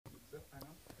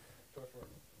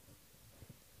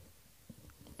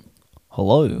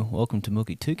Hello, welcome to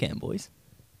Mookie Toucan, boys.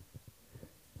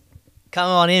 Come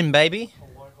on in, baby.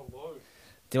 Hello, hello.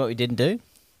 Do what we didn't do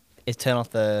is turn off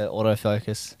the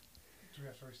autofocus. Do we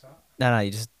have to restart? No,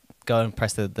 you just go and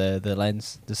press the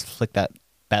lens. Just flick that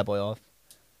bad boy off.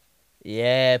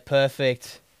 Yeah,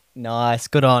 perfect. Nice,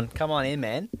 good on. Come on in,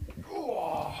 man.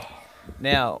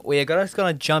 Now, we are just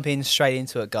going to jump in straight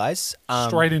into it, guys.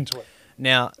 Straight into it.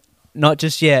 Now, not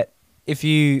just yet. If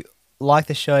you like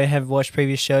the show and have watched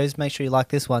previous shows, make sure you like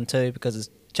this one too, because it's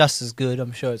just as good.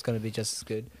 I'm sure it's going to be just as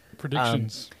good.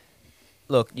 Predictions.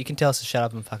 Look, you can tell us to shut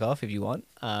up and fuck off if you want.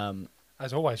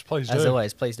 As always, please do. As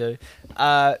always, please do.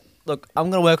 Look, I'm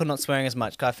going to work on not swearing as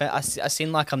much. Cause I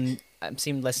seem like I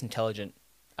seem less intelligent.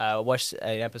 I watched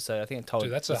an episode. I think I told you.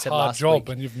 Dude, that's I a said hard last job, week.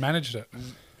 and you've managed it.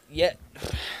 Yeah.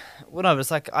 Well, no, but it's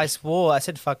like I swore. I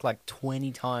said fuck like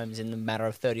 20 times in the matter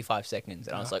of 35 seconds.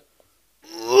 And I was like,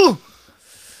 ooh.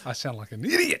 I sound like an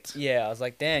idiot. Yeah, I was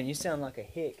like, damn, you sound like a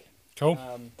hick. Cool.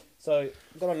 So,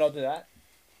 got to not do that.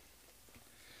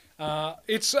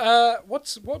 It's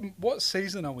what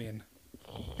season are we in?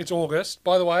 It's August,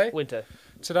 by the way. Winter.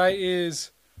 Today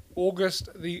is August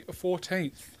the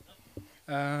 14th.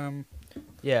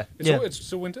 Yeah. It's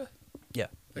still winter. Yeah.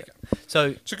 Okay. So,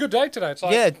 It's a good day today. It's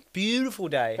like yeah, beautiful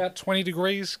day. about 20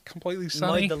 degrees, completely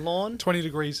sunny. Mowed the lawn. 20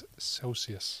 degrees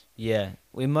Celsius. Yeah,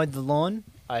 we mowed the lawn.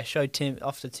 I showed Tim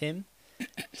off to Tim,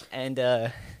 and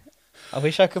I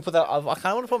wish I could put that. I kind of want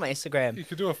to put it on my Instagram. You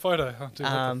could do a photo.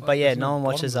 But yeah, no one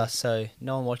watches us, so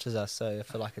I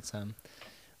feel like it's on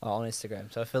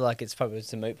Instagram. So I feel like it's probably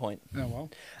just a moot point. Oh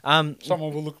well.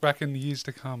 Someone will look back in the years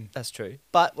to come. That's true.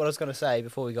 But what I was going to say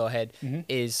before we go ahead Mhm.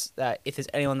 is that if there's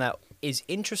anyone that is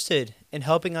interested in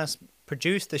helping us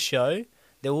produce the show,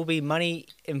 there will be money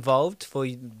involved for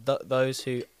those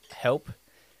who help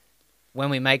when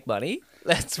we make money.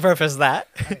 Let's preface that.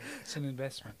 It's an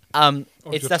investment. Of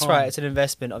your that's time. right. It's an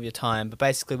investment of your time. But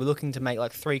basically, we're looking to make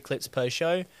like 3 clips per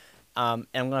show. And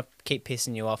I'm gonna keep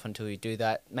pissing you off until you do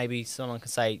that. Maybe someone can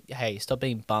say, "Hey, stop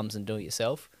being bums and do it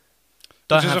yourself."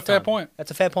 Which is have a fair time. point.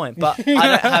 That's a fair point. But I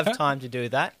don't have time to do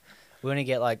that. We only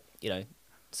get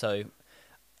so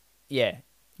yeah.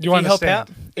 You If you help understand. out,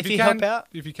 if you help out,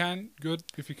 If you can, good.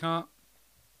 If you can't,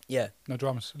 yeah. no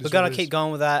dramas. It We're is gonna what it keep is.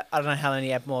 going with that. I don't know how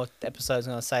many more episodes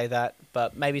I'm gonna say that,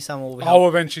 but maybe someone will help. I'll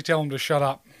eventually tell them to shut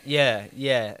up. Yeah.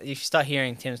 If you start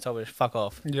hearing Tim's told me to fuck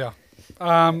off, Yeah.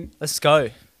 let's go.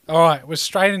 All right, we're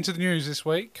straight into the news this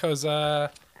week because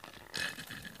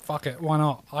fuck it, why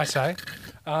not? I say.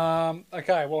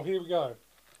 Okay, well here we go.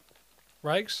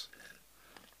 Rakes.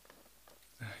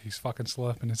 He's fucking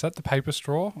slurping. Is that the paper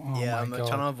straw? Oh Yeah, my I'm God.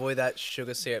 trying to avoid that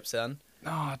sugar syrup, son.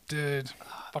 Oh, dude.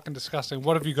 Fucking disgusting.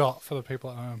 What have you got for the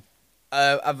people at home?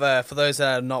 For those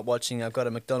that are not watching, I've got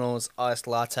a McDonald's iced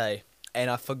latte, and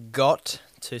I forgot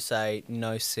to say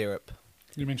no syrup.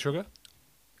 You mean sugar?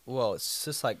 Well, it's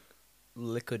just like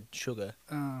liquid sugar.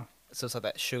 Uh, So it's like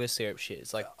that sugar syrup shit.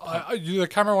 It's like, the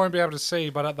camera won't be able to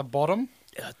see, but at the bottom,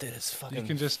 oh, dude, it's fucking. you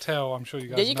can just tell. I'm sure you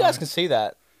guys Yeah, you know. guys can see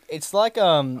that. It's like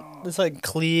there's like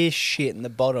clear shit in the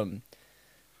bottom.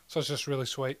 So it's just really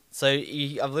sweet. So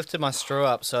I've lifted my straw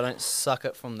up so I don't suck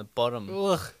it from the bottom.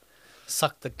 Ugh.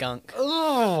 Suck the gunk.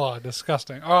 Oh,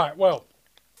 disgusting. All right, well,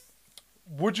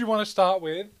 would you want to start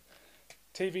with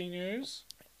TV news?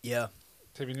 Yeah.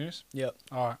 TV news? Yep.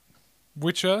 All right.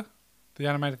 Witcher, the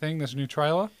animated thing, there's a new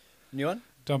trailer. New one?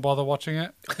 Don't bother watching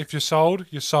it. If you're sold,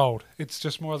 you're sold. It's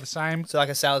just more of the same. So like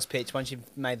a sales pitch. Once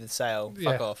you've made the sale,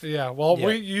 Yeah, fuck off. Yeah, well, Yeah.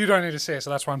 you don't need to see it, so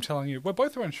that's why I'm telling you. We're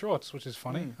both wearing shorts, which is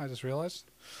funny. I just realised.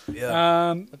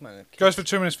 Yeah. Look, man, Goes for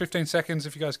 2 minutes, 15 seconds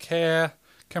if you guys care.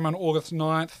 Came on August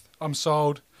 9th. I'm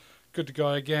sold. Good to go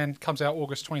again. Comes out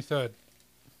August 23rd.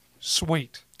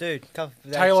 Sweet. dude.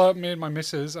 Taylor, me and my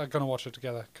missus are going to watch it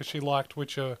together because she liked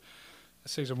Witcher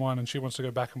season 1 and she wants to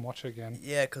go back and watch it again.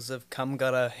 Yeah, because of Cum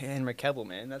Gutter Henry Cavill,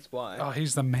 man. That's why. Oh,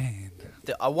 he's the man.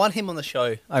 I want him on the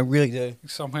show. I really do.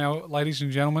 Somehow, ladies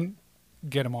and gentlemen,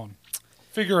 get him on.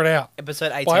 Figure it out.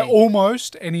 Episode 18. By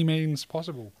almost any means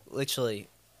possible. Literally.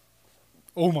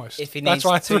 Almost. If he That's needs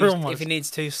why I threw two, almost. if he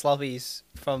needs 2 sloppies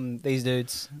from these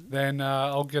dudes, Then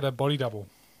I'll get a body double.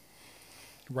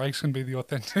 Rakes can be the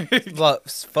authentic. what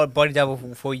for body double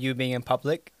for you being in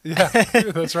public, Yeah,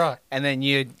 that's right. and then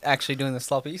you actually doing the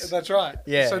sloppies. That's right.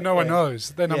 Yeah, So no one yeah.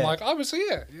 knows. Then I'm Yeah. like, I was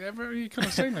here. You couldn't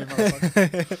have seen me.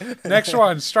 Motherfucker. Next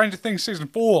one, Stranger Things season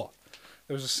 4.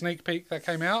 There was a sneak peek that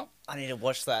came out. I need to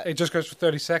watch that, It just goes for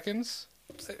 30 seconds.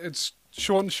 It's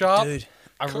short and sharp. dude.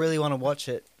 I really want to watch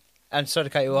it. I'm sorry to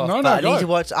cut you off, No, but no, I go. need to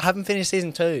watch. I haven't finished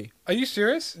season 2. Are you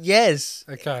serious? Yes.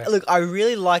 Okay. Look, I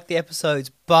really like the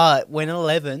episodes, but when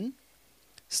 11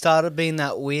 started being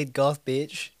that weird goth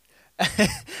bitch,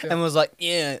 and was like,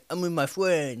 "Yeah, I'm with my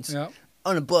friends Yeah.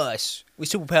 on a bus with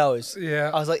superpowers."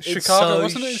 Yeah. I was like, it's Chicago, so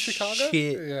wasn't it in Chicago?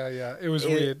 shit. Yeah. It was It-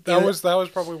 weird. it That was- was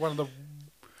probably one of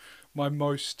my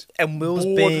most And Will's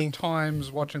bored being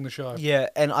times watching the show. yeah,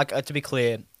 and like to be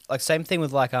clear, like same thing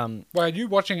with like Wait, are you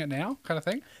watching it now, kind of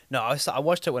thing? no, I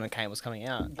watched it when it was coming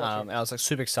out. Gotcha. And I was like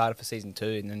super excited for season 2,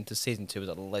 and then season 2 was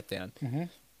a letdown. Mm-hmm.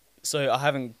 So I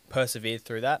haven't persevered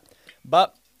through that,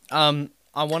 but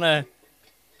I want to.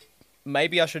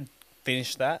 Maybe I should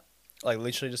finish that, like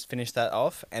literally just finish that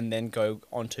off, and then go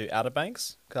on to Outer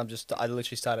Banks because I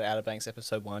literally started Outer Banks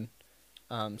episode 1,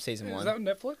 season 1. Is that on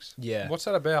Netflix? Yeah. What's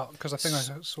that about? Because I think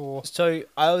I saw. So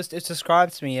it's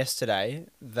described to me yesterday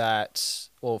that,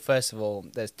 well, first of all,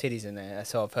 there's titties in there,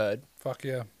 so I've heard. Fuck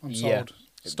yeah, I'm Yeah. sold.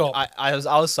 Stop. I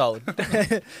was sold.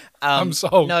 I'm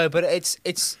sold. No, but it's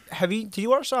did you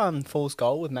watch Fool's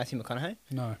Gold with Matthew McConaughey?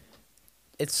 No.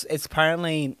 It's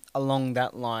apparently along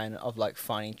that line of like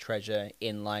finding treasure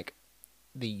in like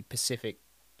the Pacific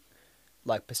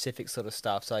sort of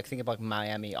stuff. So like think of like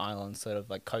Miami Islands, sort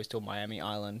of like coastal Miami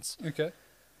Islands. Okay.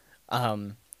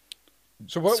 Um,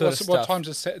 So what sort of what stuff. time's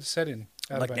it set in?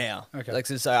 Outer like Banks? now. Okay. Like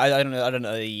so I don't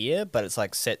know the year, but it's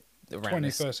like set around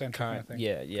this 21st century kind current. of thing.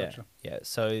 Yeah. Gotcha. Yeah.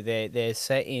 So they're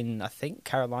set in I think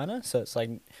Carolina. So it's like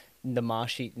in the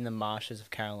marshes of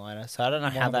Carolina. So I don't know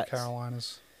One how of the that's.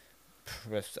 Carolinas.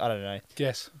 I don't know.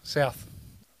 Guess south.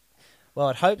 Well,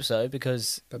 I'd hope so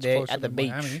because That's they're closer at the than beach.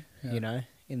 Miami, yeah. You know,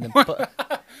 in the.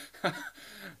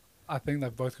 I think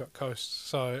they've both got coasts.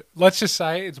 So let's just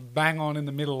say it's bang on in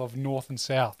the middle of north and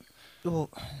south. Well,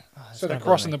 So they're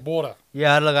crossing the border.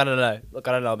 Yeah, look, I don't know. Look,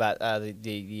 I don't know about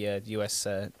the U.S.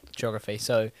 Geography.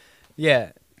 So,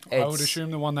 yeah, I would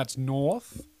assume the one that's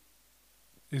north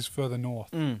is further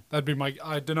north. Mm. That'd be my.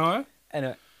 I don't know,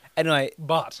 Anyway,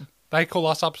 but they call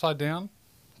us upside down.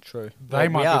 true. They Well,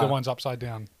 might we be are. the ones upside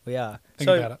down. We are. Think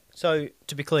so, about it. So,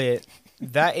 to be clear,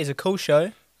 that is a cool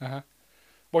show. Uh-huh.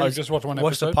 Well, I you just watched one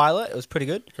Watched episode. the pilot. It was pretty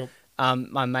good. Cool.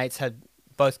 My mates had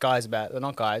both guys about. They're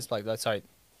not guys. Like, sorry,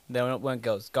 they weren't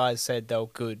girls. Guys said they were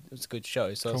good. It was a good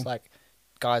show. So it's Cool. like,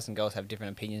 guys and girls have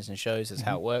different opinions and shows. That's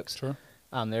how it works. True.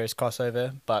 There is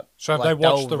crossover, but So have like, they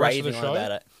watched were the rest of the raving on show?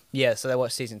 about it. Yeah, so they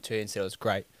watched season 2 and said it was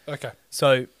great. Okay.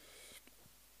 So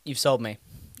you've sold me.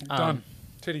 Done.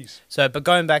 Titties. So, but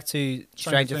going back to Stranger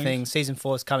Stranger Things. Things, season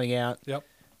 4 is coming out. Yep.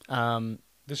 Um,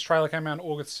 This trailer came out on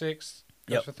August 6th.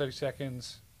 Goes Yep. for 30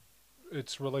 seconds.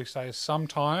 Its release day is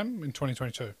sometime in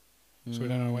 2022. So we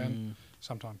don't know when.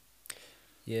 Sometime.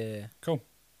 Yeah. Cool.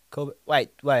 Cool. Wait,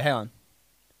 hang on.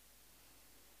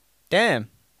 Damn.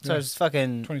 So Yeah. it's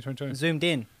fucking 2022. zoomed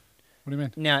in. What do you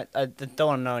mean? Now, I don't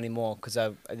want to know anymore because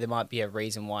there might be a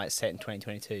reason why it's set in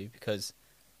 2022 because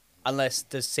unless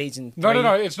the season 3...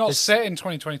 No. It's not the- set in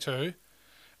 2022.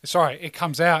 Sorry, it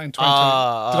comes out in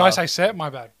 2022. Did I say set?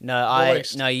 My bad.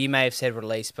 Released. No, you may have said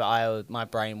release, but my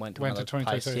brain went to Went to another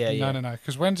place. 2022. Yeah. No.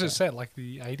 Because when's it set? Like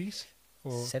the 80s?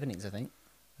 Or 70s, I think.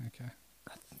 okay,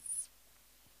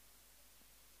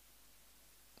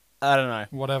 I don't know.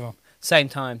 whatever. Same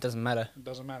time, doesn't matter. It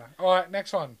doesn't matter. All right,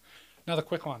 next one. Another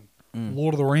quick one. Mm.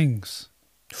 Lord of the Rings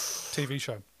TV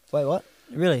show. Wait, what?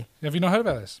 Really? Have you not heard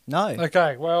about this? No.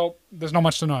 Okay, well, there's not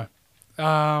much to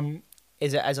know.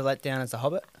 Is it as a letdown as The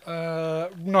Hobbit?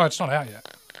 No, it's not out yet.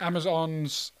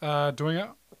 Amazon's doing it.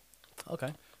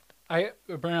 Okay.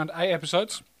 Around 8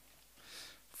 episodes.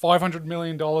 $500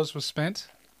 million was spent.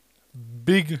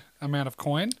 Big amount of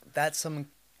coin. That's some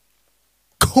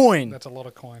coin. That's a lot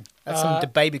of coin. That's some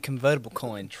baby convertible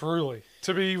coin. Truly.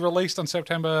 To be released on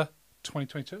September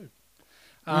 2022.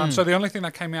 So the only thing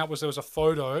that came out was there was a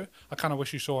photo. I kind of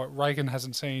wish you saw it. Reagan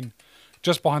hasn't seen,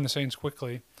 just behind the scenes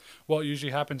quickly. What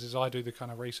usually happens is I do the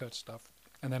kind of research stuff.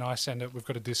 And then I send it. We've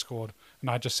got a Discord. And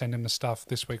I just send him the stuff.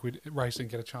 This week, Ray didn't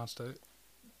get a chance to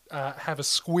have a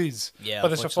squiz. Yeah, But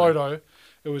there's a unfortunately.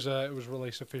 photo. It was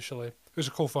released officially. It was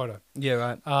a cool photo. Yeah,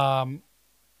 right.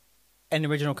 And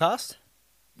original cast?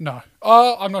 No.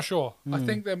 I'm not sure. I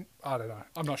think them. I don't know.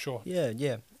 I'm not sure.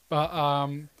 Yeah. But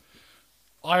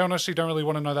I honestly don't really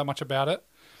want to know that much about it.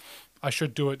 I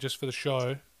should do it just for the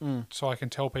show so I can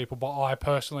tell people. But I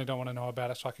personally don't want to know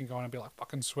about it so I can go in and be like,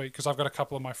 fucking sweet. Because I've got a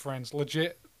couple of my friends,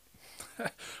 legit,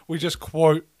 we just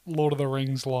quote Lord of the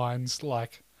Rings lines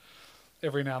like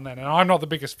every now and then. And I'm not the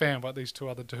biggest fan, but these two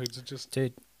other dudes are just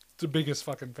Dude, the biggest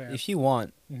fucking fans. if you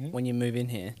want, Mhm. when you move in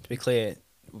here, to be clear,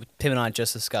 Tim and I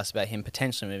just discussed about him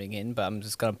potentially moving in, but I'm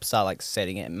just going to start like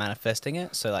setting it and manifesting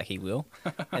it so like he will.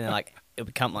 And then like it'll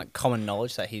become like common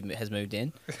knowledge that he has moved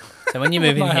in. So when you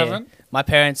move in I here, haven't. my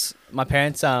parents,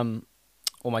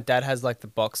 well, my dad has like the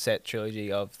box set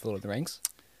trilogy of Lord of the Rings.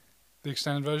 The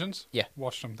extended versions? Yeah.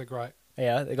 Watched them. They're great.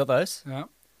 Yeah, they got those. Yeah.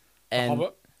 and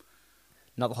Hobbit.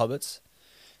 not the Hobbits,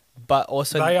 but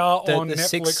also They are on the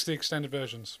Netflix, the extended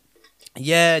versions.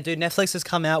 Yeah, dude, Netflix has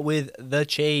come out with the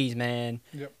cheese, man.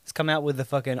 Yep. It's come out with the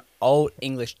fucking old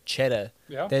English cheddar.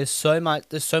 Yeah. There's so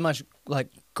much like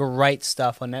great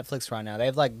stuff on Netflix right now.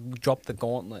 They've like dropped the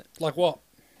gauntlet. Like what?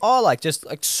 Oh, like just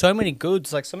like so many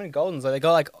goods, like so many goldens. Like they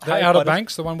got like The Harry Outer Potter's-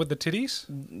 Banks, the one with the titties.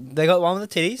 They got one with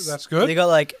the titties. That's good. They got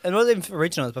like, and not even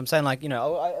originals, but I'm saying like, you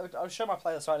know, I'll show my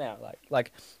playlist right now.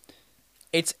 Like,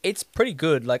 it's pretty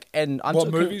good. Like, and I'm What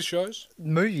talking movies, shows?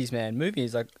 movies, man,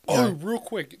 movies. Like, you Oh, know, real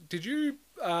quick, did you?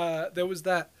 There was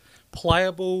that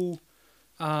playable.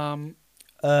 You know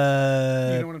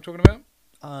what I'm talking about?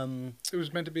 It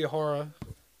was meant to be a horror.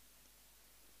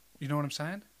 You know what I'm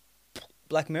saying?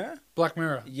 Black Mirror. Black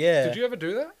Mirror. Yeah. Did you ever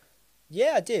do that?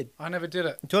 Yeah, I did. I never did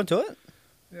it. Do you want to do it?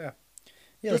 Yeah. Yeah,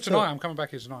 Do let's it do tonight. I'm coming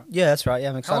back here tonight. Yeah, that's right. Yeah,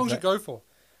 I'm How excited. long for did it that. go for?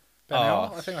 About an Oh,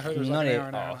 hour? I think I heard it was like an hour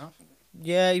and a half.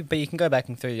 Yeah, but you can go back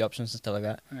and through the options and stuff like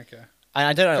that. Okay. And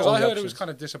I don't know. Because all I the heard it was options.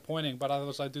 kind of disappointing, but I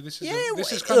was like, dude, this is Yeah,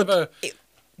 this is well, kind of a look,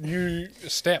 new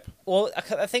step. Well,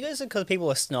 I think it's because people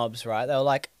are snobs, right? They were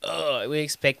like, "Oh, we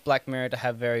expect Black Mirror to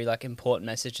have very like important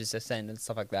messages to send and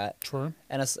stuff like that." True.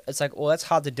 And it's like, well, that's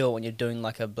hard to do it when you're doing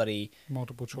like a bloody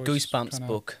Multiple choice. Goosebumps kinda-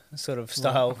 book sort of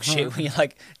style Right. shit where you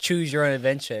like choose your own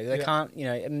adventure. They Yeah. can't, you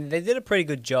know. I mean, they did a pretty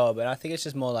good job, and I think it's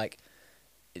just more like,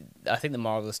 I think the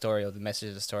moral of the story or the message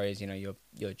of the story is, you know, your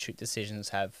decisions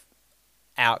have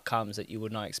outcomes that you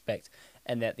would not expect,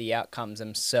 and that the outcomes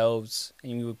themselves,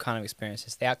 and you would kind of experience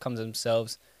this, the outcomes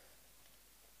themselves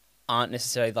aren't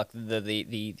necessarily like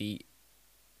the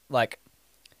like.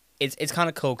 It's kind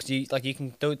of cool because you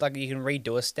can do like you can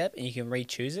redo a step and you can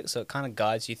re-choose it, so it kind of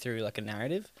guides you through like a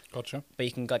narrative. Gotcha. But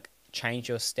you can like change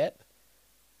your step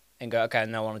and go, okay,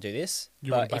 now I want to do this.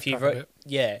 You wanna but if you backtrack a bit.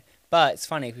 yeah, but it's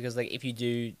funny because like if you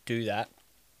do that,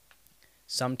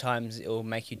 sometimes it will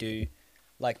make you do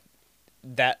like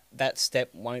that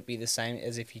step won't be the same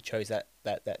as if you chose that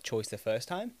choice the first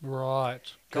time. Right.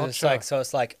 Because Gotcha.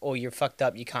 it's like, oh, you're fucked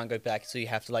up, you can't go back, so you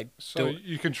have to like So do it.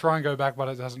 you can try and go back, but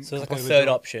it doesn't. So it's like a completely third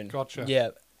do it. option. Gotcha. Yeah,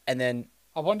 and then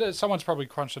I wonder. Someone's probably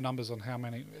crunched the numbers on how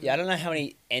many. yeah, I don't know how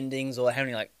many endings or how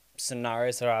many like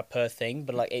scenarios there are per thing,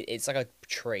 but like it's like a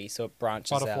tree, so it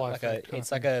branches Butterfly out. Like effect kind of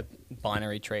it's like a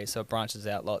binary tree, so it branches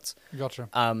out lots. Gotcha.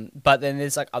 But then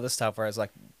there's like other stuff where it's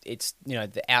like it's, you know,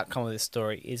 the outcome of this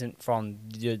story isn't from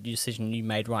your decision you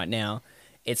made right now.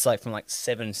 It's like from like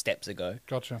 7 steps ago.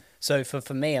 Gotcha. So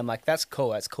for me, I'm like, that's cool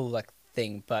like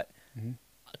thing, but Mhm.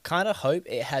 I kind of hope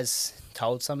it has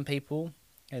told some people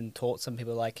and taught some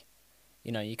people like,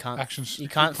 you know, you can't Actions. you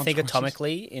can't think consequences.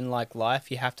 atomically in like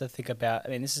life. You have to think about. I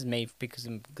mean, this is me because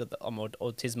I'm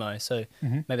autismo, so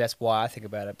Mhm. maybe that's why I think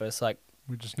about it. But it's like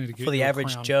We just need to get for the you a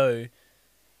average crown. Joe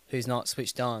who's not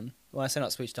switched on. When I say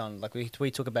not switched on, like we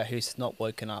talk about who's not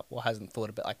woken up or hasn't thought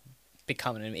about like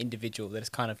becoming an individual that is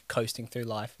kind of coasting through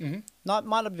life. Mhm. Might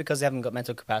not be because they haven't got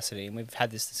mental capacity, and we've had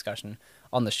this discussion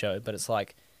on the show. But it's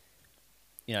like,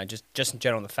 you know, just in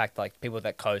general, the fact like people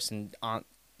that coast and aren't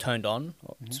turned on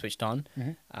or Mhm. switched on,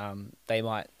 Mhm. they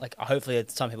might like. Hopefully,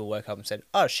 some people woke up and said,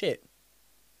 "Oh shit,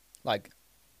 like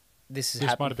this is This might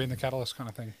happening." have been the catalyst kind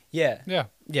of thing. Yeah, Yeah.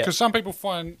 yeah, Because some people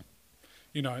find,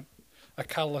 you know, a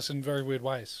catalyst in very weird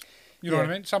ways. You know what I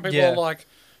Yeah. mean? Some people Yeah. are like,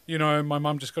 you know, my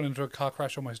mum just got into a car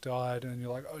crash, almost died, and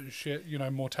you're like, oh shit, you know,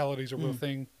 mortality's a real Mm.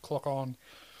 thing. Clock on.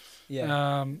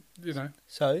 yeah. You know,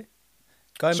 So,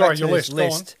 going Sorry, back to your this list, go on.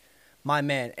 list, my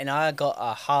man, and I got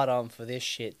a hard on for this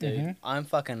shit, dude. Mhm. I'm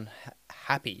fucking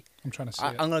happy. I'm trying to see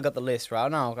I'm it. gonna got the list, right?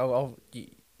 No,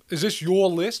 Is this your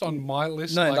list on my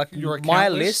list? no, like your my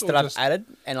account list or that I've just- added,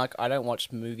 and like I don't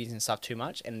watch movies and stuff too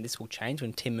much, and this will change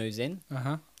when Tim moves in.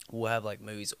 Uh-huh. We'll have like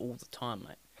movies all the time,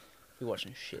 mate. We're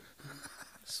watching shit.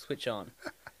 Switch on.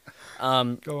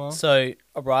 Go on. So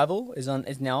Arrival is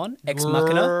now on. Ex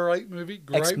Machina. Great movie.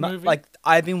 Great movie. Like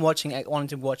I've been wanting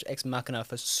to watch Ex Machina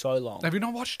for so long. have you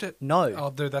not watched it? No. Oh,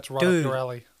 dude, that's right Dude. up your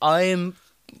alley. I am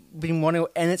been wanting,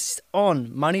 and it's on.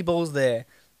 Moneyball's there.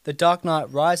 The Dark Knight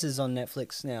Rises on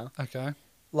Netflix now. Okay.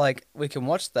 Like we can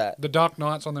watch that. The Dark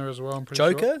Knight's on there as well. I'm pretty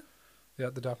sure. Joker, Yeah,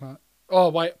 The Dark Knight. Oh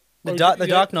wait. the Oh, Dark yeah.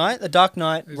 Dark Knight, the Dark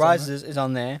Knight Is on Rises is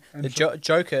on there. And The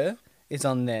Joker is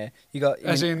on there. You got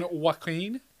As in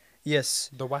Joaquin, yes,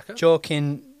 the whacker.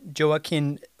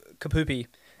 Joaquin Kapupi,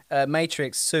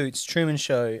 Matrix, Suits, Truman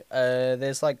Show.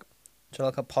 There's like,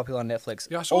 popular on Netflix.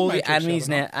 Yeah, I saw All Matrix the the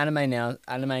animes other now,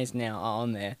 animes now are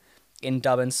on there, in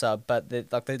dub and sub. But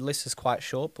the list is quite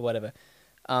short, but whatever.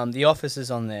 The Office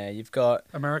is on there. You've got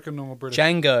American or British?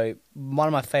 Django, one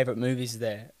of my favorite movies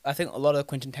there. I think a lot of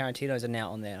Quentin Tarantino's are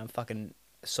now on there. I'm fucking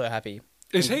so happy.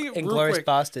 Is he real Inglourious quick,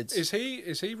 Bastards? Is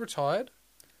he retired?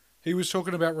 He was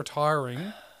talking about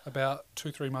retiring about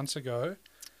 2-3 months ago,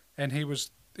 and he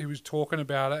was talking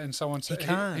about it, and someone said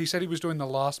can't. he said he was doing the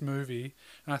last movie,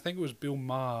 and I think it was Bill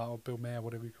Maher or Bill Maher,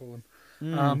 whatever you call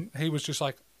him. He was just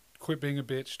like, quit being a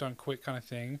bitch, don't quit, kind of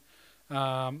thing.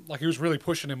 Like he was really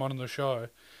pushing him on the show,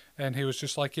 and he was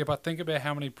just like, yeah, but think about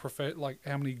how many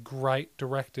how many great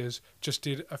directors just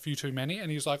did a few too many,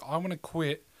 and he's like, I want to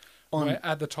quit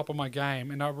at the top of my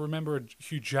game. And I remember a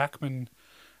Hugh Jackman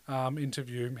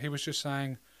interview. He was just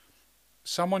saying,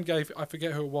 someone gave, I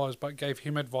forget who it was, but gave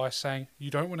him advice saying,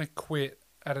 you don't want to quit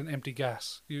at an empty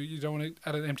gas. You don't want to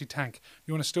at an empty tank.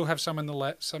 You want to still have some in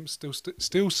the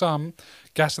still some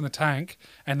gas in the tank,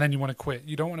 and then you want to quit.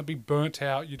 You don't want to be burnt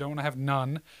out. You don't want to have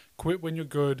none. Quit when you're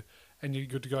good, and you're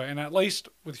good to go. And at least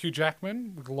with Hugh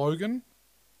Jackman, with Logan,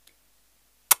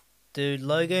 Dude,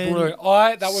 Logan. brilliant.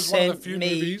 That was one of the few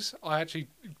movies I actually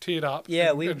teared up.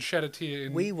 Yeah, and shed a tear.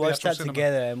 We watched that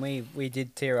together, and we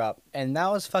did tear up, and that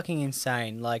was fucking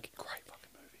insane. Like, Great fucking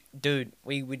movie. dude,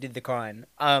 we did the crying.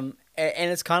 And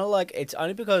it's kind of like, it's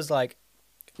only because, like,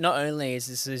 not only is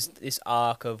this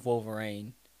arc of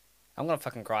Wolverine, I'm gonna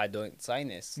fucking cry saying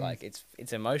this. Like,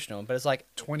 it's emotional, but it's like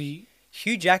 20.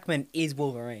 Hugh Jackman is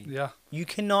Wolverine. Yeah. You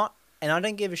cannot, and I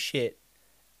don't give a shit.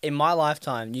 In my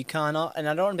lifetime, you cannot, and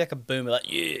I don't want to be like a boomer,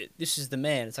 like, yeah, this is the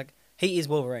man. It's like, he is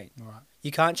Wolverine. All right. You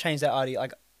can't change that idea.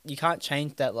 Like, you can't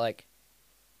change that. Like,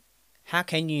 how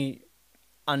can you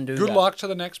undo Good that? luck to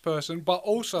the next person, but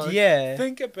also Yeah.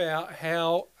 think about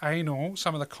how anal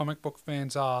some of the comic book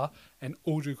fans are, and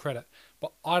all due credit.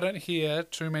 But I don't hear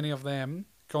too many of them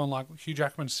going like, Hugh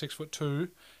Jackman's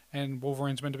 6'2", and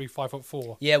Wolverine's meant to be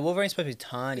 5'4". Yeah, Wolverine's supposed to be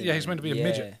tiny. Yeah, he's meant to be a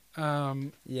midget.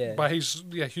 Yeah. But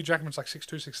Hugh Jackman's like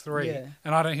 6'2", 6'3", Yeah.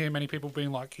 and I don't hear many people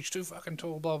being like, he's too fucking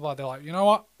tall, blah blah. They're like, you know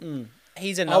what?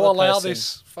 He's another I'll allow person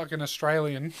this fucking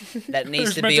Australian that needs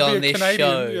who's to meant be on a this Canadian,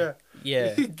 show.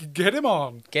 Yeah. Get him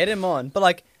on. Get him on. But,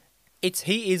 like,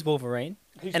 he is Wolverine.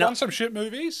 He's And done some shit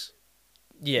movies.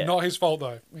 Yeah. Not his fault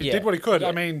though. He Yeah. did what he could. Yeah.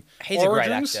 I mean, He's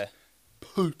Origins, a great actor.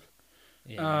 poop.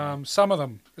 Yeah. Some of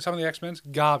the X-Men's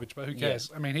garbage, but who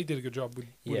cares? I mean, he did a good job with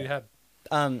what he had.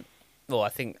 Well, I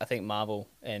think Marvel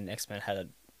and X-Men had a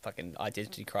fucking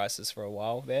identity crisis for a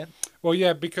while there. Well,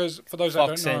 yeah, because for those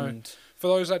Fox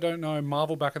that don't know,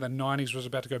 Marvel back in the 90s was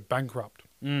about to go bankrupt.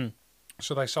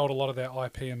 So they sold a lot of their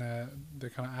IP and their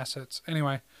kind of assets.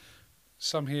 Anyway,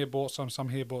 some here bought some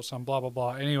here bought some, blah, blah,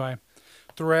 blah. Anyway,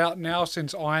 throughout now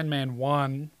since Iron Man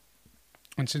 1,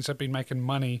 and since they've been making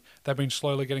money, they've been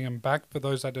slowly getting them back. For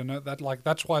those that don't know,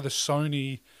 that's why the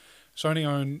Sony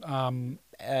own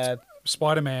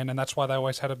Spider-Man, and that's why they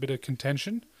always had a bit of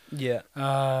contention. Yeah.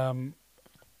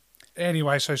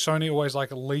 Anyway, so Sony always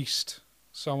like leased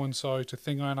so-and-so to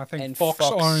thing own. I think And Fox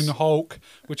Fox- own Hulk,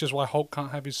 which is why Hulk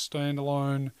can't have his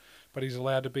standalone, but he's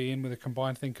allowed to be in with a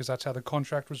combined thing because that's how the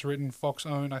contract was written. Fox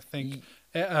own, I think,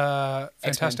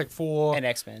 Fantastic Four And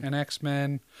X-Men. and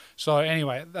X-Men. So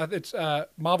anyway, it's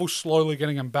Marvel's slowly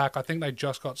getting them back. I think they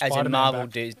just got As Spider-Man in Marvel,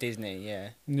 back. Disney, yeah.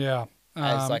 Yeah.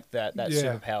 As like that yeah.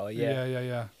 superpower, yeah.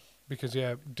 Yeah. Because,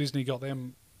 Disney got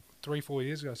them 3-4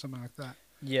 years ago, something like that.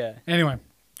 Yeah. Anyway,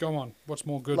 go on. What's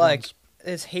more good Like, ones?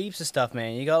 there's heaps of stuff,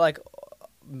 man. You got, like,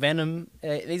 Venom.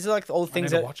 These are, like, all the I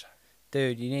things need to that... watch that.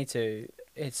 Dude, you need to.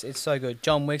 It's so good.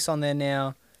 John Wick's on there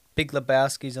now. Big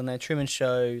Lebowski's on there. Truman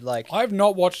Show. Like, I have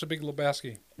not watched The Big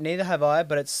Lebowski. neither have I,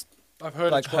 but it's I've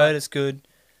heard like it's heard it's good.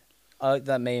 I like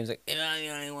that meme. It's like, am I the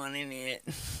only one in it?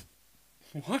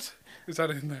 What? Is that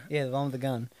in there? Yeah, the one with the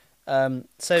gun.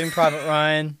 Saving Private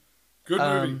Ryan. Good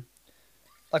movie.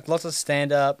 Like lots of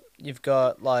stand up. You've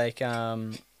got like a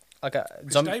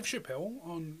Is Dave Chappelle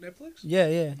on Netflix?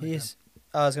 Yeah, he is.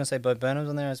 I was gonna say Bo Burnham's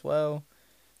on there as well.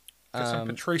 Get some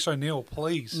Patrice O'Neill,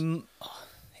 please.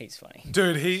 He's funny.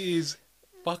 Dude, he is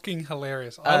fucking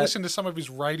hilarious. I listen to some of his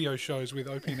radio shows with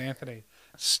Opie and Anthony.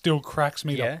 Still cracks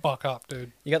me the fuck up,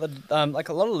 dude. You got the like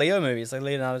a lot of Leo movies, like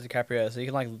Leonardo DiCaprio, so you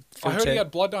can like. I heard he had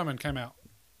Blood Diamond came out.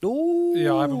 Ooh,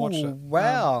 Yeah, I haven't watched it.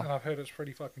 Wow. And I've heard it's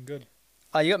pretty fucking good.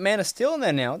 Oh, you got Man of Steel in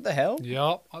there now. What the hell?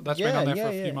 Yep, that's been on there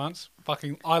for a few months.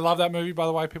 Fucking, I love that movie. By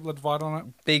the way, people are divided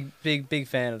on it. Big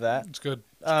fan of that. It's good.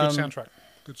 It's a good soundtrack.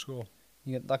 Good score.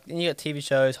 You got you got TV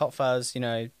shows, Hot Fuzz,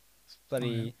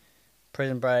 bloody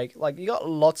Prison Break. Like you got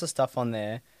lots of stuff on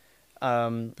there.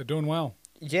 They're doing well.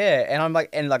 Yeah, and I'm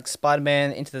like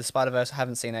Spider-Man Into the Spider-Verse. I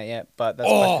haven't seen that yet, but that's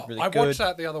really good. I watched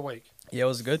that the other week. Yeah, it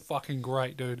was good. Fucking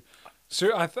great, dude.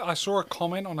 So I saw a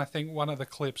comment on, I think, one of the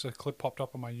clips. A clip popped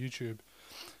up on my YouTube,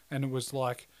 and it was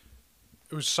like,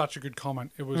 it was such a good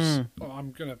comment. It was,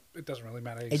 it doesn't really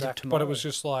matter exactly, but it was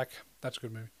just like, that's a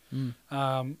good movie.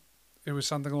 It was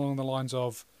something along the lines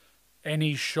of,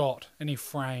 any shot, any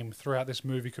frame throughout this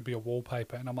movie could be a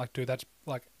wallpaper. And I'm like, dude, that's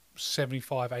like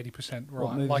 75-80% right.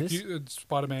 What movie Like is this?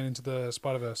 Spider-Man Into the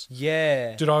Spider-Verse.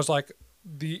 Yeah. Dude, I was like,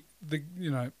 the the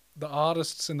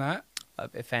artists in that,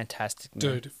 Fantastic, man.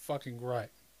 dude, fucking great.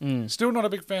 Mm. Still not a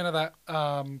big fan of that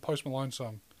Post Malone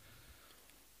song.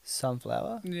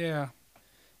 Sunflower? Yeah.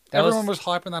 That Everyone was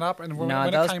hyping that up, and when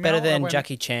that it was came better out, than I went,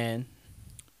 Jackie Chan.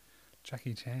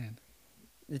 Jackie Chan.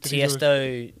 The Did he do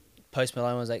Tiesto Post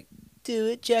Malone was like, do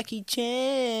it, Jackie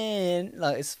Chan.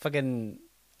 Like, it's fucking...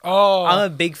 Oh.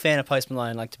 I'm a big fan of Post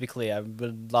Malone, like, to be clear. I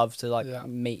would love to, like, Yeah.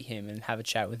 meet him and have a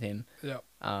chat with him. Yeah.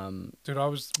 Um, Dude, I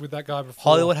was with that guy before.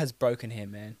 Hollywood has broken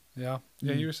him, man. Yeah.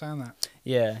 Yeah, you were saying that.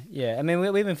 Yeah, yeah. I mean,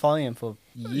 we've been following him for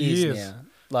years now.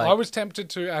 Like, I was tempted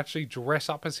to actually dress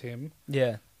up as him.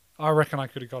 yeah, I reckon I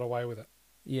could have got away with it.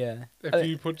 yeah. If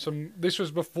you put some... This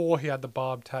was before he had the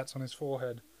barb tats on his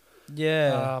forehead.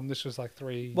 Yeah. This was like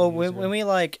 3 Well, years when ago. we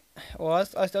like, well,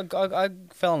 I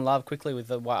fell in love quickly with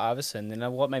the White Iverson,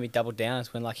 and what made me double down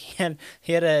is when like he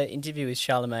had an interview with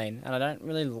Charlemagne, and I don't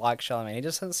really like Charlemagne. He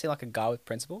just doesn't seem like a guy with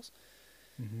principles.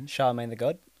 Mhm. Charlemagne the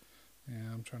God.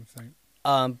 Yeah, I'm trying to think.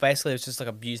 Basically, it was just like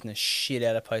abusing the shit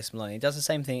out of Post Malone. He does the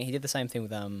same thing. He did the same thing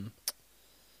with not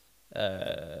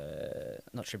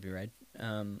Trippie Redd.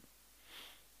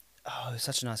 Oh, he's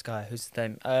such a nice guy. Who's the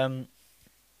name?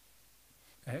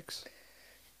 X?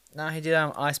 No, he did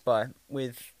I Spy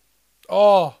with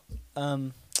Oh,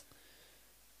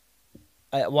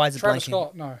 why is it Travis blanking?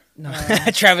 Scott. No. No,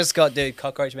 Travis Scott, dude,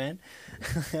 Cockroach Man.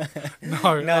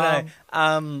 No. No.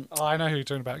 Oh, I know who you're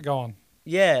talking about. Go on.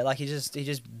 Yeah, like he just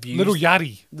abused Little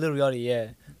Yachty. Little Yachty, yeah.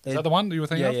 Is that the one you were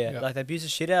thinking Yeah, of? yeah. Like they abuse the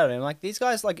shit out of him. Like these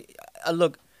guys, like,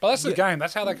 look. But that's the you- game.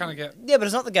 That's how they kind of get... Yeah, but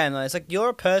it's not the game though. It's like you're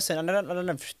a person. I don't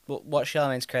know what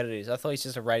Charlemagne's credit is. I thought he's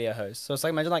just a radio host. So it's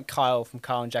like imagine like Kyle from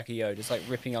Kyle and Jackie O just like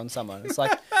ripping on someone. It's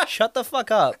like shut the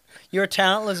fuck up. You're a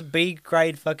talentless B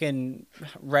grade fucking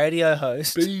radio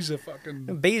host. Bees are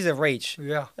fucking... B's a reach.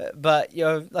 Yeah. But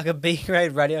you're like a B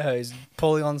grade radio host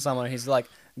pulling on someone who's like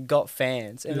got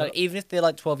fans, and Yeah. like even if they're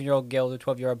like 12-year-old girls or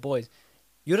 12-year-old boys,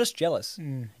 you're just jealous.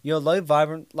 Mm. You're a low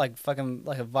vibrant, like fucking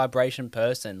like a vibration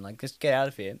person. Like just get out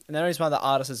of here. And the only reason why the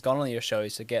artist has gone on your show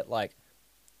is to get like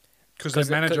Because the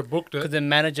manager booked because it. the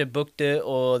manager booked it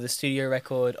or the studio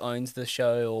record owns the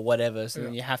show or whatever. So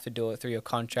then Yeah. you have to do it through your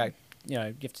contract. You know,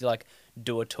 you have to like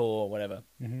do a tour or whatever.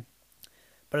 Mhm.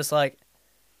 But it's like,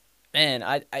 man,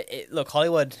 look,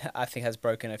 Hollywood, I think, has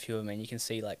broken a few of them, and you can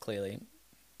see, like, clearly.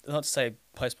 Not to say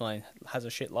Post Malone has a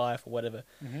shit life or whatever,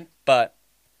 Mhm. but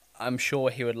I'm sure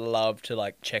he would love to,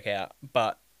 like, check out.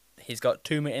 But he's got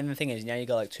too many, and the thing is, now you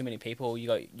got, like, too many people. You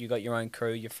got your own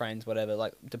crew, your friends, whatever,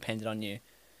 like, dependent on you.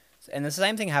 And the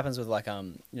same thing happens with, like,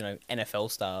 NFL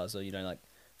stars or, like,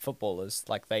 footballers.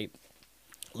 Like, they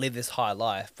live this high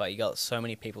life, but you got so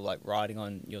many people, like, riding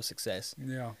on your success.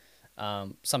 Yeah.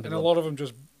 Some And people... a lot of them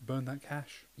just burn that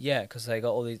cash. Yeah, because they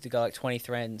got they got like 20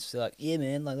 friends. They're like, yeah,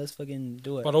 man, like let's fucking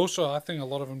do it. But also, I think a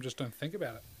lot of them just don't think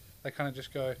about it. They kind of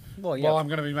just go, well, yeah, well, I'm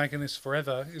going to be making this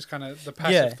forever, is kind of the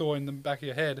passive Yeah. thought in the back of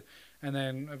your head. And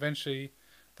then eventually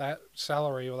that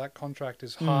salary or that contract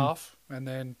is Mm. half. And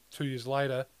then 2 years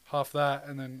later, half that.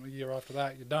 And then a year after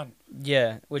that, you're done.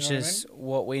 yeah, which You know what I is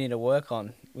what we need to work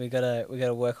on. We gotta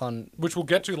work on. Which we'll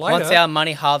get to later. Once our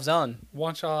money halves on,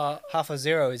 Once our... half a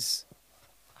zero is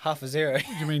half a zero.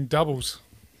 You mean doubles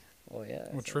Well, yeah.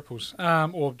 or triples.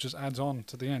 Or just adds on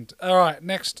to the end. All right,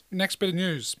 next bit of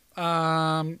news.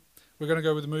 We're going to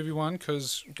go with the movie one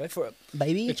because Go for it,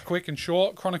 baby. it's quick and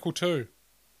short. Chronicle 2.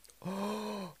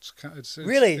 It's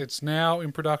Really? It's now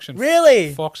in production.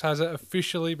 Really, Fox has it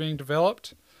officially being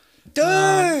developed.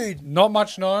 dude. Not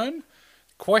much known.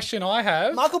 Question I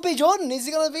have. Michael B. Jordan, is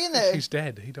he gonna be in there? He's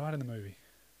dead. He died in the movie.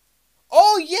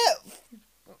 Oh yeah.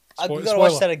 I Spoil- gotta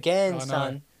watch spoiler. that again, I know.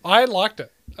 son. I liked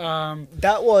it.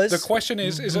 That was The question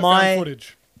is it my- found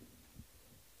footage?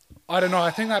 I don't know. I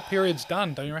think that period's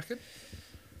done, don't you reckon?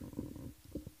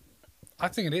 I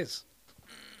think it is.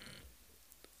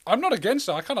 I'm not against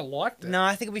it. I kind of liked it. No,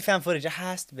 I think it'll be found footage. It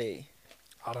has to be.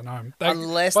 I don't know.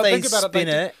 Unless but they think about spin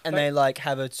they it, did- and they like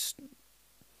have it.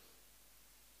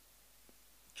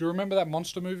 Do you remember that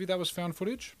monster movie that was found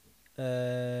footage?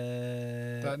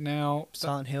 That now...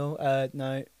 Silent Hill.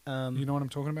 No. you know what I'm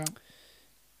talking about?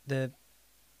 The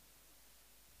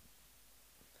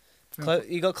Found-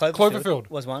 you got Cloverfield. Cloverfield.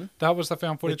 Was one. That was the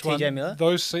found footage With one. T.J. Miller?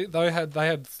 They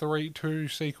had two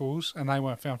sequels, and they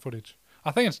weren't found footage.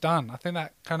 I think it's done. I think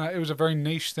that it was a very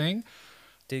niche thing.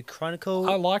 Dude, Chronicle.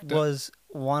 I liked it. Was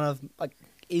one of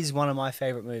is one of my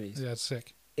favorite movies. Yeah, it's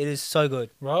sick. It is so good.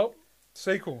 Well,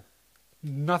 sequel.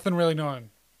 Nothing really known.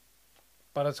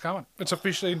 but it's coming. It's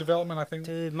officially in development, I think.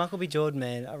 Dude, Michael B. Jordan,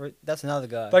 man, that's another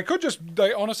guy.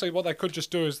 They honestly, what they could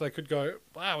just do is they could go,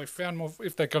 wow, we found more,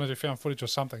 if they're going to do found footage or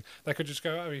something, they could just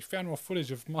go, oh, we found more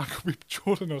footage of Michael B.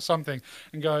 Jordan or something,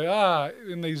 and go,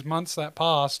 in these months that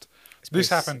passed, this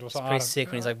happened or something. It's pretty sick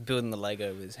when he's like building the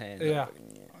Lego with his hand. Yeah.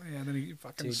 Yeah, and then he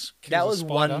fucking Dude, kills that a was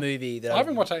spider. one movie that I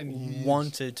haven't watched that in years.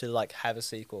 wanted to like have a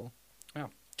sequel. Yeah.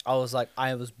 I was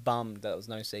bummed that there was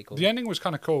no sequel. The ending was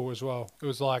kind of cool as well. It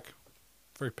was like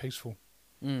very peaceful.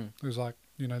 Mm. It was like,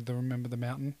 the Remember the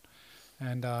Mountain.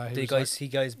 And he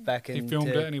goes back and he filmed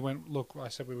it and he went, look, I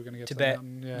said we were going to get to the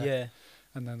mountain. Yeah.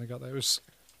 And then they got there. It was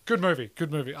good movie.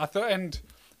 I thought, and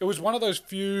it was one of those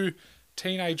few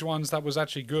teenage ones that was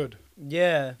actually good.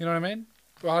 Yeah. You know what I mean?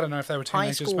 Well, I don't know if they were High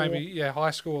teenagers, school. maybe,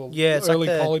 high school, Yeah, early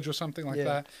like college or something like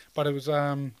that. But it was,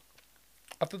 I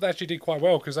thought they actually did quite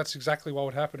well because that's exactly what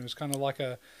would happen. It was kind of like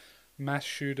a mass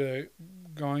shooter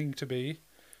going to be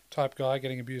type guy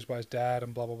getting abused by his dad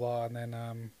and blah, blah, blah. And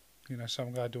then,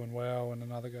 some guy doing well and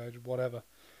another guy, whatever.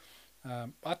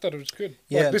 I thought it was good.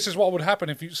 Yeah. Like, this is what would happen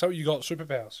if you got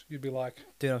superpowers. You'd be like...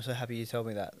 Dude, I'm so happy you told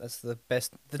me that. That's the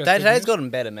best. The Best day-to-day's news? gotten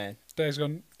better, man. Day's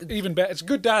gone even better. It's a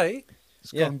good day.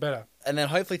 It's gotten better. And then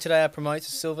hopefully today I promote to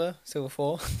Silver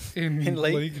 4. In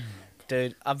League.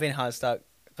 Dude, I've been hard stuck,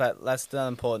 but that's not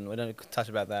important. We don't touch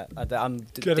about that. I'm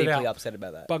Get it deeply out. upset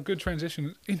about that. But good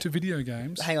transition into video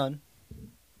games. Hang on.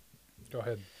 Go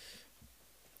ahead.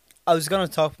 I was going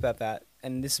to talk about that,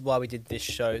 and this is why we did this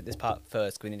show, this part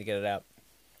first, 'cause we need to get it out.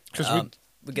 Because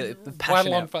we get the we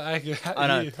passion rattle on out. for I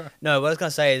know. No, what I was going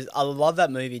to say is I love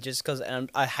that movie just because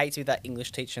I hate to be that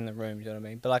English teacher in the room, you know what I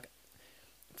mean? But, like,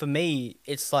 for me,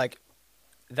 it's like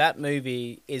that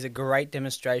movie is a great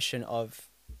demonstration of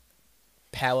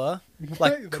power.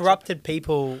 Like, corrupted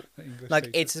people. Like,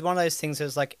 it's one of those things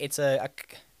that's like, it's a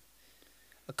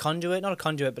conduit, not a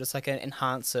conduit, but it's like an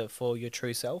enhancer for your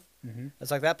true self. Mm-hmm.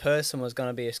 It's like that person was going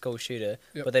to be a school shooter,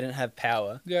 Yep. but they didn't have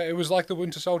power. Yeah, it was like the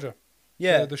Winter Soldier.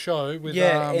 Yeah. The show with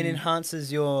it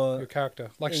enhances your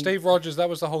character. Like Steve Rogers, that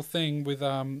was the whole thing with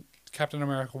Captain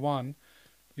America 1.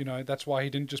 That's why he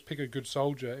didn't just pick a good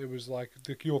soldier. It was like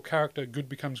your character, good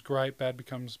becomes great, bad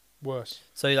becomes worse.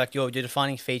 So like your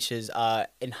defining features are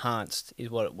enhanced, is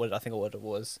what I think what it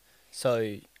was.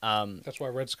 So that's why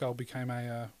Red Skull became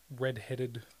a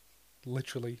red-headed,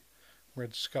 literally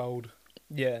red-skulled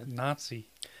Nazi.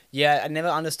 Yeah, I never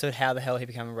understood how the hell he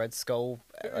became a Red Skull.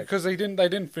 Because they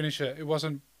didn't finish it. It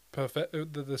wasn't perfect.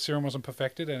 The serum wasn't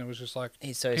perfected, and it was just like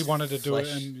he wanted to do it,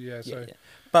 and so. Yeah.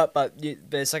 But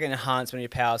it's like an enhancement of your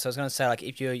power. So I was gonna say, like,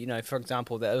 if you're, for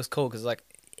example, that it was cool because like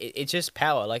it's just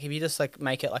power. Like if you just like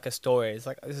make it like a story, it's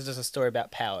like this is just a story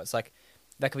about power. It's like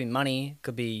that could be money,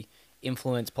 could be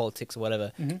influence, politics, or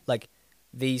whatever. Mm-hmm. Like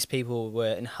these people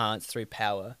were enhanced through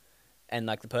power, and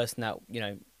like the person that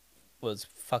was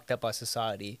fucked up by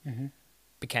society mm-hmm.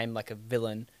 became like a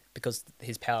villain because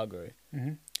his power grew.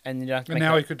 Mm-hmm. And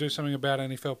now he could do something about it,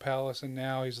 and he felt powerless, and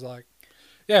now he's like,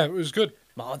 yeah, it was good.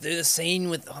 Oh, dude, the scene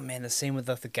with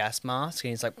like, the gas mask, and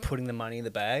he's like putting the money in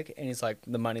the bag, and he's like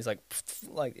the money's like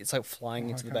it's like flying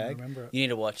into the bag. You need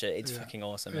to watch it; it's fucking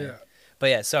awesome, man. Yeah.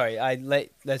 But yeah, sorry,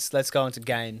 let's go into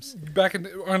games. Back in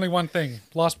only one thing,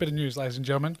 last bit of news, ladies and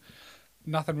gentlemen.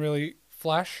 Nothing really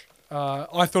Flash.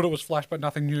 I thought it was Flash, but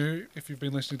nothing new. If you've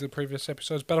been listening to the previous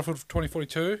episodes, Battlefield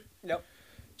 2042. Yep.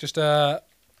 Just there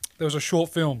was a short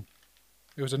film.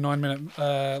 It was a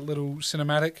 9-minute little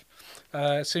cinematic.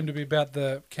 It seemed to be about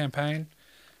the campaign.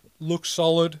 Looks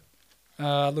solid.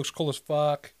 Looks cool as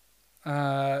fuck.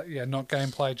 Not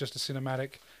gameplay, just a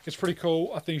cinematic. It's pretty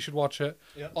cool. I think you should watch it.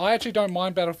 Yep. I actually don't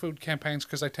mind Battlefield campaigns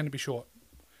because they tend to be short.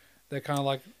 They're kind of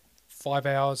like 5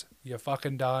 hours, you're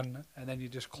fucking done, and then you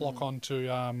just clock on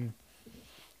to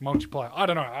multiplayer. I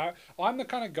don't know. I'm the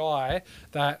kind of guy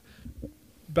that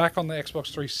back on the Xbox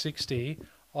 360,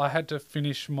 I had to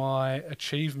finish my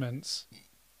achievements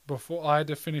before I had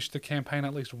to finish the campaign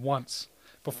at least once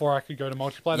before I could go to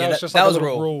multiplayer. Yeah, that was just that like was a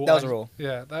rule. That was a rule.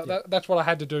 Yeah, that's what I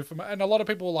had to do for and a lot of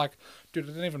people were like, dude, I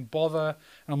didn't even bother.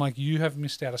 And I'm like, you have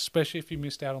missed out, especially if you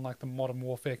missed out on like the Modern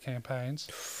Warfare campaigns.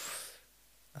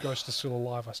 Ghost is still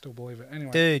alive, I still believe it.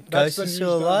 Anyway, dude, Ghost is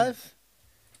still alive?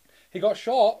 He got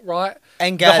shot, right?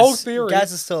 And Gaz, the whole theory,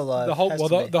 Gaz is still alive.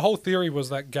 The whole theory was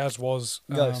that Gaz was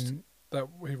Ghost. That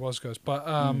he was Ghost.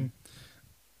 But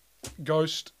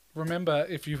Ghost, remember,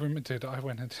 if you remember, dude, I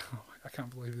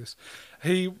can't believe this.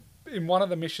 He, in one of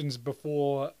the missions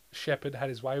before Shepard had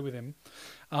his way with him,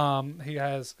 he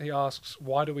asks,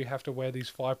 why do we have to wear these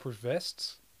fireproof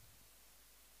vests?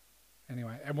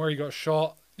 Anyway, and where he got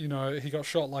shot, he got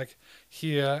shot like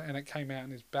here, and it came out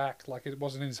in his back, like it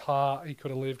wasn't in his heart. He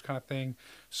could have lived, kind of thing.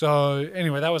 So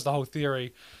anyway, that was the whole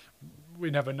theory. we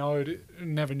never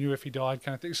never knew if he died,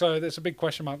 kind of thing. So there's a big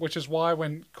question mark, which is why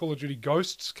when Call of Duty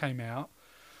Ghosts came out,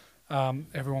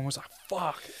 everyone was like,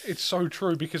 "Fuck, it's so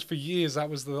true," because for years that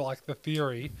was the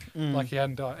theory, like he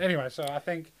hadn't died. Anyway, so I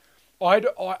think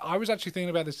I was actually thinking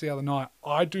about this the other night.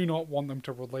 I do not want them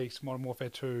to release Modern Warfare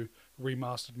 2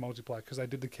 remastered multiplayer because they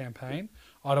did the campaign.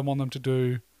 I don't want them to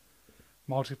do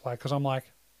multiplayer because I'm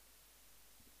like,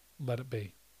 let it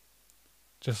be.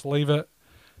 Just leave it.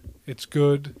 It's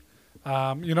good.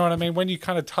 You know what I mean? When you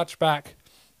kind of touch back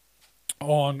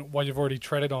on what you've already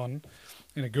treaded on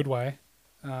in a good way,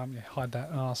 hide that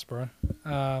ass, bro.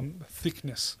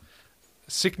 Thickness.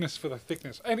 Sickness for the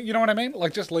thickness. And you know what I mean?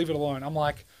 Like, just leave it alone. I'm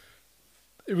like,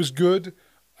 it was good.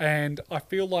 And I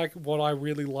feel like what I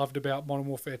really loved about Modern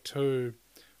Warfare 2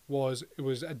 was it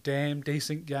was a damn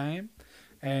decent game.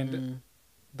 And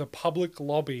the public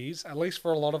lobbies, at least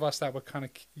for a lot of us that were kind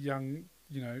of young,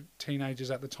 teenagers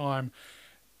at the time,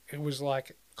 it was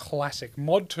like classic.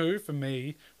 Mod 2 for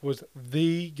me was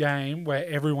the game where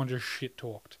everyone just shit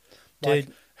talked. Like,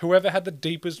 dude, whoever had the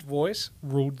deepest voice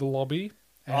ruled the lobby,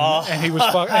 and he was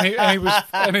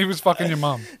fucking your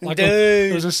mum. Like,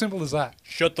 dude, it was as simple as that.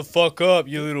 shut the fuck up,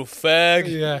 you little fag.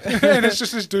 Yeah, and it's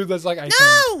just this dude that's like 18.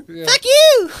 No, Yeah. fuck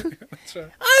you. That's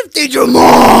right. I'm did your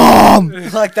mom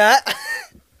like that,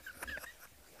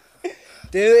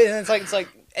 dude. And it's like,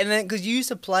 and then because you used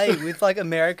to play with like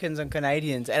Americans and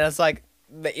Canadians, and it's like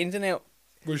the internet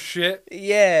Was shit.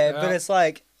 Yeah, Yeah. but it's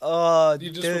like, oh, You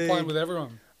just dude, were playing with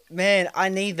everyone. man, I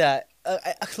need that.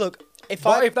 Look, if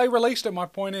But if they released it, my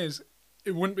point is,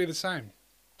 it wouldn't be the same.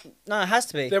 no, it has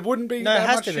to be. There wouldn't be No, it that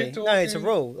has much to be. shit No, talking. it's a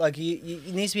rule. Like you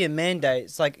it needs to be a mandate.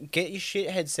 It's like get your shit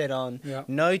headset on. Yeah.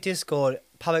 No Discord,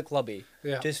 public lobby.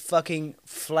 Yeah. Just fucking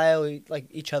flail like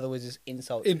each other with just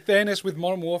insults. In fairness, with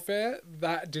Modern Warfare,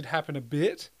 that did happen a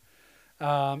bit.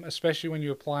 Especially when you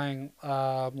were playing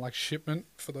like Shipment,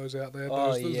 for those out there.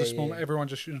 Oh, Those, yeah, the small, yeah. Everyone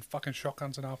just shooting fucking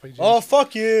shotguns and RPGs. Oh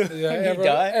fuck you! yeah, You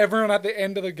die. everyone at the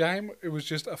end of the game, it was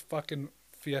just a fucking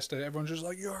fiesta. Everyone's just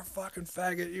like, you're a fucking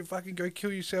faggot, you fucking go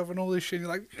kill yourself and all this shit. And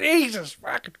you're like, Jesus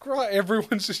fucking Christ.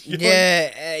 Everyone's just yelling. Yeah,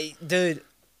 hey, dude.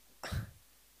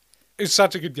 It's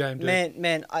such a good game, dude.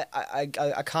 Man,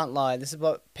 I can't lie. This is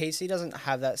what PC doesn't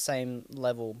have that same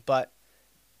level, but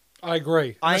I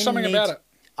agree. There's something about it.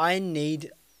 I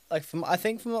need like I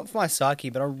think for my psyche,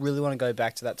 but I really want to go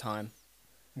back to that time.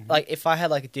 Mhm. Like if I had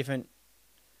like a different,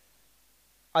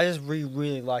 I just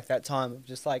really like that time of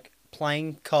just like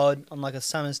playing COD on like a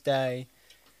summer's day,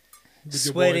 With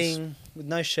your sweating with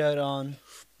no shirt on.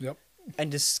 Yep.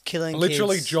 And just killing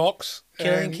Literally kids. jocks.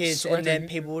 Killing and kids, and then sweating.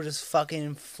 people were just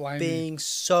fucking Flaming. being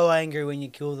so angry when you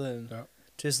kill them. Yep.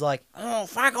 Just like, oh,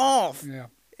 fuck off. Yeah.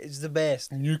 It's the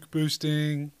best. Nuke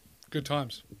boosting. Good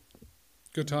times.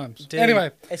 Good times. Dude,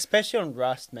 Anyway, especially on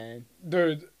Rust, man.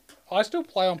 dude, I still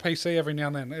play on PC every now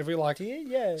and then. Every like Do you?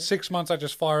 Yeah. 6 months, I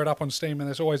just fire it up on Steam, and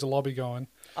there's always a lobby going.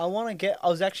 I want to get. I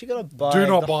was actually gonna buy Do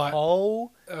not the buy it.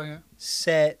 whole Oh yeah.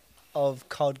 set of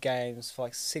COD games for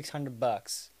like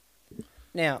 $600.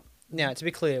 Now, to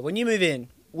be clear, when you move in,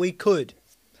 we could,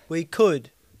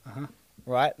 Uh-huh.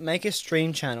 right, make a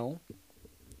stream channel.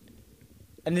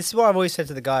 And this is what I've always said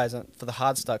to the guys for the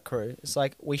Hard Start crew. It's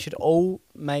like we should all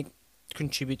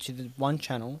contribute to the one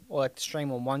channel or like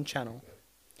stream on one channel.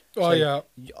 Oh So, yeah.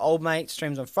 Old mate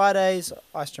streams on Fridays,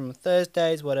 I stream on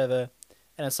Thursdays, whatever.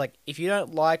 And it's like, if you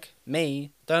don't like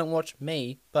me, don't watch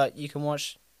me, but you can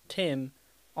watch Tim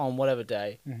on whatever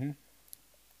day. hmm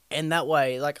And that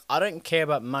way, like, I don't care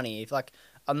about money. If like,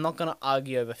 I'm not gonna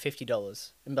argue over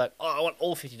 $50 and be like, oh, I want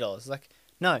all $50. Like,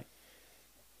 no.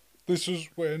 This was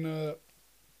when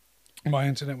my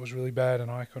internet was really bad and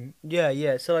I couldn't.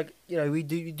 Yeah. So like, you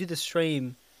do the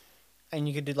stream, and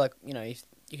you could do like,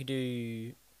 you could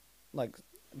do, like,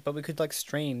 but we could like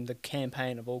stream the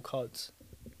campaign of all CODs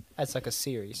as like a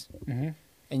series. Mm-hmm.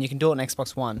 And you can do it on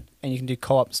Xbox One, and you can do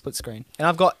co-op split screen. And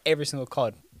I've got every single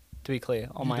COD, to be clear,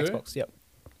 on You my do? Xbox. Yep.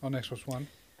 On Xbox One.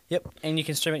 Yep. And you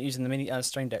can stream it using the mini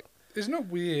Stream Deck. Isn't it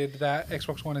weird that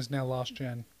Xbox One is now last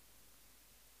gen?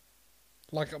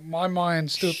 Like my mind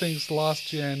still thinks last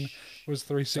gen was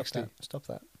 360. Stop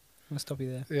that. I'm gonna stop you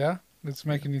there. Yeah, it's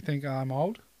making you think I'm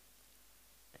old.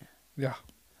 Yeah.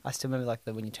 I still remember like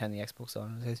when you turn the Xbox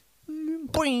on, it says,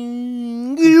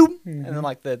 boing, and then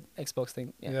like the Xbox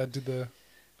thing. Yeah, Yeah. I did the.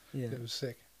 Yeah. It was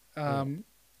sick.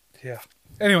 Yeah.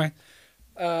 Anyway,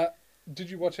 did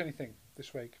you watch anything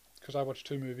this week? Because I watched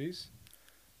 2 movies,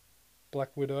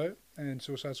 Black Widow and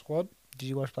Suicide Squad. Did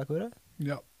you watch Black Widow?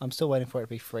 Yep. I'm still waiting for it to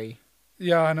be free.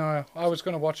 Yeah, I know. I was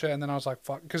going to watch it and then I was like,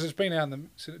 fuck. Because it's been out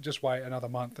just wait another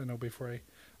month and it'll be free,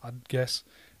 I'd guess.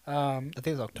 I think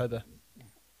it's October.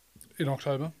 In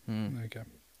October. Mm. Okay.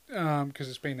 because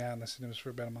it's been out in the cinemas for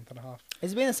about a month and a half.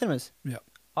 Has it been in the cinemas? Yeah.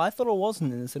 I thought it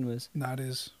wasn't in the cinemas. No, it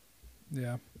is.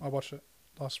 Yeah, I watched it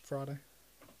last Friday.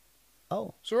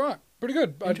 Oh. It's alright. Pretty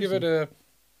good. I'd give it a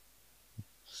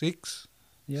 6.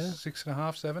 Yeah.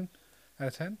 6.5, 7 out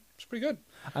of 10. It's pretty good.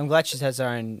 I'm glad she has her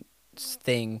own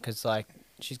thing because, like,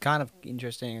 she's kind of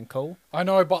interesting and cool. I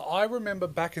know, but I remember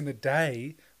back in the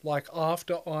day, like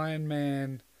after Iron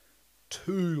Man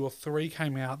 2 or 3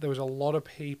 came out, there was a lot of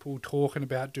people talking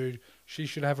about, dude, she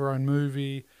should have her own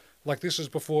movie. Like, this was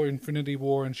before Infinity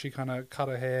War and she kind of cut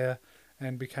her hair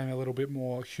and became a little bit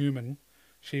more human.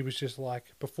 She was just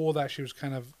like, before that, she was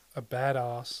kind of a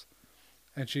badass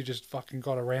and she just fucking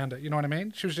got around it. You know what I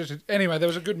mean? She was just, anyway, there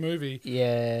was a good movie.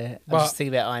 Yeah. I But- was just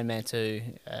thinking about Iron Man 2.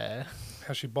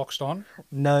 How she boxed on.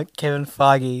 No, Kevin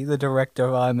Feige, the director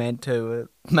of Iron Man 2,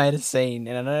 made a scene,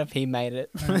 and I don't know if he made it,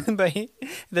 but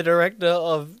the director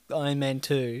of Iron Man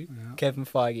 2, Yeah. Kevin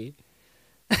Feige,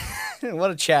 what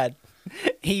a Chad.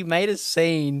 He made a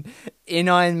scene in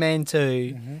Iron Man 2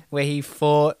 Mm-hmm. where he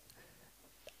fought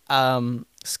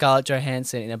Scarlett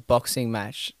Johansson in a boxing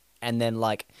match, and then,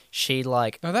 like, she,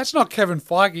 like... No, that's not Kevin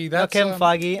Feige. That's not Kevin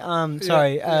Feige,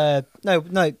 sorry, yeah. no,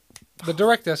 the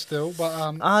director still,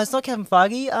 but it's not Kevin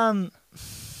Feige,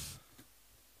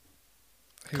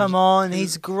 he come was on,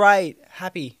 he's great,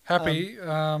 Happy. happy.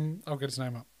 I'll get his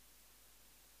name up.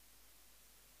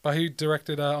 But he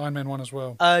directed Iron Man 1 as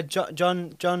well.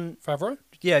 John, Favreau?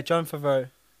 yeah, John Favreau.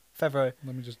 Let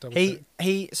me just double check.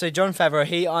 So John Favreau,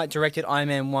 he directed Iron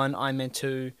Man 1, Iron Man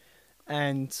 2,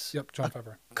 and Yep, John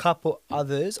Favreau. a couple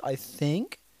others, I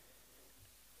think.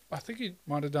 I think he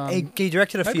might have done He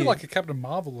directed a maybe few. like a Captain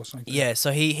Marvel or something. Yeah,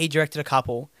 so he directed a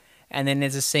couple, and then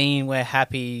there's a scene where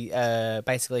Happy,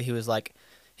 basically he was like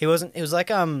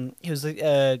Iron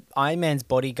Man's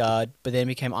bodyguard, but then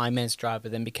became Iron Man's driver,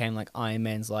 then became like Iron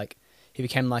Man's he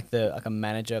became like a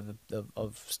manager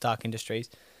of Stark Industries.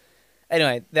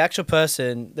 Anyway, the actual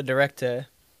person, the director,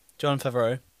 John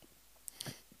Favreau,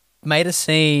 made a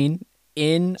scene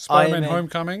in Spider-Man Iron Man.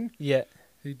 Homecoming. Yeah,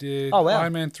 He did Oh, wow.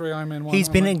 Iron Man 3, Iron Man 1. he's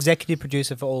been an Iron executive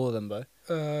producer for all of them, bro.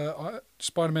 Man,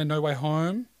 Spider-Man No Way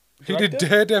Home. He did Director?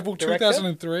 Daredevil Director?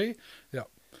 2003.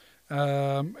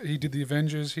 Yeah. He did The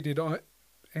Avengers. He did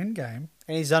Endgame.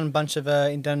 And he's done a bunch of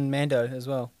done Mando as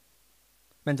well,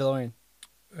 Mandalorian.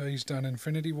 He's done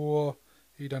Infinity War.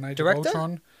 He done Age Director? of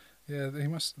Ultron. Yeah, he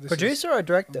must. Producer or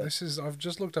director? I've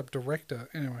just looked up director.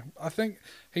 Anyway, I think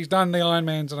he's done the Iron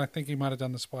Mans, and I think he might have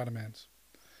done the Spider Mans.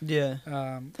 Yeah.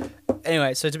 Um,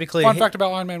 Anyway, so to be clear, fun fact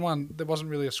about Iron Man 1: there wasn't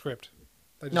really a script.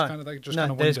 They just No, kind of there's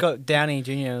winged it. got Downey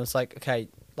Jr. It was like, okay,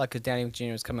 like, because Downey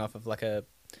Jr. was coming off of like a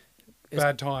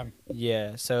Bad time.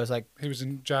 yeah, so it was like, He was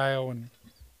in jail and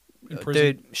in prison.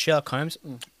 dude, Sherlock Holmes,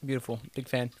 beautiful, big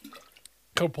fan.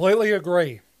 Completely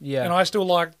agree. Yeah, And I still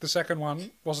like the second one.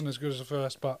 Wasn't as good as the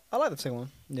first, but I like the second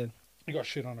one. Yeah, he got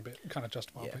shit on a bit. Kind of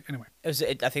justifiably. Yeah. Anyway, it was. I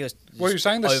think it was. what were you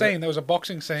saying? The over- scene. There was a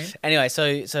boxing scene. Anyway,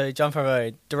 so John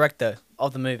Favreau, director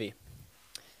of the movie,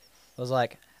 was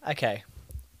like, okay,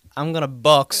 I'm gonna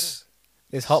box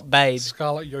this hot babe.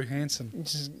 Scarlett Johansson.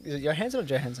 Is it Johansson or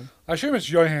Johansson? I assume it's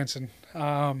Johansson.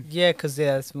 Yeah, because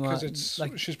it's more Because it's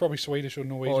like she's probably Swedish or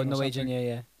Norwegian. or or Norwegian. something.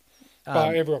 Yeah.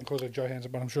 But everyone calls it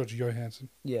Johansson, but I'm sure it's Johansson.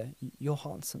 Yeah,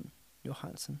 Johansson.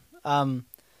 Anyway,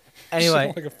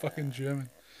 Sound like a fucking German.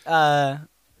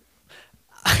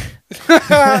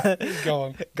 Go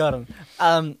on. got him.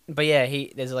 But yeah,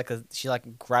 she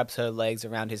like grabs her legs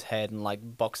around his head and like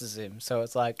boxes him. So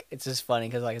it's like it's just funny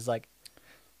because like it's like,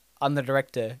 I'm the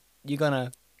director. You're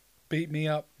gonna Beat me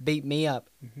up. beat me up,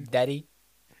 daddy.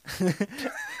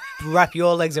 Wrap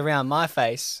your legs around my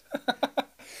face.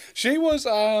 She was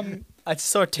I just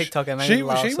saw a TikTok and made me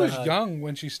laugh she so was hard. young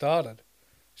when she started.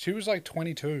 She was like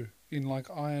 22 in like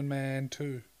Iron Man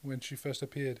 2 when she first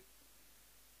appeared.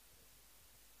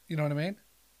 You know what I mean?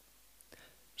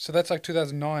 So that's like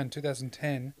 2009,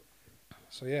 2010.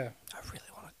 So yeah.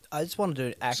 I just want to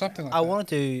do acting. Something like I that. want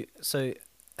to do so.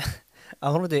 I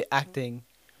want to do acting.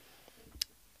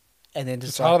 And then It's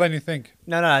just harder like, than you think.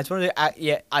 no, I just want to do act.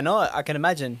 Yeah, I know. I can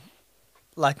imagine.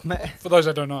 Like, For those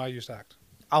that don't know, I used to act.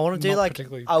 I want to do Not like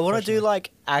particularly I want to do professionally.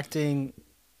 like acting.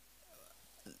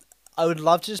 I would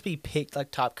love to just be picked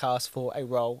like typecast for a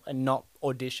role and not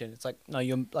audition. It's like, no,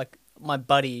 you're like my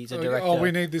buddy is a director. Oh,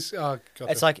 we need this. Got It's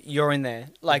this. like you're in there.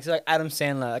 Like it's like Adam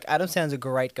Sandler. Like Adam Sandler's a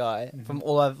great guy. Mm-hmm. From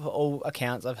all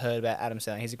accounts I've heard about Adam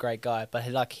Sandler, he's a great guy. But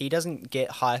he doesn't get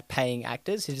high paying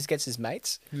actors. He just gets his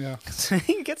mates. Yeah. So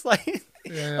he gets like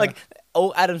Yeah. like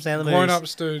all Adam Sandler Grown movies.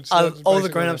 ups dudes. All that's the basically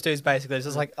grown ups it. dudes basically. It's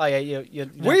just like, oh yeah, you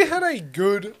We had a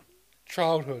good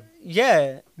childhood.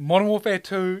 yeah. Modern Warfare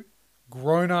 2,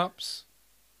 grown ups.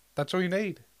 That's all you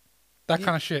need. That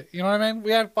kind of shit. You know what I mean?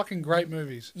 We had fucking great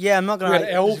movies. Yeah, I'm not We gonna. had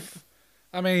Elf.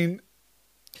 I mean,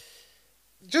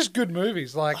 just good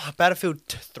movies. Like, Battlefield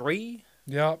 3,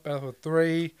 yeah, Battlefield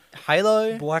 3,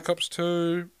 Halo. Black Ops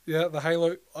 2. Yeah, the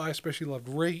Halo. I especially loved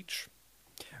Reach.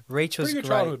 Reach was Pretty good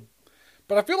great. childhood.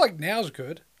 But I feel like now's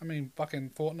good. I mean,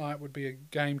 fucking Fortnite would be a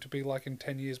game to be like in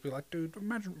 10 years. Be like, dude,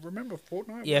 remember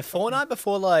Fortnite? Yeah, Fortnite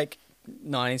before like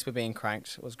 90s were being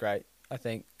cranked was great. I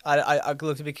think. I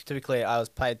look to be clear. I was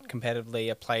played competitively.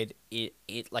 I played it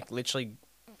like literally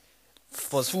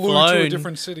was Flew flown to a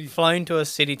different city. flown to a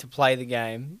city to play the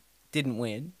game. Didn't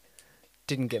win.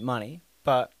 Didn't get money,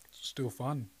 but Still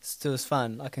fun. still was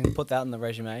fun. I can put that in the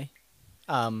resume.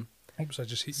 Oops, I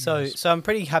just hit you. So guys. I'm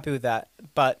pretty happy with that.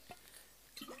 But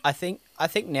I think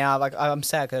now, like, I'm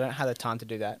sad because I don't have the time to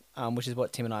do that, which is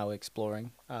what Tim and I were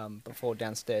exploring before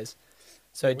downstairs.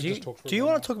 So Yeah, we do you just talked for a do you bit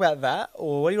want to talk about that,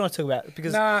 or what do you want to talk about?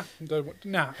 Because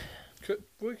Nah.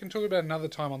 We can talk about it another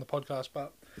time on the podcast,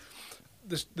 but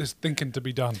there's thinking to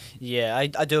be done. yeah, I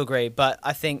do agree, but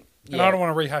I think And I don't want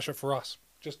to rehash it for us,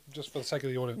 just for the sake of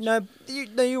the audience.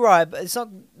 no, you're right, but it's not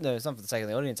for the sake of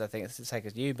the audience. I think it's for the sake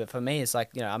of you, but for me, it's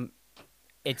like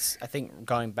I think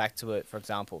going back to it, for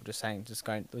example,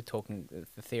 we're talking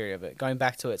the theory of it. Going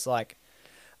back to it, it's like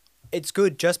it's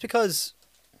good just because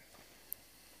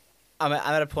I'm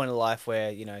at a point in life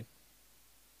where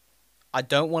I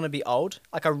don't want to be old.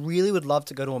 Like, I really would love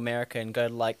to go to America and go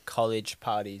to like college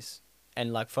parties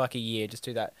and like for like a year just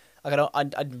do that. Like,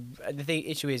 the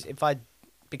issue is if I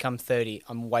become 30,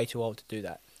 I'm way too old to do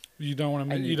that. You don't want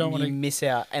to. And You don't want to. miss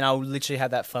out, and I'll literally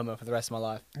have that FOMO for the rest of my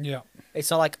life. Yeah. It's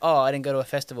not like, oh, I didn't go to a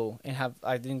festival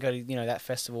I didn't go to that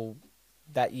festival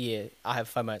that year. I have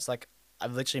FOMO. It's like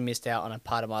I've literally missed out on a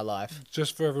part of my life.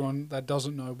 Just for everyone that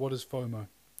doesn't know, what is FOMO?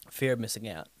 Fear of missing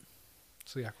out.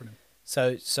 It's the acronym.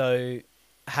 So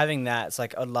having that, it's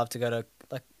like I'd love to go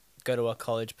to a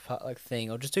college thing,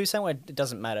 or just do something where it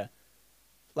doesn't matter.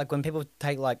 Like when people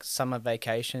take like summer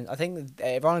vacation, I think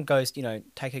everyone goes,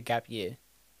 take a gap year.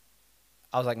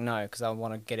 I was like, no, because I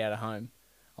want to get out of home.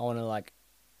 I want to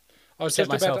I was set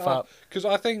just about myself to up. because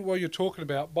I think what you're talking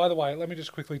about. By the way, let me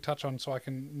just quickly touch on so I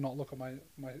can not look at my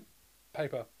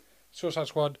paper. Suicide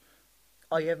Squad.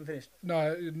 Oh, you haven't finished?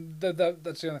 No,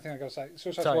 that's the only thing I got to say.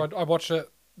 Suicide Sorry. Squad. I watched it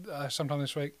sometime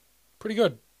this week. Pretty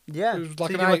good. Yeah. It was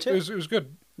like Did an you watch 8. it? It was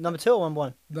good. Number 2 or number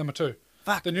 1? Number 2.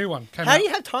 Fuck. The new one came How out. do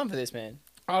you have time for this, man?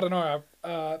 I don't know.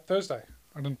 Thursday.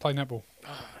 I didn't play netball.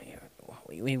 Oh, yeah.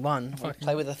 We won. We Fucking-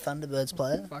 play with a Thunderbirds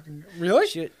player. Fucking really?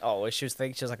 She was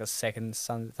thinking she was like a second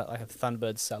like a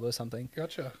Thunderbird sub or something.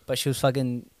 Gotcha. But she was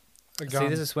fucking. A See, gun.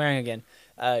 this is swearing again.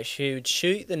 She would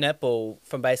shoot the netball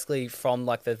from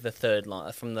like the third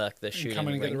line from the shooting Come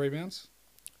in and get ring. the rebounds.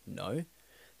 No,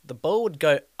 the ball would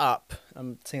go up.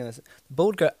 I'm seeing this. The ball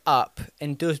would go up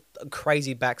and do a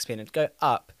crazy backspin. It'd go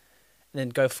up and then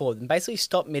go forward and basically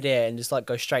stop midair and just like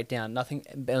go straight down. Nothing.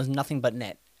 There was nothing but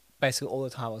net. Basically all the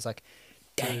time. I was like,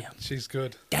 damn, Dude, she's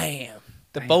good. damn.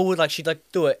 The Damn. ball would she'd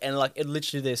do it and it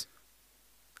literally do this.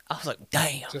 I was like,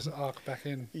 damn. Just arc back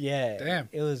in. Yeah. Damn.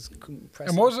 It was impressive.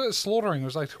 And what was it? Slaughtering. It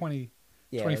was like 20.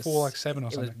 Yeah, 24, it was, like 7 or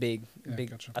It something. was big. Yeah, Big.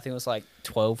 gotcha. I think it was like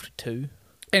 12-2.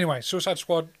 Anyway, Suicide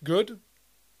Squad, good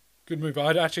movie.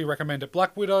 I'd actually recommend it.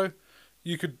 Black Widow,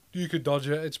 you could dodge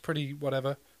it. It's pretty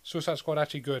whatever. Suicide Squad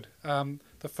actually good.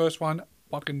 The first one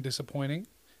fucking disappointing.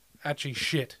 Actually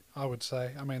shit, I would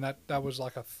say. I mean that was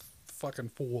like a fucking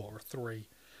 4 or 3.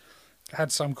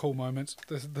 Had some cool moments.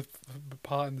 The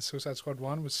part in the Suicide Squad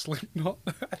one was Slipknot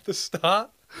at the start.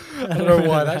 I don't know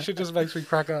why. That shit just makes me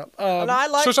crack up. I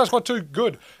like- Suicide Squad 2,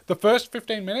 good. The first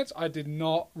 15 minutes, I did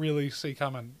not really see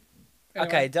coming. Anyway,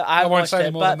 Okay, I won't watched say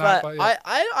it, more than that, but yeah.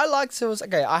 I like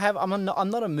Suicide. Okay, I'm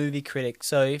not a movie critic,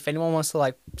 so if anyone wants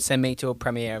to send me to a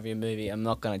premiere of your movie, I'm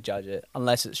not gonna judge it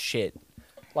unless it's shit.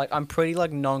 I'm pretty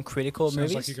non-critical of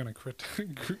Sounds movies. like you're going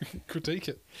to critique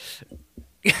it.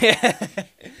 Yeah.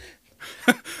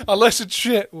 Unless it's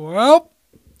shit. Well,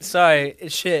 Sorry,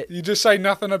 it's shit. you just say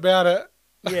nothing about it.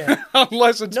 Yeah.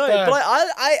 Unless it's No, bad. but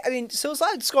I mean,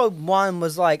 Suicide Squad 1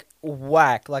 was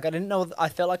whack. I didn't know. I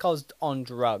felt like I was on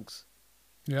drugs.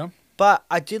 Yeah. But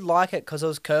I did like it because it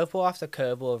was curveball after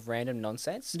curveball of random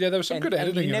nonsense. Yeah, there was some good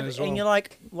editing in it as well. And you're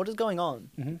like, what is going on?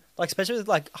 Mhm. Especially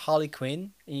with Harley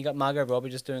Quinn, and you got Margot Robbie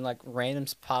just doing random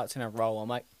parts in a role. I'm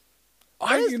like,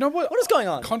 You know what? what is going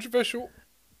on? Controversial.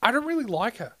 I don't really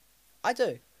like her. I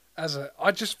do.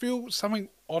 I just feel something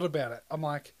odd about it. I'm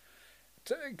like,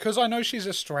 because I know she's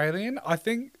Australian, I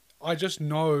think I just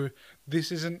know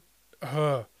this isn't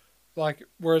her.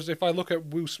 Whereas if I look at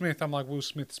Will Smith, I'm like, Will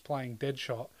Smith's playing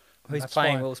Deadshot. and Who's that's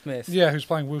playing fine. Will Smith? Yeah, who's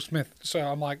playing Will Smith. So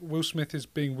I'm like, Will Smith is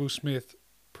being Will Smith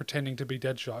pretending to be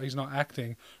Deadshot. He's not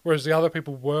acting. Whereas the other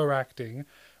people were acting.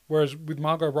 Whereas with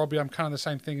Margot Robbie, I'm kind of the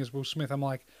same thing as Will Smith. I'm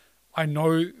like, I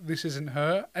know this isn't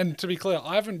her. And to be clear,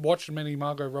 I haven't watched many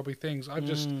Margot Robbie things. I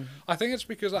think it's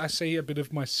because I see a bit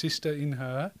of my sister in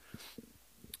her.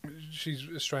 She's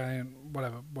Australian,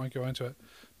 whatever, won't go into it.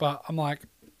 But I'm like,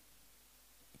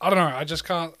 I don't know. I just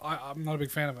can't. I'm not a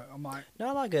big fan of it. I'm like, No,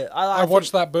 I like it. I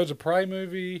watched that Birds of Prey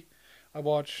movie. I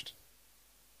watched.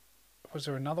 Was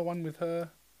there another one with her?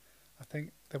 I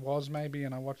think there was maybe,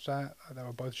 and I watched that. They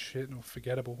were both shit or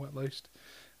forgettable at least.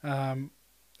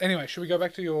 Anyway, should we go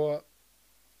back to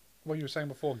what you were saying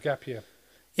before, gap year?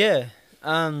 Yeah.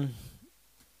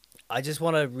 I just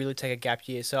want to really take a gap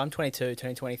year. So I'm 22,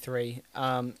 turning 23.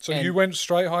 So you went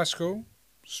straight high school,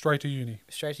 straight to uni.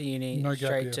 Straight to uni, No gap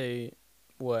straight year. to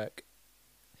work.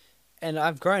 And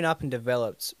I've grown up and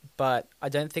developed, but I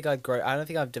don't think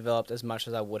I've developed as much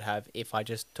as I would have if I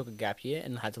just took a gap year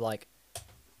and had to like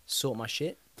sort my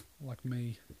shit. Like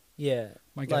me. Yeah.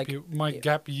 My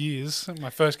gap years,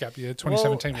 my first gap year,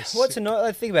 2017 was what's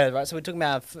sick. think about it, right? So we're talking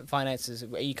about finances.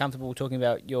 Are you comfortable talking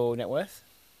about your net worth?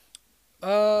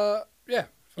 Yeah.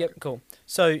 Yep, cool.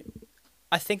 So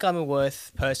I think I'm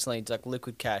worth personally like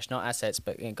liquid cash, not assets,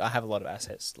 but I have a lot of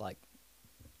assets. Like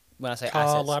when I say Car,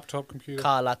 assets, laptop, computer.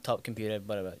 car, laptop, computer,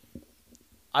 whatever.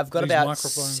 I've got These about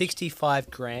microphones.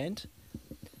 65 grand,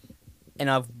 and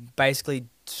I've basically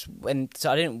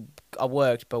I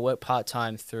worked, but I worked part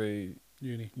time through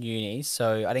uni,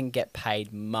 so I didn't get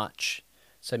paid much.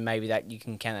 So maybe that you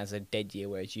can count as a dead year,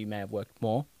 whereas you may have worked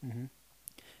more. Mm-hmm.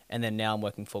 And then now I'm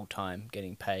working full time,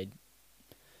 getting paid.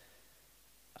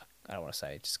 I don't want to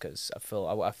say just because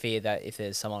I fear that if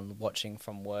there's someone watching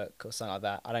from work or something like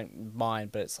that, I don't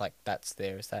mind, but it's like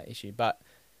is that issue. But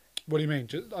What do you mean?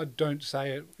 I don't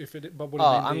say it if it. But what do you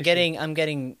mean? I'm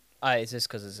getting. It's just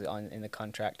because it's in the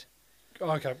contract. Oh,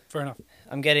 okay, fair enough.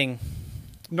 I'm getting.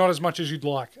 Not as much as you'd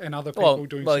like, and other people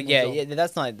doing. Well, similar job. yeah.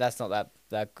 That's not that.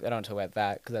 I don't want to talk about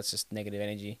that because that's just negative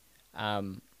energy.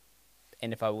 And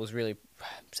if I was really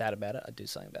sad about it, I'd do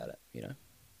something about it. You know.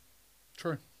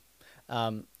 True.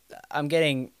 I'm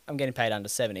getting paid under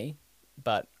 70,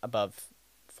 but above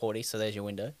 40. So there's your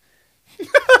window.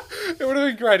 It would have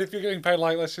been great if you're getting paid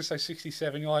like, let's just say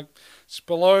 67. You're like, it's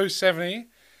below 70,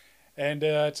 and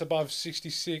it's above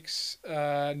 66,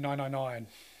 999.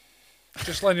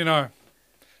 Just letting you know,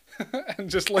 and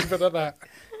just leave it at that.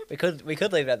 We could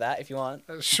leave it at that if you want.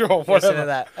 Sure, Just whatever. at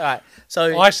that. All right.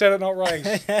 So I said it, not Ray's.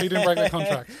 He didn't break the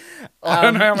contract. I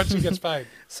don't know how much he gets paid.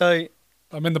 So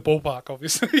I'm in the ballpark,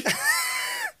 obviously.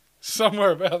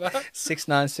 Somewhere about that.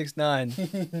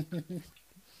 6969.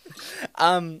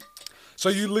 So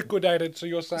you liquidated. So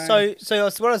you're saying.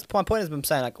 My point is, I'm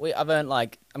saying I've earned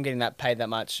I'm getting paid that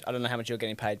much. I don't know how much you're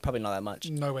getting paid. Probably not that much.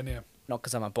 Nowhere near. Not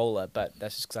because I'm a baller, but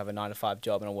that's just because I have a 9 to 5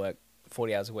 job and I work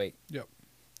 40 hours a week. Yep.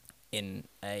 In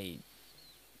a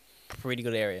pretty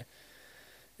good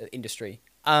industry.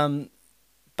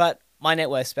 But my net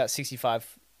worth's about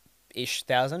 65-ish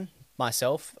thousand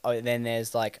myself. Then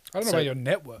there's I don't know about your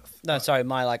net worth. No, sorry,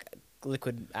 my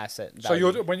liquid asset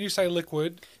value. So when you say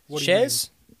liquid, what shares?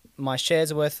 Do you mean? My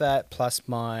shares are worth that plus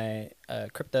my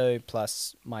crypto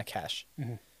plus my cash.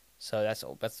 Mm-hmm. So that's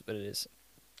all. That's what it is.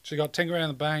 So you got 10 grand in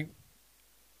the bank,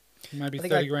 maybe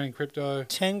 30 grand in crypto.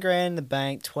 10 grand in the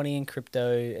bank, 20 in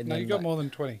crypto, and No, then you got more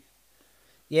than 20.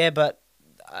 Yeah, but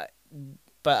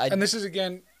and this is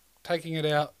again taking it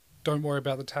out. Don't worry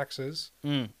about the taxes.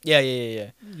 Yeah.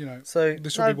 You know, So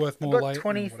this will be worth more later.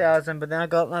 20,000, but then I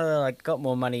got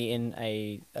more money in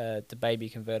the baby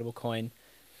convertible coin.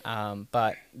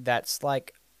 But that's I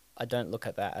don't look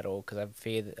at that at all because I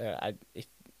fear that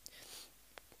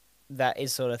that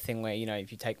is sort of thing where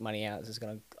if you take money out, it's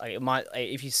gonna it might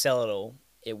if you sell it all,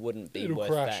 it wouldn't be worth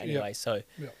crash, that anyway. yep. So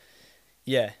Yep.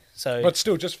 yeah, so but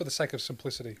still, just for the sake of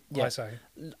simplicity, Yeah. I say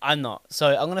I'm not. So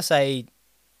I'm gonna say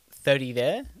 30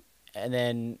 there, and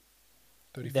then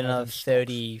 35 another in stocks.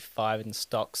 35 in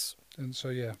stocks. And so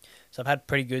yeah, So I've had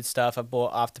pretty good stuff. I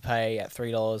bought Afterpay at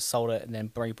 $3, sold it, and then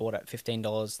rebought at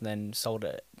 $15, and then sold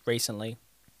it recently.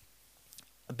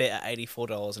 A bit at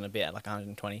 $84 and a bit at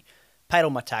 $120. Paid all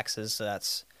my taxes, so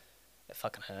it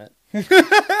fucking hurt.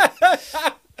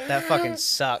 That fucking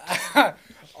sucked.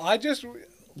 I just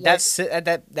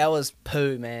That was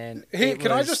poo, man.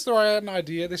 Can I just throw out an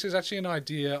idea? This is actually an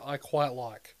idea I quite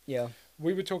like. Yeah.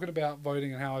 We were talking about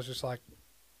voting and how I was just like,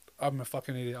 I'm a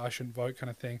fucking idiot, I shouldn't vote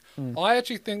kind of thing. Mm. I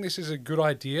actually think this is a good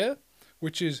idea,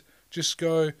 which is just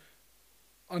go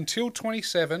until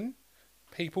 27,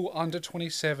 people under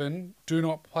 27 do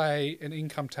not pay an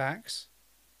income tax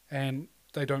and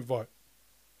they don't vote.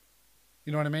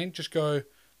 You know what I mean? Just go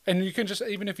And you can just,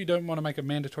 even if you don't want to make it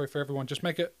mandatory for everyone, just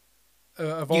make it a You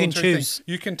can voluntary choose. thing.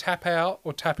 You can tap out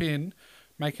or tap in.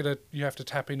 Make it you have to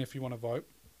tap in if you want to vote.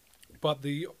 But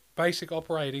the basic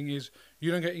operating is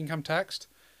you don't get income taxed.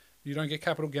 You don't get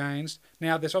capital gains.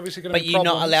 Now, there's obviously going to But be you're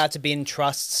problems. not allowed to be in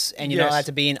trusts, and you're not Yes. allowed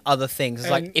to be in other things.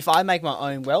 It's like And- if I make my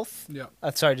own wealth. Yeah.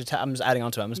 Sorry, I'm just adding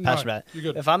on to it. I'm just No, passionate about it.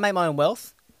 you're good. If I make my own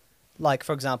wealth, like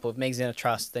for example, if Meg's in a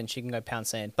trust, then she can go pound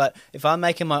sand. But if I'm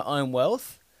making my own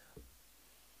wealth,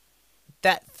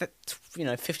 that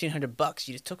 $1,500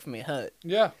 you just took from me hurt.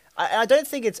 Yeah. I don't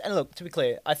think it's. And look, to be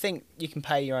clear, I think you can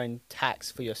pay your own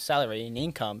tax for your salary and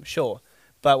income, sure.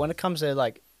 But when it comes to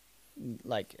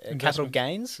capital Investment.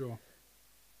 gains, Sure.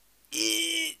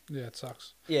 Yeah, it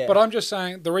sucks. yeah. But I'm just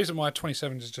saying the reason why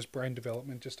 27 is just brain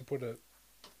development, just to put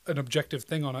an objective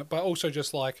thing on it, but also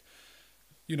just like,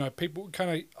 people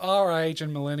kind of our age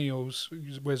and millennials,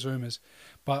 we're Zoomers,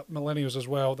 but millennials as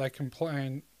well, they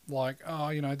complain like,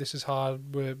 oh, this is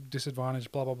hard, we're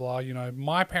disadvantaged, blah, blah, blah.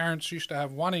 My parents used to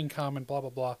have one income and blah, blah,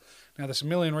 blah. Now, there's a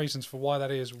million reasons for why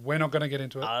that is. We're not going to get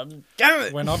into it. Damn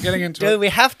it. We're not getting into Dude, it. we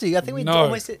have to. I think we No.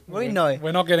 almost. We know.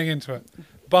 We're not getting into it.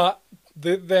 But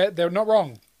they're not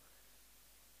wrong.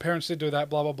 Parents did do that,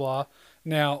 blah, blah, blah.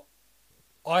 Now,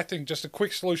 I think just a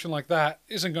quick solution like that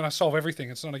isn't going to solve everything.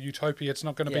 It's not a utopia. It's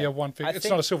not going to be Yeah. a one thing. I It's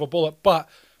think- not a silver bullet. But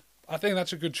I think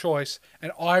that's a good choice.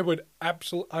 And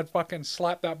I'd fucking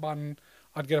slap that button.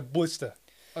 I'd get a blister.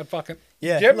 I'd fucking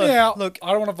get me out. Look,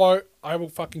 I don't want to vote. I will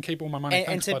fucking keep all my money. and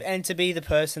Thanks, bud. to be the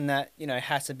person that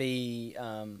has to be.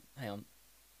 Hang on.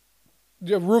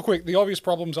 Yeah, real quick, the obvious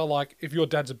problems are like if your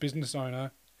dad's a business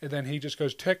owner and then he just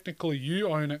goes, technically you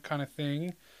own it kind of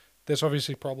thing. There's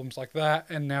obviously problems like that.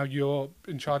 And now you're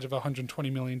in charge of a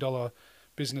 $120 million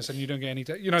business and you don't get any,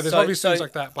 there's obvious things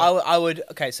like that. But I would.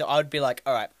 Okay, so I would be like,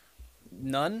 all right,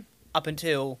 none up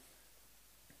until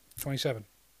 27.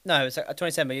 no, it's like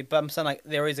 27. But I'm saying like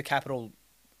there is a capital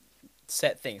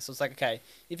set thing. So it's like, okay,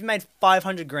 if you made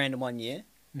 500 grand in 1 year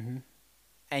Mm-hmm.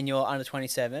 and you're under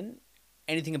 27,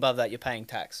 anything above that you're paying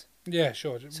tax. Yeah,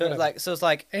 sure. So whatever. it's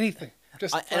like anything.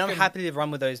 Just and I'm fucking- happy to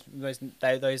run with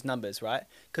those numbers, right?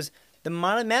 Because the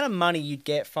amount of money you'd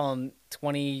get from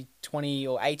 20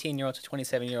 or 18-year-olds to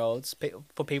 27-year-olds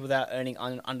for people that are earning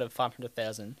under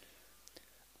 500,000.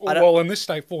 I don't- Well, in this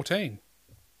state, 14.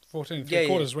 14 and three Yeah,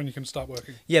 quarters is when you can start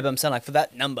working. Yeah, but I'm saying like for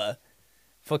that number,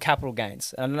 for capital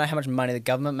gains. I don't know how much money the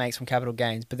government makes from capital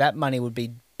gains, but that money would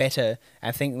be better.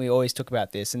 I think we always talk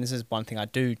about this, and this is one thing I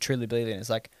do truly believe in. It's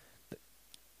like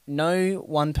no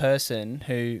one person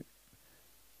who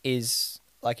is,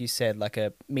 like you said, like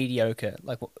a mediocre,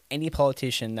 like any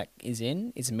politician that is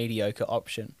a mediocre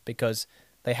option because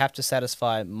they have to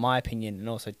satisfy my opinion and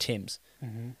also Tim's.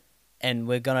 Mm-hmm. And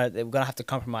we're gonna have to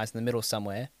compromise in the middle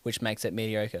somewhere, which makes it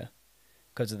mediocre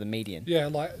because of the median. Yeah,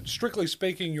 like strictly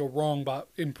speaking, you're wrong, but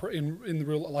in the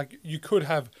real, like you could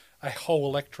have a whole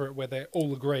electorate where they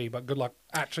all agree, but good luck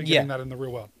actually getting that in the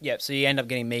real world. Yeah, so you end up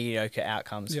getting mediocre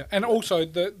outcomes. Yeah, and also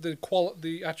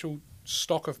the actual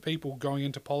stock of people going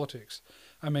into politics.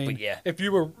 I mean, But yeah. if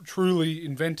you were truly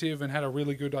inventive and had a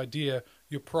really good idea,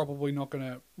 you're probably not going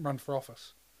to run for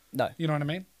office. No. You know what I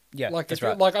mean? Yeah, like that's if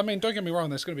you're right. like, I mean, don't get me wrong.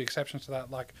 There's going to be exceptions to that.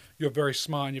 Like you're very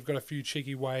smart and you've got a few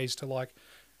cheeky ways to like,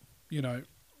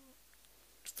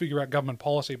 figure out government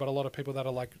policy. But a lot of people that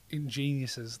are like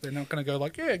ingeniuses, they're not going to go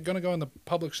like, yeah, going to go in the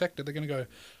public sector. They're going to go,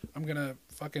 I'm going to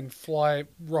fucking fly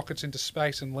rockets into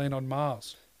space and land on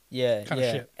Mars. Yeah, Kinda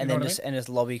yeah. shit. And You know then what I just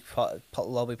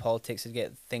lobby politics to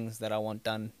get things that I want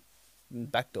done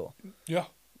backdoor. Yeah.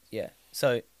 Yeah.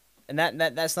 So, and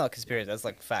that's not a conspiracy. That's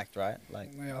like fact, right?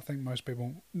 Like, Yeah, I think most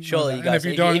people. know surely that. you And guys,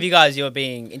 if you don't, if you guys, you're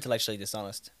being intellectually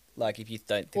dishonest. Like, if you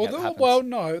don't think that happens. well,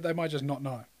 no, they might just not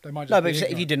know. They might just No, be but if you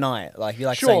ignorant. deny it, like, you're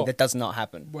like Sure. saying that does not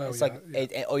happen. Well, it's yeah,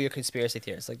 like, yeah. or your conspiracy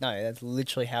theorists. Like, no, that's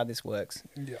literally how this works.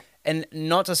 Yeah. And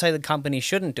not to say the company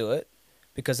shouldn't do it,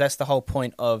 because that's the whole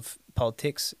point of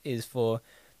politics is for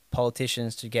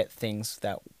politicians to get things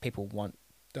that people want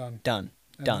Done. done.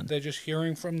 And Done. They're just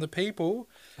hearing from the people,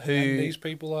 Who and these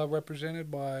people are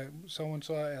represented by so and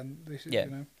so, and this is Yeah.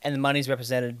 And the money's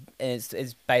represented, and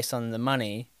it's based on the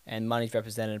money, and money's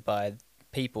represented by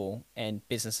people, and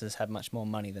businesses have much more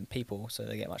money than people, so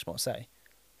they get much more say.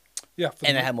 yeah, for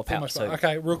And the- they have more for the power, most so- part.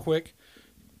 Okay, real quick,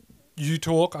 you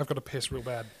talk. I've got to piss real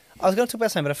bad. I was going to talk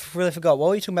about something, but I really forgot. What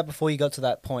were you talking about before you got to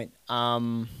that point?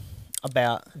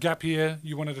 About Gap year.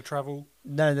 You wanted to travel.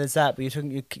 no, there's that, but you're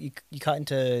talking you cut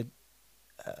into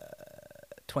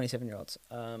 27-year-olds.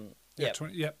 Yeah.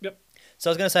 20, yep. So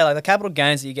I was going to say, like, the capital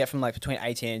gains that you get from, like, between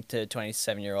 18 to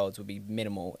 27-year-olds would be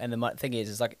minimal. And the thing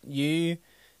is, like, you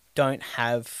don't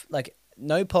have, like,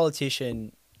 no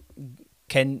politician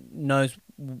knows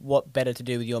what better to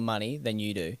do with your money than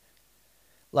you do.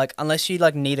 Like, unless you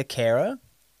like need a carer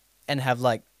and have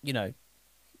like, you know,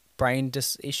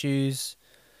 issues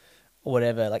or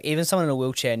whatever. Like, even someone in a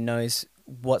wheelchair knows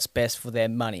what's best for their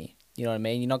money. You know what I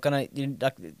mean? You're not gonna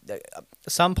like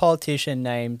some politician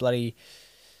named bloody.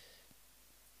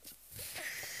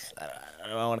 I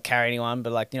don't want to carry anyone,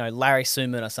 but like, you know, Larry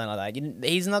Suman or something like that.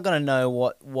 He's not gonna know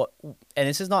what. And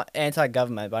this is not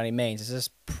anti-government by any means. It's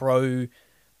just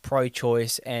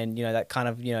pro-choice, and you know that kind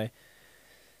of, you know.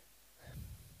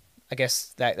 I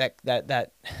guess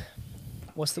that.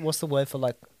 What's the word for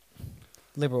like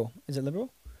liberal? Is it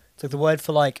liberal? It's like the word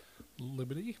for like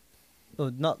liberty.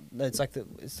 Well, not. It's like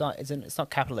it's not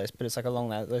capitalist, but it's like along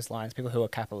those lines. People who are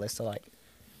capitalists are like.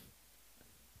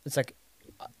 It's like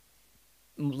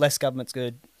less government's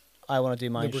good. I want to do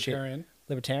my Libertarian. shit.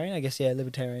 Libertarian, I guess. Yeah,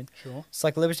 libertarian. Sure. It's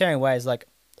like libertarian ways. Like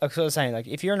I was sort of saying, like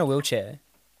if you're in a wheelchair,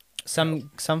 some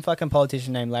fucking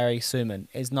politician named Larry Suman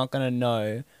is not gonna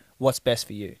know what's best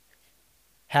for you.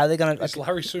 How are they gonna? Is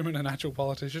Larry Suman an actual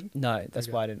politician? No, that's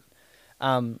Okay. why I didn't.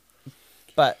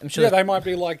 But I'm sure. Yeah, they might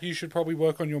be like, you should probably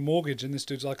work on your mortgage, and this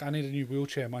dude's like, I need a new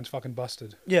wheelchair, mine's fucking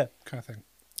busted, Yeah. kind of thing.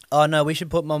 Oh no, we should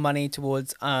put more money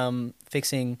towards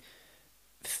fixing.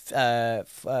 Fuck,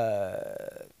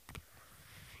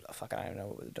 I don't know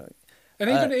what we're doing. And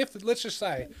even if, let's just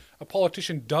say, a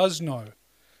politician does know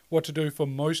what to do for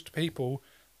most people,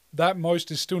 that most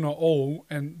is still not all,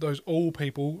 and those all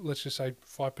people, let's just say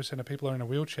 5% of people are in a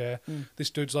wheelchair, this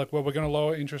dude's like, well, we're going to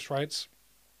lower interest rates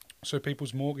so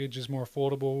people's mortgage is more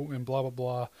affordable and blah, blah,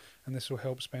 blah, and this will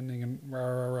help spending and rah,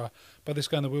 rah, rah. But this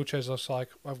guy in the wheelchair is just like,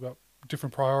 I've got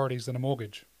different priorities than a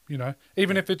mortgage, you know?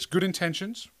 Even if it's good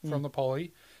intentions from the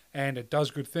poly and it does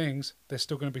good things, there's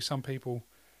still going to be some people,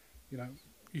 you know,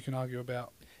 you can argue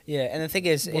about. Yeah, and the thing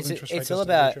is, What the interest rate it's all does to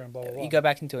the about wheelchair and blah, blah, blah. you go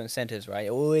back into incentives, right?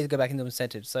 You always go back into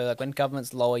incentives. So like when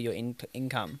governments lower your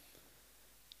income,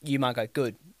 you might go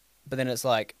good, but then it's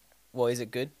like, well, is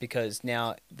it good because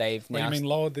now they've What, now you mean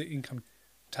lower the income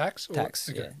tax? Or, tax,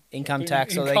 okay. yeah, income Income,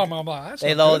 tax, or I'm like, that's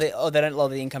they not lower good. they don't lower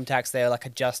the income tax. They like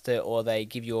adjust it, or they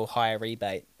give you a higher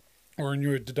rebate. Or a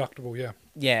new deductible, yeah.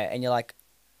 Yeah, and you're like,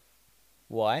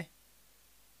 why?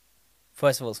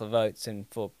 First of all, it's for votes and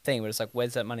for thing, but it's like,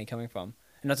 where's that money coming from?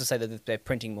 And not to say that they're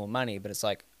printing more money, but it's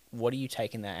like, what are you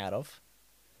taking that out of?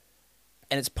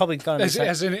 And it's probably going to be...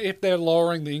 As in, if they're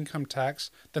lowering the income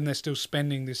tax, then they're still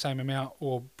spending the same amount,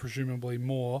 or presumably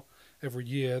more, every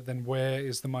year, then where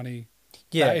is the money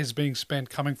that is being spent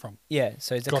coming from? Yeah,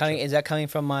 so is, Gotcha. is that coming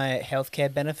from my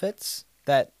healthcare benefits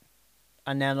that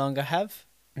I no longer have?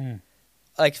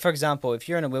 Like, for example, if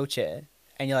you're in a wheelchair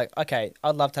and you're like, okay,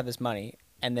 I'd love to have this money,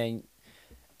 and then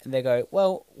they go,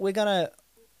 well, we're gonna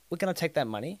take that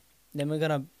money, then we're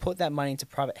gonna put that money into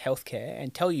private healthcare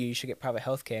and tell you should get private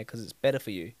healthcare because it's better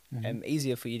for you and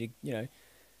easier for you to,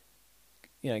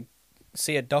 you know,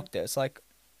 see a doctor. It's like,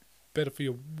 Better for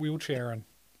your wheelchair, and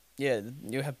yeah,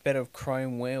 you have better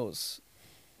chrome wheels.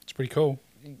 it's pretty cool.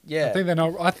 Yeah, I think they know.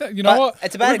 You know But what?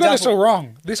 it's a bad We've got this example. all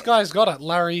wrong. This guy's got it.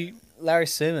 Larry Larry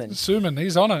Suman. Suman,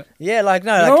 he's on it. Yeah, like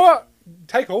no, You like, know what?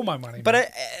 Take all my money. but mate.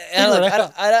 look, it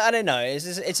out. I don't know.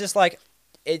 It's just like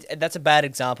that's a bad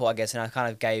example, I guess. And I kind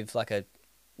of gave like I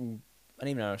don't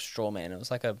even know, a straw man. It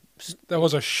was like That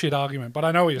was a shit argument, but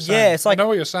I know what you're saying. Yeah, it's like- I know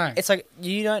what you're saying. it's like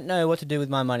you don't know what to do with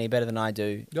my money better than I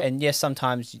do. Yep. And yes,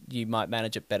 sometimes you might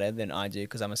manage it better than I do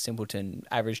because I'm a simpleton,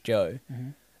 average Joe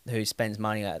who spends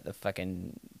money at the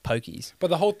fucking pokies.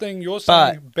 But the whole thing you're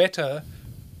saying better,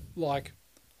 like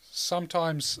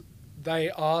sometimes they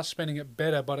are spending it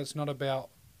better, but it's not about,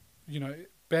 you know,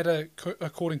 better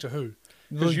according to who.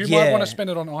 Because Well, you might want yeah. to spend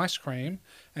it on ice cream,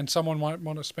 and someone might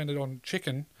want to spend it on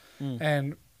chicken,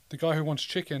 and the guy who wants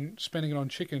chicken spending it on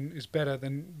chicken is better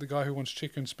than the guy who wants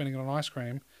chicken spending it on ice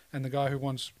cream, and the guy who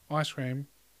wants ice cream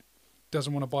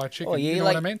doesn't want to buy chicken. Oh, yeah, you know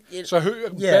like, what I mean? it- So who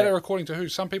yeah. better according to who?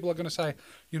 Some people are going to say,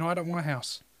 you know, I don't want a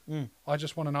house. I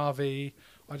just want an RV.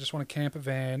 I just want a camper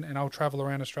van, and I'll travel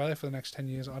around Australia for the next 10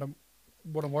 years. I don't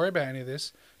want to worry about any of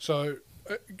this. So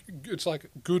it's like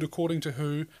good according to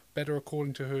who, better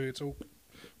according to who. It's all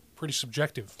pretty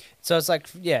subjective. So it's like,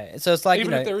 yeah. So it's like,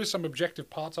 Even you know, if there is some objective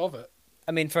parts of it.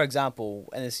 I mean, for example,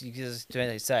 and this you just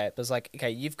don't say it, but it's like,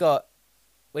 okay,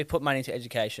 we put money into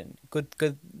education. Good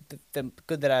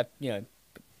that our, you know,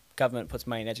 government puts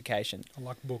money in education. I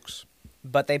like books.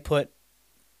 But they put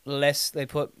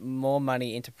more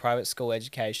money into private school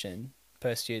education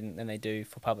per student than they do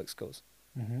for public schools.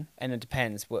 Mm-hmm. And it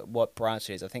depends what branch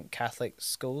it is. I think Catholic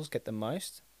schools get the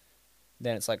most.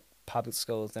 Then it's like public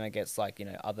schools. Then it gets like, you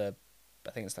know, other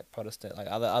I think it's like Protestant, like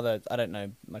other. I don't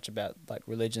know much about like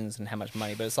religions and how much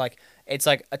money, but it's like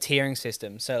a tiering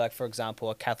system. So like for example,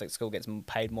 a Catholic school gets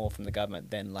paid more from the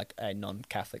government than like a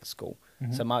non-Catholic school.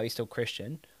 Mhm. So it might be still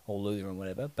Christian or Lutheran,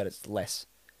 whatever, but it's less.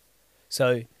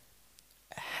 So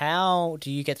how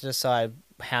do you get to decide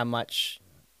how much,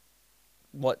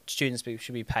 what students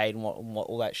should be paid and what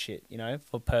all that shit, you know,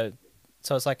 for per?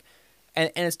 So it's like, and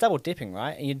it's double dipping,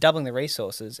 right? And you're doubling the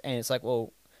resources, and it's like,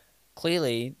 well,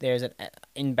 clearly there's an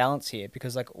imbalance here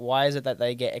because like, why is it that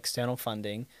they get external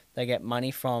funding, they get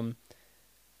money from,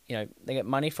 you know, they get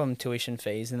money from tuition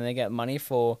fees, and then they get money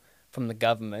from the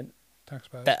government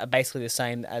Taxpayers. that are basically the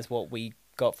same as what we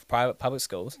got for public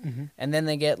schools, Mm-hmm. and then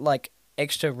they get like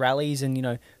extra rallies and, you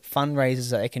know,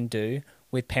 fundraisers that they can do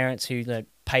with parents who, you know,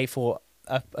 pay for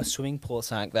a swimming pool or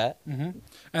something like that. Mm-hmm.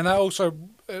 And that also,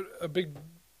 a big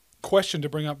question to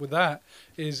bring up with that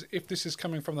is, if this is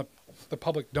coming from the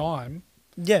public dime,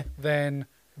 Yeah. then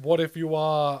what if you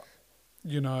are,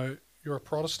 you know, you're a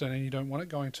Protestant and you don't want it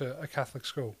going to a Catholic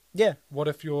school? Yeah. What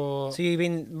if you're... So you've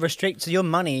been restricted. So your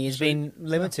money has been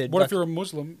limited. What if you're a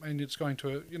Muslim and it's going to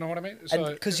a... You know what I mean?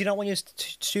 So Because you don't want your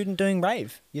student doing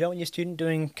rave. You don't want your student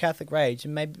doing Catholic rage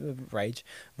and maybe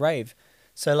rave.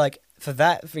 So like for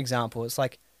that, for example, it's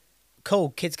like,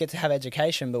 cool, kids get to have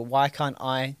education, but why can't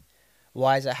I?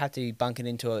 Why does it have to be bunkered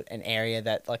into an area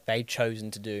that like they've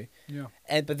chosen to do? yeah.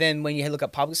 But then when you look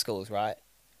at public schools, right?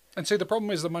 And see, the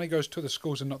problem is the money goes to the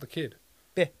schools and not the kid.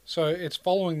 Yeah. So it's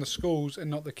following the schools and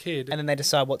not the kid. And then they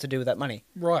decide what to do with that money.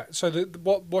 Right. So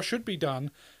what should be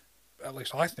done, at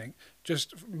least I think,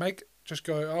 just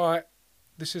go, all right,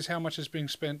 this is how much is being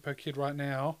spent per kid right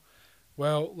now.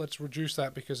 Well, let's reduce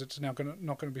that because it's now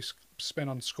not going to be spent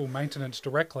on school maintenance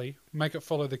directly. Make it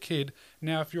follow the kid.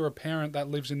 Now, if you're a parent that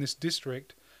lives in this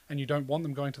district and you don't want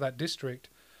them going to that district,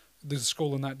 there's a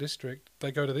school in that district,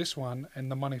 they go to this one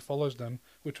and the money follows them,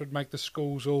 which would make the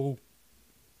schools all,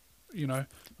 you know,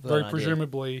 very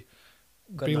presumably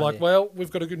be like, well,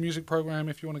 we've got a good music program.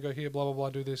 If you want to go here, blah, blah, blah,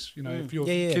 do this. You know, if your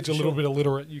kid's a little bit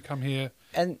illiterate, you come here.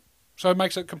 And so it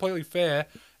makes it completely fair.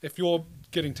 If you're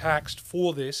getting taxed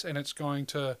for this and it's going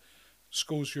to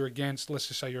schools you're against, let's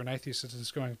just say you're an atheist and it's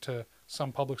going to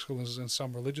some public schools and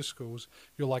some religious schools,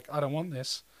 you're like, I don't want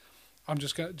this. I'm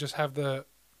just going to just have the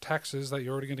taxes that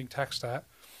you're already getting taxed at.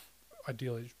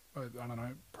 Ideally, I don't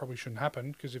know, probably shouldn't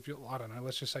happen because if you, I don't know,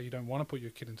 let's just say you don't want to put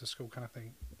your kid into school kind of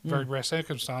thing. Very rare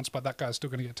circumstance, but that guy's still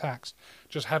going to get taxed.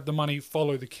 Just have the money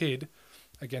follow the kid.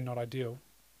 Again, not ideal.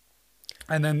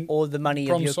 And then all the money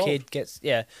of your kid gets,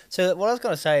 yeah. So what I was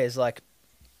going to say is like,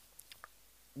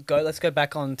 let's go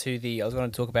back on to I was going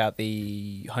to talk about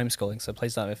the homeschooling, so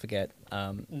please don't ever forget.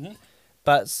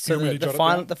 But so no, I think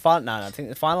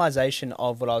the finalization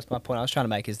of my point I was trying to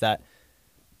make is that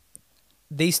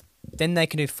then they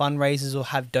can do fundraisers or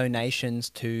have donations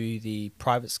to the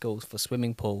private schools for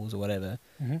swimming pools or whatever,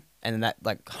 and then that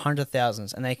like hundreds of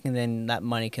thousands, and that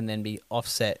money can then be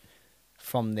offset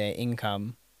from their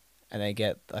income, and they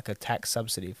get like a tax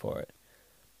subsidy for it.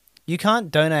 You can't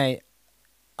donate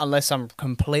unless I'm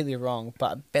completely wrong,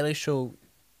 but I'm fairly sure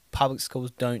public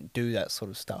schools don't do that sort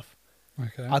of stuff.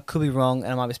 Okay. I could be wrong,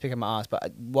 and I might be speaking my ass,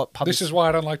 but what public... This is why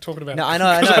I don't like talking about it. No, I know.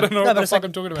 I don't know what the fuck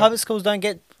I'm talking about. Public schools don't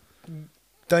get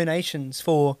donations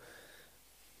for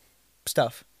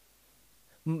stuff.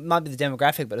 Might be the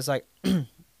demographic, but it's like...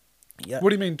 yeah. What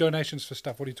do you mean donations for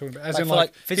stuff? What are you talking about? As like in,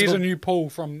 like, physical... here's a new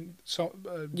pool from Joe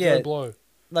Blow.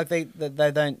 Like they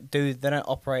don't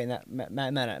operate in that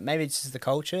manner. Maybe it's just the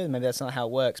culture. Maybe that's not how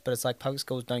it works. But it's like public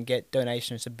schools don't get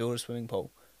donations to build a swimming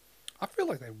pool. I feel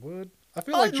like they would. I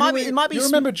feel like it miuld be you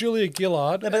remember Julia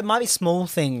Gillard? No, but it might be small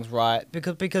things, right?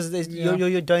 Because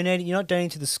you're donating. You're not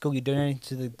donating to the school. You're donating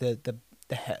to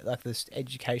the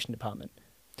education department.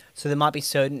 So there might be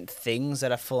certain things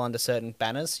that are fall under certain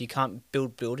banners. So you can't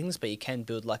build buildings, but you can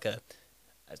build like a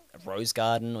rose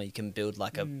garden, or you can build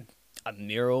like a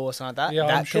mural or something like that. Yeah,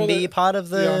 that can be part of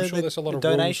there's a lot of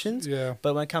donations. Rules. Yeah.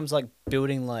 But when it comes to like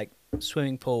building like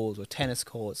swimming pools or tennis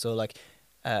courts or like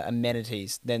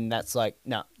amenities, then that's like,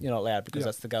 no, you're not allowed because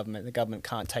that's the government. The government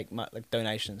can't take like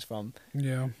donations from.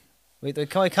 Yeah. We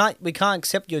can't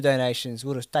accept your donations.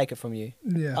 We'll just take it from you.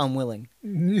 Yeah. Unwilling.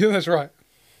 Yeah, that's right.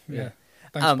 Yeah.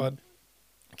 Thanks, bud.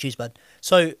 Cheers, bud.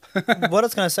 So what I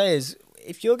was going to say is,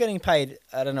 if you're getting paid,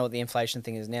 I don't know what the inflation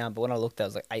thing is now, but when I looked, that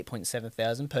was like 8.7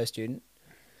 thousand per student.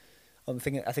 I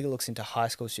think it looks into high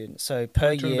school students. So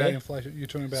per You're year, about inflation. You're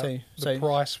talking about the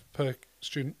price per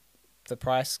student. The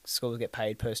price schools get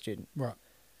paid per student. Right.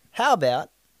 How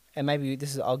about, and maybe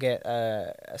this is, I'll get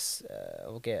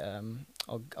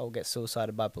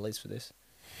suicided by police for this.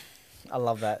 I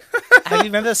love that. Have you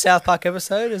remember the South Park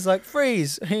episode? It's like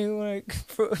freeze,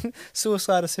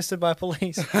 suicide assisted by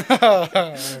police. I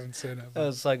haven't seen it. That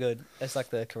was so good. It's like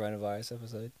the coronavirus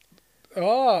episode.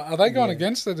 Oh, are they going Yeah.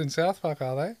 against it in South Park?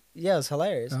 Are they? Yeah, it was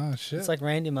hilarious. Oh shit! It's like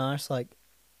Randy Marsh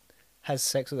has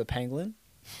sex with a penguin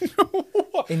in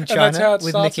And China that's how it with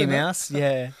starts, Mickey isn't it? Mouse.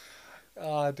 Yeah,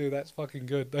 Oh, dude, that's fucking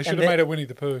good. They should have then- made it Winnie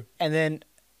the Pooh. and then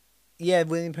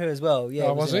Winnie the Pooh as well. Yeah,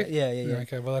 Oh, it was in he? it. Yeah.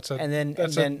 Okay, well that's a And then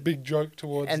that's and then a big joke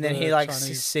towards. and then the he like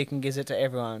Chinese. sick and gives it to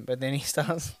everyone, but then he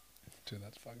starts. Dude,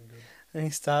 that's fucking good. And he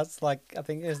starts I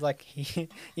think it's like you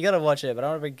gotta watch it, but I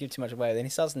don't want to give too much away. Then he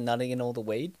starts nutting in all the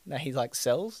weed that he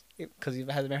sells because he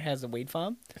has a weed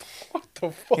farm. What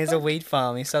the fuck? He has a weed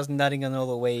farm. He starts nutting on all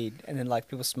the weed, and then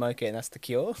people smoke it, and that's the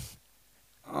cure.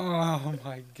 Oh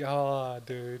my god,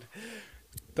 dude.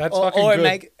 That's Or fucking it good.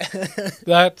 make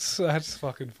That's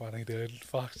fucking funny, dude.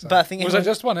 Fuck. But I think was that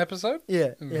just one episode?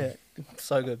 yeah,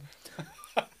 so good.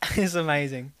 It's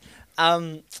amazing.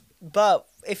 But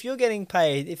if you're getting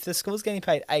paid, if the school's getting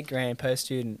paid $8,000 per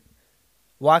student,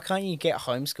 why can't you get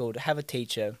homeschooled, have a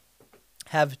teacher,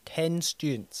 have 10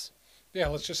 students? Yeah,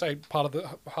 let's just say part of the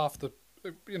half the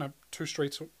 2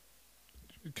 streets.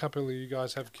 A couple of you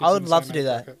guys have kids. I would in the love same to do age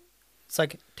that. bracket. It's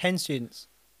like 10 students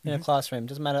in a Mhm. classroom,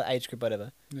 doesn't matter age group,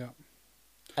 whatever. Yeah.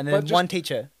 And But then just- one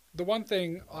teacher. The one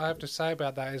thing I have to say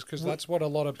about that is because that's what a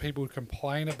lot of people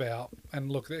complain about.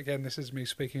 And look, again, this is me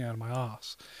speaking out of my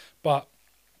ass. But,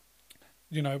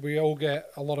 we all get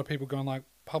a lot of people going like,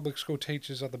 public school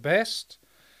teachers are the best.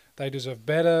 They deserve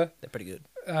better. They're pretty good.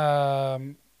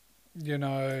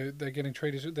 They're getting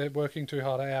treated, they're working too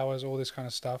hard hours, all this kind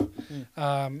of stuff.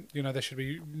 There should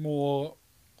be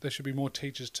more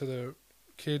teachers to the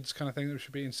kids kind of thing. There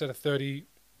should be, instead of 30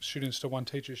 students to one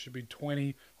teacher, it should be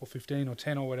 20 or 15 or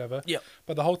 10 or whatever. Yep.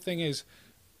 But the whole thing is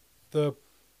the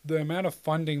amount of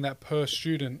funding that per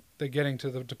student they're getting to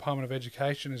the Department of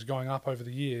Education is going up over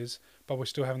the years, but we're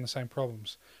still having the same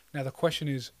problems. Now the question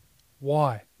is,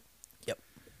 why? Yep.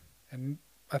 And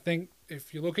I think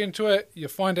if you look into it, you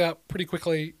find out pretty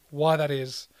quickly why that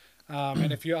is.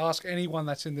 And if you ask anyone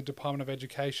that's in the Department of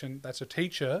Education that's a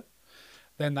teacher,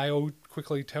 then they all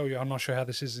quickly tell you, I'm not sure how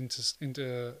this is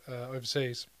into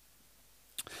overseas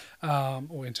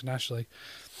or internationally,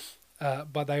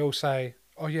 but they all say,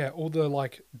 oh yeah, all the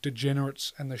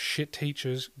degenerates and the shit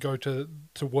teachers go to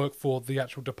work for the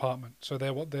actual department. So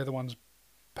they're the ones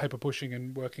paper pushing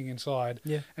and working inside.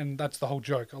 Yeah. And that's the whole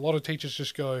joke. A lot of teachers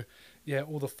just go, yeah,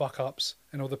 all the fuck ups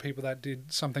and all the people that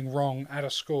did something wrong at a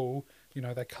school,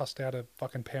 they cussed out a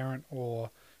fucking parent or,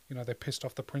 they pissed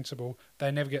off the principal.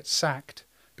 They never get sacked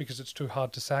because it's too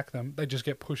hard to sack them. They just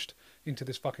get pushed into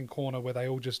this fucking corner where they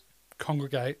all just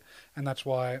congregate. And that's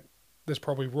why there's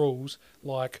probably rules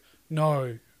like,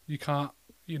 no, you can't,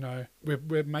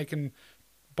 we're making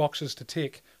boxes to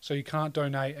tick, so you can't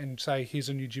donate and say, here's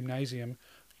a new gymnasium.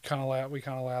 We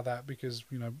can't allow that because,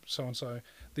 so and so,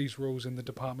 these rules in the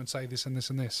department say this and this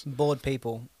and this. Bored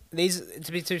people. These,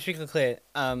 to be strictly clear,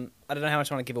 I don't know how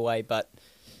much I want to give away, but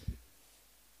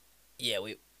yeah,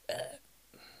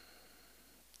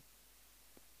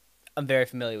 I'm very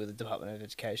familiar with the Department of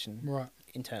Education Right,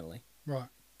 internally. right.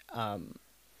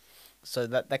 So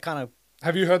that kind of,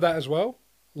 Have you heard that as well?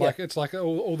 Yeah. It's like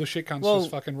all the shit cunts Well,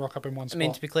 just fucking rock up in one I spot.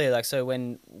 mean, to be clear, so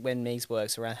when Megs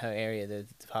works around her area, the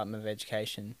Department of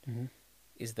Education Mhm.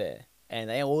 is there, and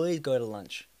they always go to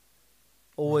lunch.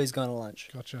 Always going to lunch.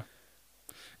 Gotcha.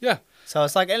 Yeah. So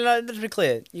it's like, and to be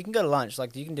clear, you can go to lunch,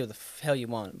 you can do the hell you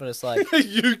want, but it's like,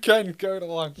 You can go to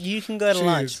lunch. you can go to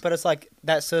lunch, Jeez. but it's like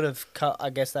that sort of, I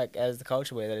guess that as the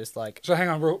culture where that it's like, So hang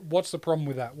on, what's the problem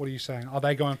with that? What are you saying? Are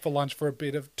they going for lunch for a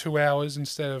bit of 2 hours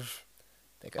instead of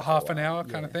they go for a half an while. hour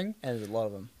kind of thing? And there's a lot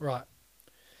of them. Right.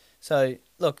 So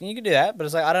look, you can do that, but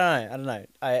it's like, I don't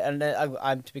know.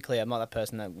 I'm to be clear, I'm not that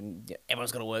person that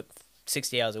everyone's got to work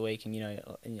 60 hours a week, and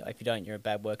if you don't, you're a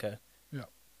bad worker. Yeah.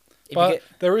 If But you get,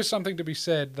 there is something to be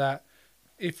said that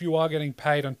if you are getting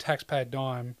paid on taxpayer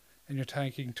dime and you're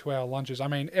taking 2-hour lunches, I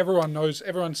mean,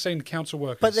 everyone's seen council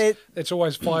workers. but they It's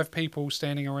always 5 people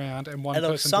standing around and one and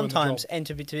look, person sometimes, doing the job. and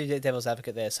to be the devil's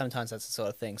advocate there, sometimes that's the sort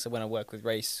of thing. So when I work with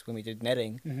Reese, when we did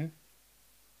netting, Mm-hmm.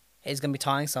 he's going to be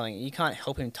tying something. You can't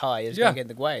help him tie. He's Yeah. going to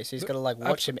get in the way. So he's got to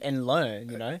watch him and learn,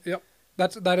 Yep.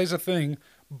 That is a thing,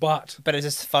 but But it's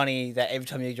just funny that every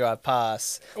time you drive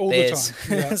past, all the there's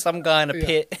time. Yeah. some guy in a Yeah.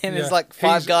 pit, and Yeah. there's 5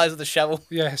 He's- guys with a shovel.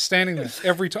 Yeah, standing there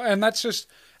every time, and that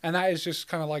is just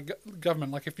kind of like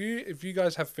government. Like if you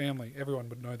guys have family, everyone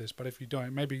would know this, but if you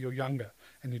don't, maybe you're younger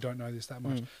and you don't know this that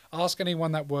much. Ask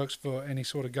anyone that works for any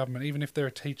sort of government, even if they're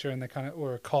a teacher and they're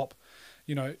or a cop,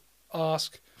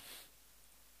 ask,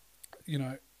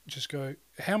 just go,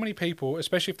 how many people,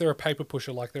 especially if they're a paper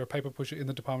pusher, like they're a paper pusher in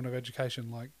the Department of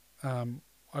Education, like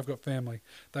I've got family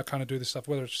that kind of do this stuff,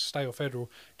 whether it's state or federal,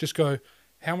 just go,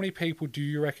 how many people do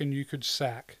you reckon you could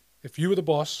sack? If you were the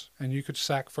boss and you could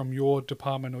sack from your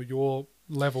department or your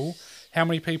level, how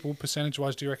many people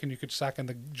percentage-wise do you reckon you could sack and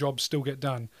the job still get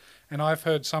done? And I've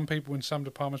heard some people in some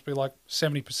departments be like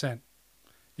 70%.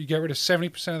 You get rid of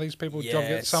 70% of these people, Yeah, job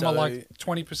get, some are so- like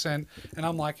 20%. And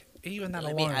I'm like, even that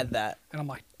Let alone. me add that. And I'm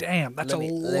like, damn, that's let me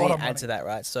a lot add of money. to that,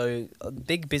 right? So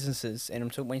big businesses, and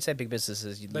I'm talking, when you say big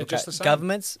businesses, you They're look just at the same.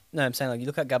 governments. No, I'm saying like you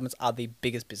look at governments are the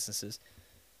biggest businesses,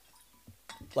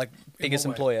 like biggest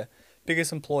what way?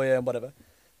 employer, and whatever.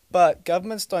 But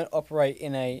governments don't operate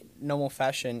in a normal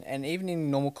fashion, and even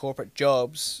in normal corporate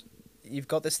jobs, you've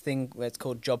got this thing where it's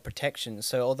called job protection.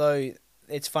 So although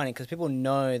it's funny because people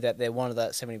know that they're one of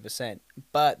that 70%,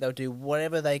 but they'll do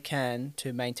whatever they can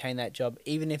to maintain that job,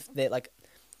 even if they're like,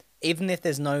 even if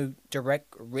there's no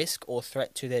direct risk or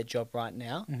threat to their job right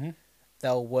now,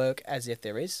 they'll work as if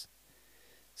there is.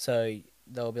 So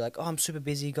they'll be like, "Oh, I'm super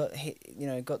busy, got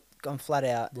gone flat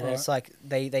out," and it's like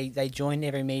they join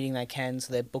every meeting they can,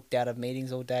 so they're booked out of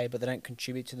meetings all day, but they don't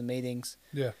contribute to the meetings.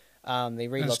 Yeah. They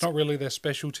read And lots. it's not really their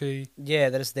specialty. Yeah,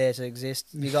 they're just there to exist.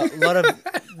 You got a lot of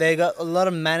they got a lot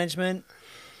of management,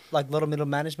 like a lot of middle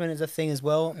management is a thing as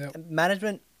well. Yep.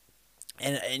 Management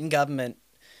and in government,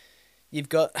 you've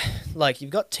got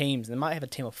teams. They might have a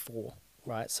team of 4,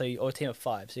 right? So or a team of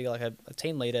 5. So you got like a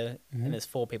team leader, and there's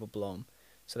 4 people below them.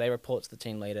 So they report to the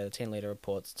team leader. The team leader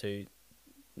reports to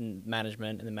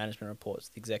management, and the management reports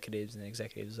to the executives, and the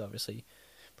executives obviously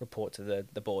report to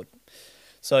the board.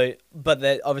 So, but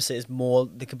there obviously is more.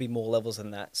 There could be more levels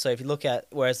than that. So if you look at,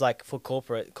 whereas like for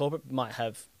corporate might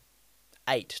have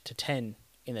 8 to 10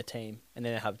 in the team, and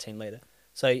then they have a team leader.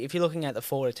 So if you're looking at the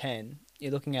 4 to 10,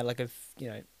 you're looking at like a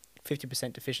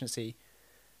 50% deficiency.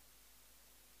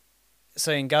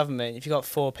 So in government, if you've got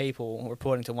 4 people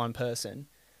reporting to one person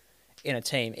in a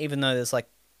team, even though there's like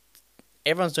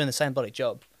everyone's doing the same bloody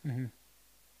job.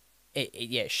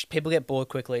 People get bored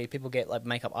quickly. People get like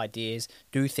make up ideas,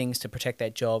 do things to protect their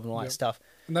job and all that stuff.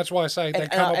 And that's why I say they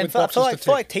And, come up and with for, boxes for like, to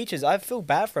for like tick. teachers, I feel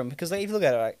bad for them because like, if you look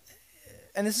at it, like,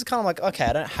 and this is kind of like, okay,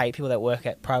 I don't hate people that work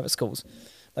at private schools,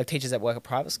 like teachers that work at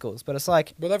private schools, but it's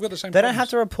like Well, they've got the same they don't have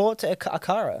problems. to report to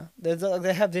ACARA.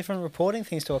 They have different reporting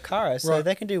things to ACARA, so Right.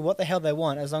 they can do what the hell they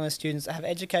want as long as students have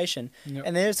education. Yep.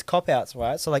 And there's cop-outs,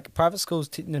 right? So like private schools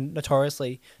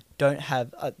notoriously don't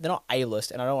have, they're not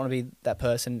A-list, and I don't want to be that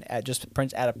person just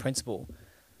out of principle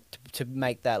to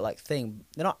make that like thing.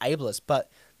 They're not ableist,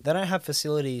 but they don't have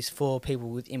facilities for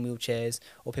people in wheelchairs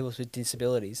or people with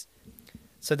disabilities.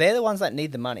 So they're the ones that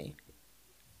need the money,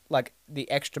 like the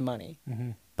extra money,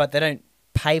 but they don't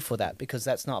pay for that because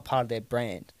that's not a part of their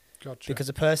brand. Gotcha. Because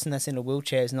a person that's in a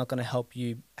wheelchair is not going to help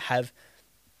you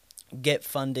get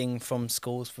funding from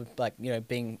schools for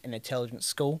being an intelligent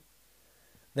school.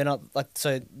 They're not like,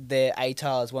 so their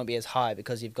ATARs won't be as high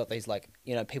because you've got these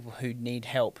people who need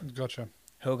help Gotcha.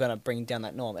 who are going to bring down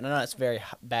that norm. And I know it's very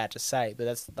bad to say, but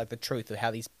that's like the truth of how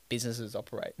these businesses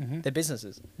operate. They're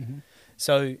businesses.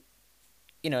 So,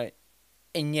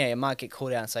 and yeah, it might get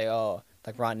called out and say, oh,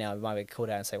 like right now, it might get called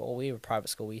out and say, well, we're a private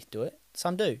school, we do it.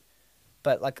 Some do.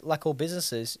 But like all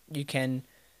businesses, you can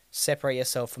separate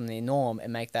yourself from the norm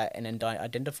and make that an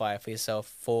identifier for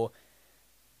yourself for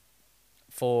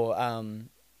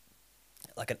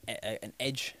like an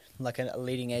edge, like a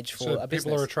leading edge for So a business.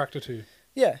 people are attracted to you.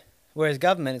 Yeah. Whereas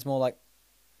government, it's more like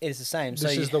it is the same.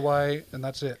 This is the way, and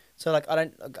that's it. So like how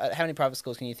many private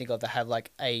schools can you think of that have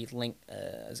like a link?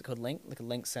 Is it called link? Like a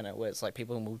link center where it's like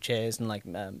people in wheelchairs and like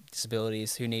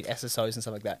disabilities who need SSOs and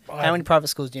stuff like that. How many private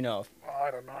schools do you know of?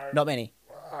 I don't know. Not many.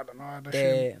 I don't know.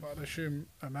 They're- I'd assume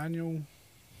Emmanuel.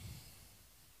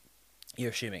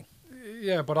 You're assuming.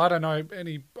 Yeah, but I don't know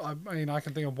any. I mean, I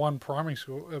can think of one primary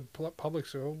school, public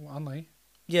school, Unley,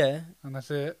 Yeah, and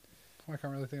that's it. I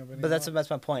can't really think of any. but that's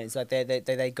my point. It's like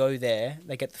they go there,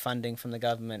 they get the funding from the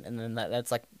government, and then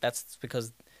that's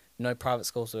because no private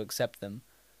schools will accept them,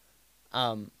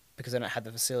 because they don't have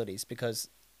the facilities, because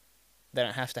they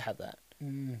don't have to have that.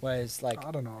 Whereas like,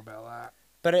 I don't know about that.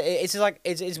 but it's just like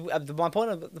it's my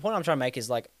point. The point I'm trying to make is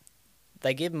like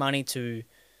they give money to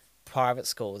private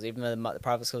schools, even though the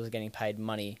private schools are getting paid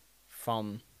money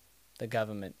from the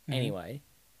government anyway.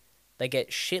 They get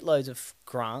shitloads of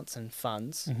grants and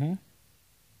funds,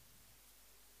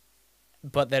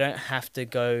 but they don't have to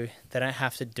go. They don't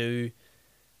have to do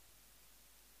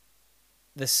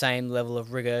the same level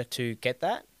of rigor to get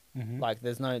that. Like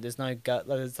there's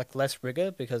like less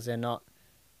rigor because they're not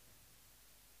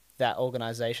that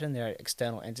organization. They're an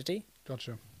external entity.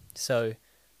 Gotcha. So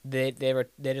they're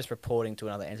just reporting to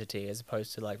another entity as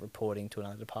opposed to like reporting to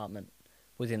another department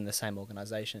within the same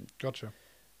organization. Gotcha.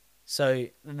 So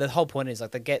the whole point is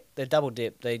like they double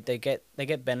dip. They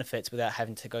get benefits without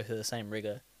having to go through the same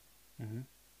rigor. Mm-hmm.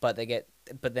 But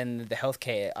then the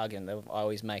healthcare argument that I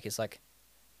always make is like,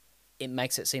 it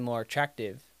makes it seem more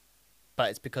attractive,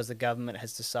 but it's because the government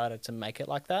has decided to make it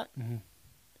like that. Mm-hmm.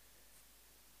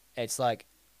 It's like,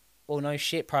 well, no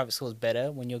shit, private school is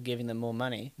better when you're giving them more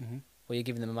money, Mm-hmm. or you're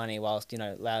giving them money whilst,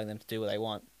 allowing them to do what they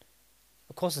want.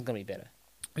 Of course it's going to be better.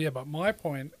 Yeah, but my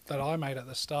point that I made at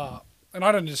the start, and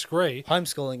I don't disagree.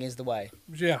 Homeschooling is the way.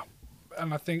 Yeah,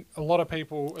 and I think a lot of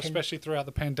people, especially throughout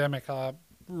the pandemic, are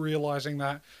realizing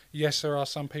that, yes, there are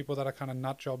some people that are kind of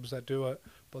nut jobs that do it,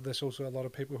 but there's also a lot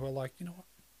of people who are like, you know what,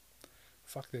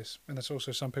 fuck this. And there's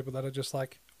also some people that are just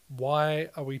like, why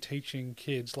are we teaching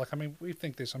kids? Like, I mean, we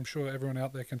think this. I'm sure everyone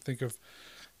out there can think of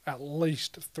at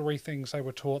least 3 things they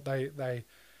were taught. They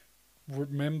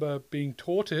remember being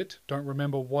taught it, don't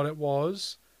remember what it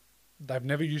was. They've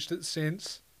never used it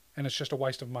since, and it's just a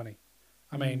waste of money.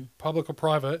 I mean, public or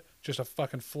private, just a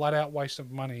fucking flat out waste of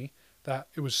money that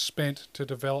it was spent to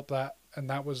develop that, and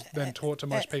that was then taught to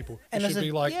most people. It should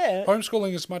be like,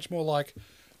 homeschooling is much more like,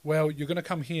 well, you're going to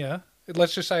come here.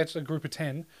 Let's just say it's a group of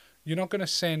 10. You're not going to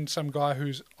send some guy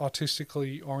who's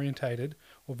artistically orientated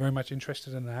or very much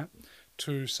interested in that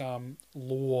to some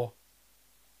law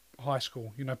high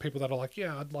school. People that are like,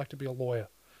 yeah, I'd like to be a lawyer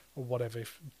or whatever.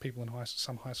 If people in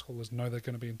some high schoolers know they're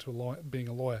going to be into being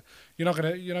a lawyer, you're not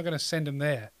going to send them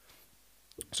there.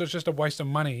 So it's just a waste of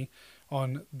money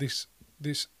on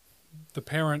the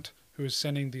parent who is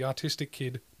sending the artistic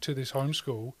kid to this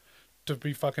homeschool to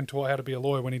be fucking taught how to be a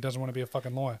lawyer when he doesn't want to be a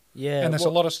fucking lawyer. Yeah. And there's a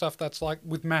lot of stuff that's like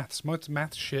with maths. Most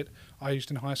math shit I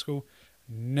used in high school,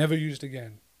 never used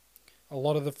again. A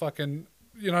lot of the fucking,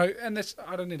 and this,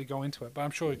 I don't need to go into it, but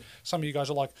I'm sure some of you guys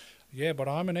are like, yeah, but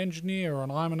I'm an engineer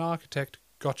and I'm an architect.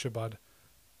 Gotcha, bud.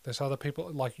 There's other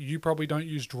people, like, you probably don't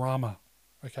use drama.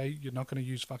 Okay, you're not going to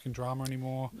use fucking drama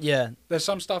anymore. Yeah. There's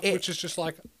some stuff which is just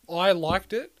like, I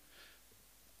liked it,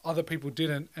 other people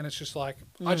didn't, and it's just like,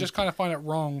 I just kind of find it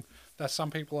wrong that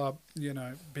some people are,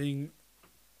 being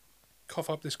cough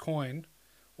up this coin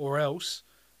or else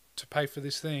to pay for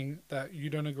this thing that you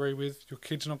don't agree with, your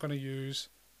kid's not going to use.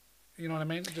 You know what I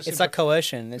mean? It's like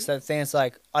coercion. It's that thing. It's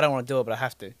like, I don't want to do it, but I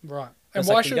have to. Right. And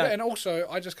why should? And also,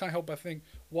 I just can't help but think,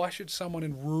 why should someone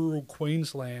in rural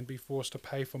Queensland be forced to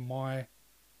pay for my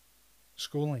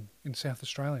schooling in South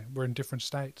Australia? We're in different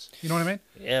states. You know what I mean?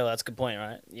 Yeah, well, that's a good point,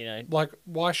 right? Like,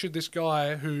 why should this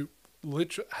guy who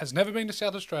literally has never been to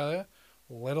South Australia,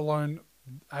 let alone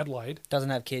Adelaide,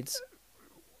 doesn't have kids?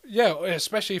 Yeah,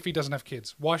 especially if he doesn't have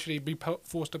kids. Why should he be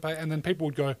forced to pay? And then people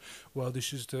would go, well,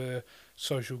 this is the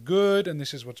social good and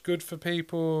this is what's good for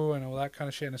people and all that kind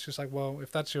of shit. And it's just like, well,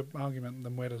 if that's your argument,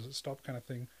 then where does it stop kind of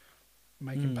thing?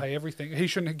 Make him pay everything. He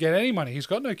shouldn't get any money. He's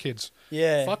got no kids.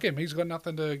 Yeah. Fuck him. He's got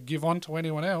nothing to give on to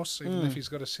anyone else, even if he's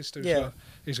got a sister.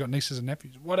 He's got nieces and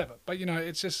nephews, whatever. But,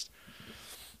 it's just...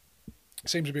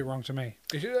 seems a bit wrong to me.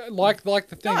 Like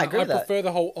the thing, I prefer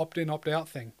the whole opt-in, opt-out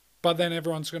thing. But then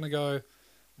everyone's going to go,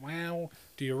 wow,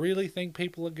 do you really think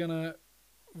people are going to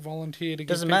volunteer to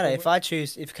Doesn't matter. If I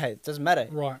choose... it doesn't matter.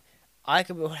 Right. I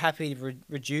could be happy to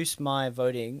reduce my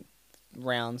voting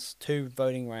rounds, 2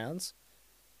 voting rounds,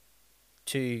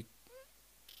 to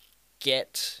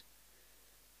get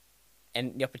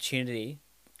the opportunity...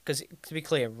 Because, to be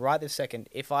clear, right this second,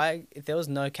 if there was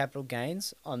no capital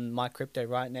gains on my crypto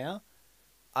right now,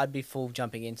 I'd be full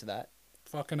jumping into that.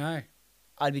 Fucking A.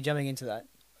 I'd be jumping into that.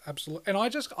 Absolutely. And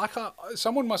I can't,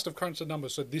 someone must have crunched the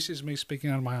numbers, so this is me speaking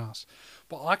out of my ass.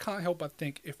 But I can't help but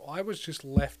think if I was just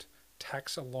left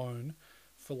tax alone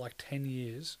for like 10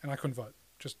 years, and I couldn't vote,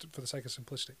 just for the sake of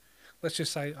simplicity. Let's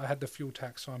just say I had the fuel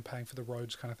tax, so I'm paying for the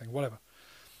roads kind of thing, whatever.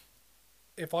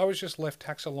 If I was just left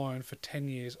tax alone for 10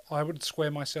 years, I would square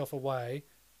myself away,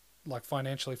 like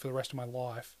financially for the rest of my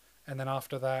life. And then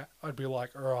after that, I'd be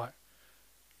like, all right,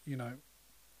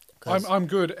 I'm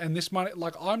good. And this money,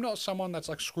 like, I'm not someone that's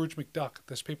like Scrooge McDuck.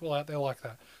 There's people out there like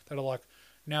that are like,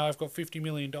 now I've got $50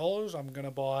 million. I'm going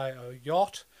to buy a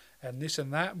yacht and this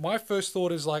and that. My first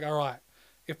thought is like, all right,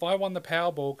 if I won the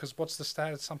Powerball, because what's the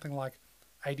stat? It's something like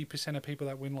 80% of people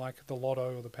that win like the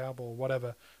lotto or the Powerball or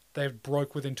whatever, they've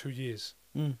broke within 2 years.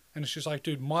 And it's just like,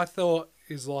 dude, my thought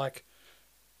is like,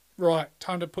 right,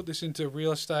 time to put this into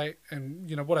real estate and,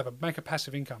 whatever, make a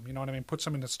passive income. You know what I mean? Put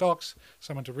some into stocks,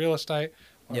 some into real estate,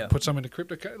 put some into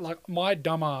crypto. Like, my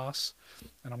dumbass,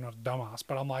 and I'm not a dumbass,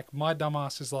 but I'm like, my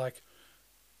dumbass is like,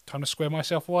 kind of square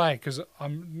myself away because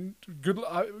I'm good.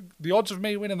 The odds of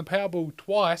me winning the Powerball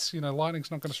twice,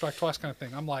 lightning's not going to strike twice kind of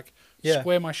thing. I'm like,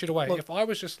 square my shit away. Look, if I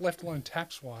was just left alone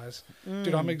tax-wise,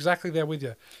 dude, I'm exactly there with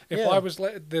you. If Yeah. I was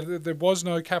there was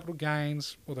no capital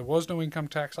gains or there was no income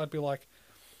tax, I'd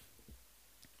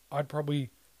probably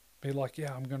be like,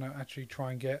 yeah, I'm going to actually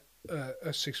try and get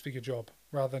a six-figure job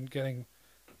rather than getting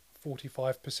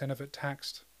 45% of it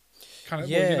taxed. Kind of,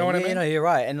 you know what I mean? You're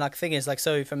right. And like, the thing is, like,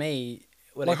 so for me,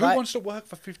 Like, who wants to work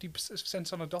for 50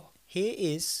 cents on a dollar? here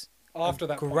is After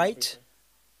that point, great,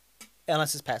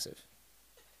 unless it's passive.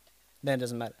 Then it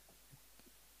doesn't matter.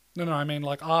 No, I mean,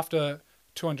 like, after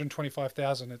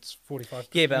 225,000, it's 45.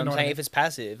 Yeah, but you I'm know what saying I mean? if it's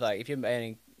passive, like if you're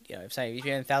earning, if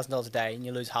you earn $1,000 a day and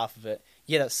you lose half of it,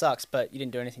 yeah, that sucks. But you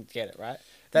didn't do anything to get it, right?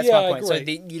 That's Yeah, my I point. So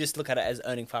agree. you just look at it as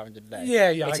earning 500 a day. Yeah,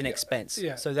 It's I an get- expense.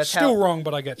 Yeah, So that's still how, wrong,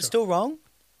 but I get you. Still wrong.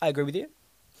 I agree with you.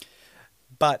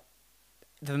 But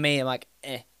for me, I'm like,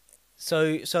 eh.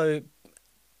 So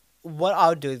what I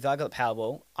would do if I got the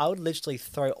Powerball, I would literally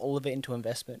throw all of it into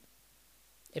investment.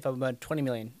 If I earned 20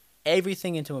 million,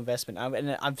 everything into investment.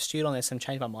 And I've stewed on this and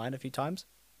changed my mind a few times.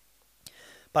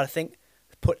 But I think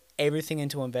put everything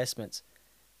into investments.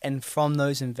 And from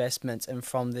those investments and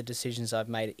from the decisions I've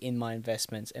made in my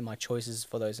investments and my choices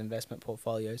for those investment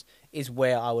portfolios is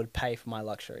where I would pay for my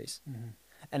luxuries. Mm-hmm.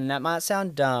 And that might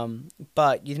sound dumb,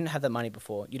 but you didn't have that money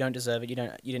before. You don't deserve it. You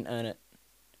didn't earn it.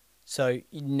 So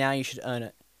now you should earn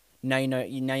it. Now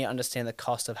you understand the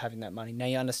cost of having that money. Now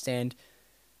you understand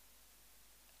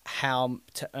how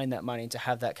to earn that money and to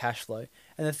have that cash flow.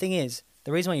 And the thing is,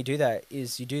 the reason why you do that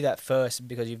is you do that first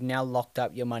because you've now locked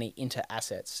up your money into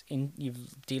assets.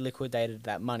 You've deliquidated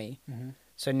that money. Mm-hmm.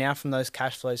 So now from those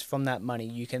cash flows, from that money,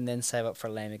 you can then save up for a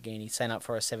Lamborghini, save up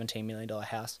for a $17 million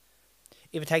house.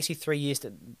 If it takes you 3 years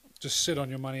to... Just sit on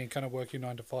your money and kind of work your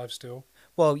 9 to 5 still.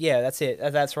 Well, yeah, that's it.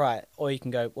 That's right. Or you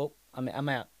can go, well, I'm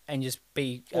out, and just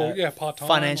be part-time.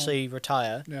 financially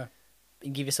retire Yeah.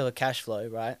 and give yourself a cash flow,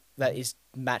 right? That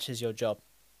matches your job.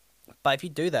 But if you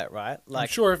do that, right, I'm like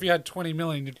sure if you had 20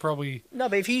 million, you'd probably... no,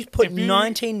 but if you put If you-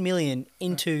 19 million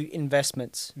into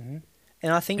investments, Mhm.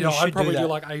 and I think you should I'd probably do that.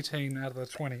 like 18 out of the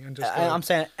 20 and just go, I'm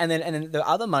saying, and then the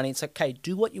other money, it's like, okay,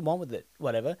 do what you want with it,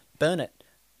 whatever, burn it,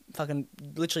 fucking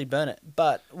literally burn it.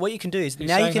 But what you can do is He's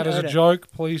now you saying can that as earn a it.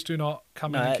 joke. Please do not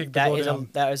come in No, and kick the that door is down.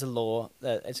 that is a law.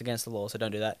 It's against the law, so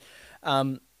don't do that.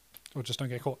 Or just don't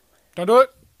get caught. Don't do it.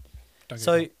 Don't get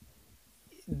So caught.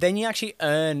 then you actually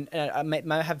earn. I may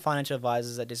have financial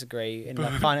advisors that disagree. And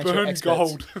like financial Burn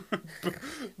experts. gold.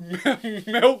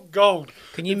 Melt gold.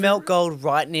 Can you melt gold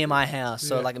right near my house,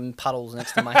 Yeah. or like in puddles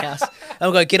next to my house? And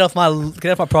we'll go get off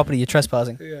my property. You're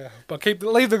trespassing. Yeah, but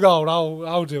leave the gold.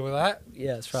 I'll deal with that.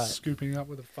 Yeah, that's right. Scooping up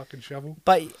with a fucking shovel.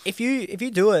 But if you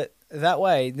do it that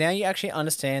way, now you actually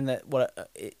understand that what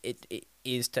it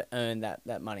is to earn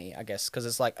that money, I guess, because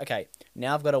it's like, okay,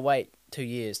 now I've got to wait 2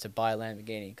 years to buy a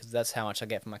Lamborghini because that's how much I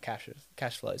get from my cash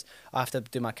flows. I have to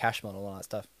do my cash model and all that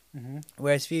stuff. Mm-hmm.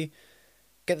 Whereas if you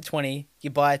get the 20, you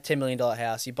buy a $10 million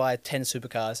house, you buy 10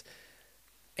 supercars,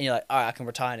 and you're like, all right, I can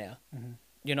retire now. Mm-hmm.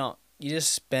 You're not. You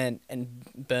just spent and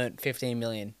burnt 15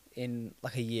 million in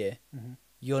like a year. Mhm.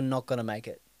 You're not gonna make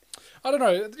it. I don't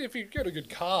know if you get a good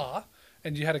car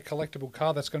and you had a collectible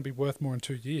car that's going to be worth more in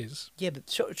 2 years. Yeah, but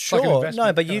sure. like an No,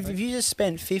 investment but kind of if thing. you just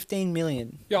spent 15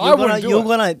 million, Yeah, you're I wouldn't do you're it.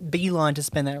 gonna beeline to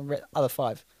spend that other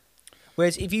 5.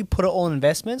 Whereas if you put it all in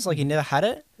investments, like you never had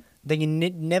it, then you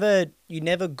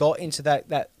never got into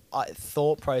that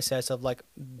thought process of like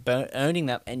earning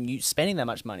that and you spending that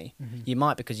much money. Mhm. You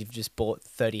might because you've just bought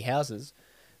 30 houses,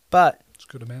 but It's a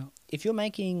good amount. if you're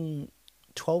making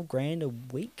 12 grand a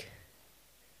week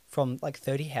from like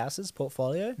 30 houses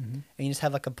portfolio, Mm-hmm. and you just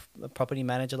have like a property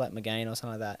manager like McGain or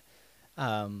something like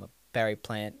that, Barry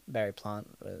Plant,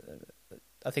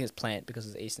 I think it's Plant because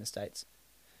it's Eastern States.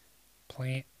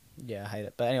 Plant. Yeah, I hate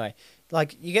it. But anyway,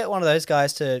 like you get one of those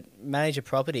guys to manage your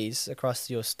properties across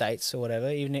your states or whatever,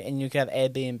 and you can have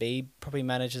Airbnb property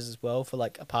managers as well for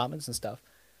like apartments and stuff.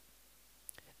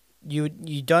 You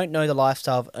don't know the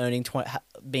lifestyle of earning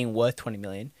being worth 20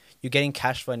 million. You're getting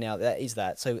cash flow now. That is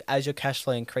that. So as your cash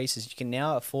flow increases, you can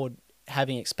now afford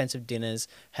having expensive dinners,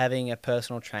 having a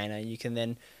personal trainer. You can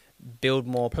then build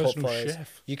more Personal portfolios.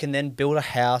 chef. You can then build a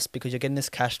house because you're getting this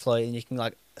cash flow, and you can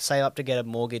like save up to get a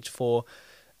mortgage for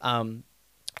a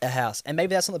house. And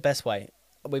maybe that's not the best way.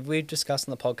 We've discussed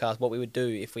on the podcast what we would do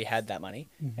if we had that money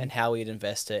Mm-hmm. and how we'd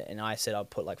invest it. And I said I'd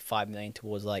put like 5 million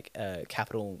towards like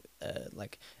capital,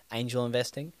 like angel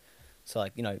investing. So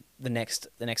like, you know, the next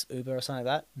Uber or something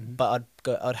like that. Mhm. But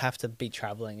I'd have to be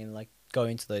traveling and like go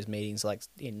into those meetings like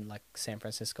in like San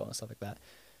Francisco and stuff like that.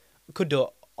 We could do it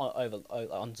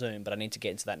on Zoom, but I need to get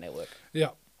into that network. Yeah.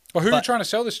 But who are you But- trying to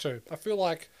sell this to? I feel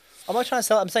like I'm not trying to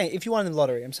sell. I'm saying if you won the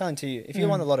lottery, I'm selling to you. If you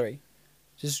won the lottery,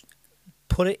 just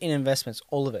put it in investments,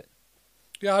 all of it.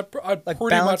 yeah, I'd Like, pretty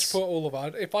balance- much put all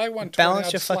of it. If I won 20, balance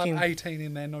I'd your slap fucking- 18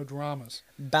 in there, no dramas.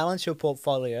 Balance your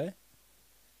portfolio,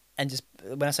 and just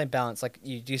when I say balance, like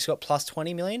you just got plus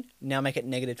 20 million. Now make it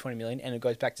negative 20 million, and it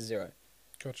goes back to zero.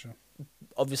 Gotcha.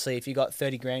 Obviously, if you got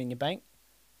 30 grand in your bank,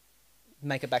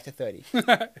 make it back to 30.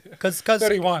 Because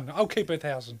 31. I'll keep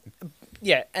 1,000.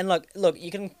 yeah, and look,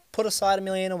 you can put aside $1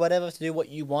 million or whatever to do what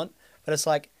you want, but it's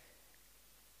like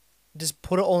just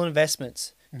put it all in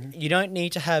investments. You don't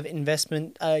need to have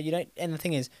investment. You don't. And the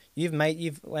thing is, when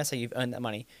I say you've earned that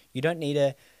money, you don't need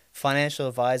a financial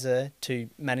advisor to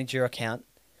manage your account.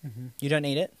 You don't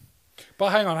need it. But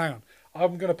hang on.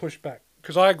 I'm going to push back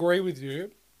because I agree with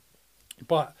you.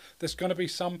 But there's going to be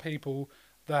some people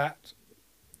that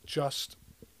just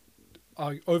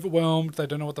are overwhelmed. They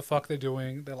don't know what the fuck they're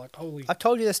doing. They're like, holy. I've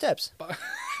told you the steps.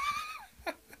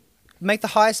 Make the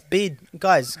highest bid,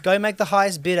 guys. Go make the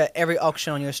highest bid at every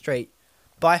auction on your street.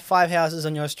 Buy 5 houses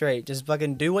on your street. Just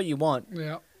fucking do what you want.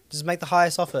 Yeah. Just make the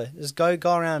highest offer. Just go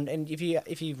around. And if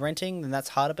you're renting, then that's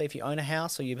harder. But if you own a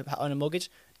house or you own a mortgage,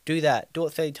 do that. Do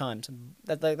it 30 times.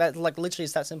 That like literally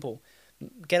it's that simple.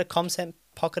 Get a Comcent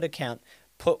Pocket account.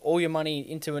 Put all your money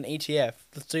into an ETF.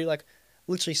 Let's do like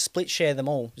literally split share them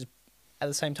all just at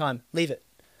the same time. Leave it.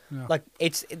 Yeah. Like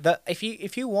if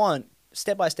you want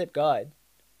step-by-step guide,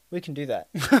 we can do that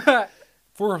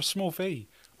For a small fee.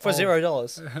 for of-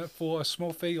 $0. For a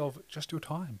small fee of just your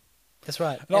time. That's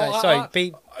right. No, Anyway, I- sorry.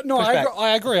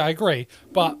 I agree.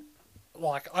 But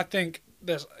like, I think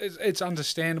it's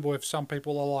understandable if some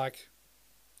people are like,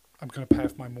 I'm going to pay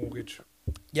off my mortgage.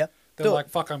 Yep. They're Do it. like,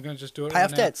 fuck, I'm going to just do it. Pay right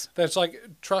off now. debts. That's like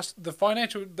trust the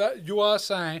financial. That you are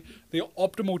saying the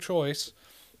optimal choice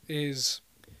is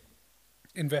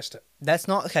invest it. That's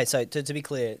not okay. So to be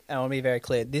clear, I want to be very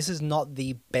clear. This is not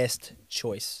the best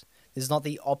choice. This is not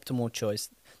the optimal choice.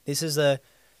 This is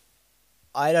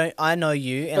I know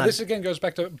you, and But this again goes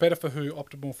back to better for who,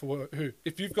 optimal for who.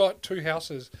 If you've got 2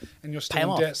 houses and you're Pay 'em still in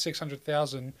off. debt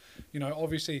 600,000,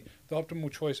 obviously the optimal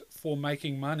choice for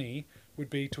making money would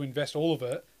be to invest all of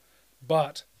it.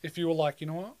 But if you were like, you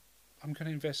know what, I'm going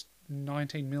to invest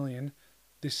 19 million,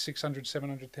 this 600,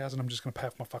 700,000, I'm just going to pay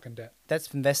off my fucking debt.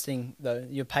 that's investing though.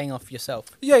 You're paying off yourself.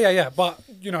 Yeah. But,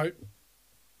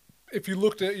 if you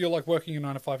looked at, you're like working your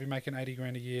 9 to 5, you're making 80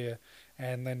 grand a year.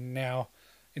 And then now,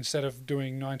 instead of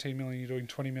doing 19 million, you're doing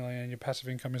 20 million and your passive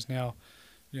income is now,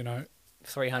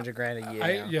 300 grand a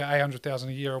year. now. 800,000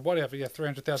 a year or whatever. Yeah,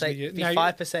 300,000 So a year. it'd be Now you-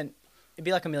 5%. It'd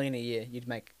be like $1 million a year. You'd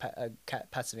make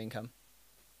passive income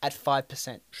at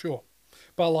 5%. Sure.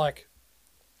 But like,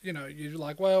 you're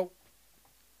like, well,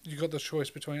 you got the choice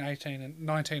between 19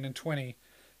 and 20.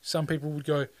 Some people would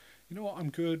go, you know what, I'm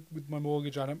good with my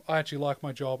mortgage. I actually like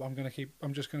my job.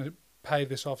 I'm just going to pay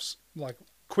this off like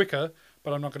quicker,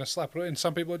 but I'm not going to slap it. And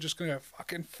some people are just going to go,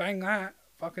 fucking fang that,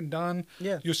 fucking done.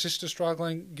 Yeah. Your sister's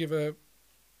struggling, give her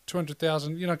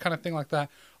 200,000, kind of thing like that.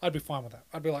 I'd be fine with that.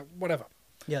 I'd be like, whatever.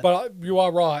 Yeah. But you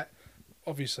are right,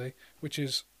 obviously, which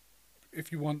is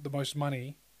if you want the most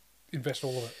money, invest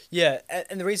all of it. Yeah,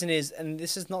 and the reason is, and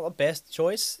this is not the best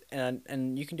choice,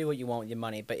 and you can do what you want with your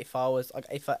money. But if I was like,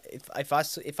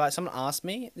 if someone asked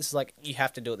me, this is like you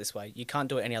have to do it this way. You can't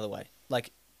do it any other way.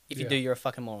 Like if you Yeah. do, you're a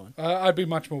fucking moron. I'd be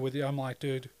much more with you. I'm like,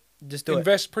 dude, Just do it.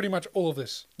 invest pretty much all of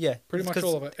this. Yeah, Pretty much 'cause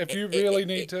all of it. If you really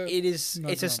need to, it's no,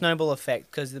 a no. snowball effect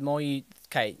because the more you're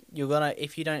gonna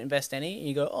if you don't invest any,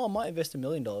 you go, oh, I might invest $1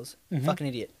 million. Mhm. Fucking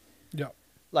idiot. Yeah.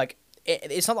 Like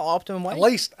it's not the optimum way. At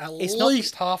least It's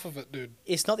not- half of it, dude.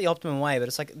 It's not the optimum way, but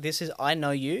it's like this is I know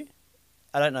you.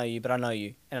 I don't know you, but I know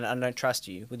you, and I don't trust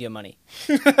you with your money.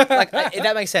 Like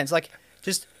that makes sense. Like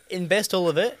just invest all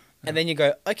of it, and then you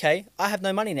go, okay, I have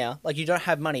no money now. Like you don't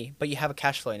have money, but you have a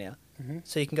cash flow now, Mhm.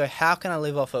 so you can go. How can I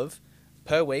live off of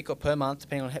per week or per month,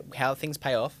 depending on how things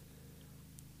pay off?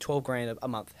 12 grand a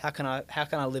month. How can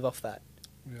I live off that?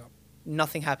 Yeah.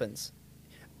 Nothing happens.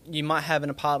 You might have an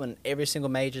apartment in every single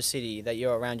major city that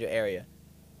you're around your area.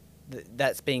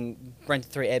 That's being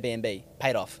rented through Airbnb,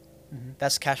 paid off. Mhm.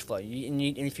 That's cash flow. And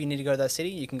if you need to go to that city,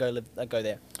 you can go go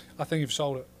there. I think you've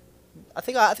sold it. I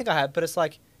think I have, but it's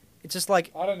just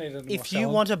like I don't need it anymore. if you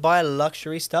want to buy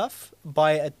luxury stuff,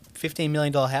 buy a $15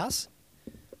 million house.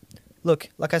 Look,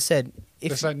 like I said, if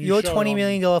There's that new your show $20 on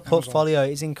million Amazon. portfolio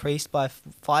is increased by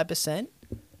 5%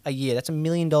 a year, that's $1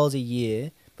 million a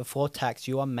year before tax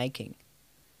you are making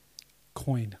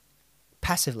coin,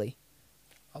 passively.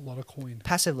 a lot of coin.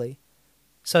 Passively.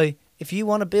 So if you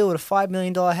want to build a $5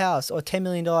 million house or a $10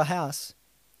 million house,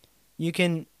 you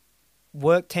can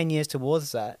work 10 years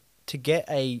towards that to get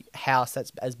a house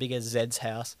that's as big as Zed's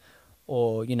house,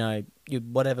 or you know,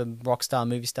 whatever rock star,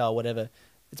 movie star, whatever,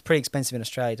 it's pretty expensive in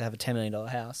Australia to have a $10 million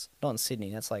house. Not in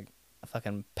Sydney. That's like a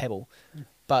fucking pebble.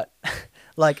 But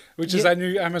like, Which is that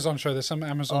new Amazon show. There's some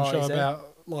Amazon show is there? about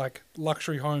like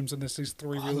luxury homes, and there's these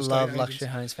three I real estate love agents, luxury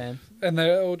homes, fam. and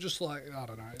they're all just like, I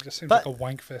don't know. It just seems But- like a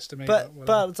wank fest to me. But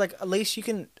whatever. it's like at least you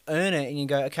can earn it, and you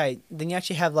go, okay. Then you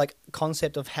actually have like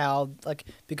concept of how, like,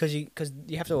 because you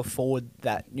have to afford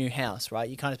that new house, right?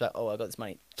 You can't just be like, oh, I got this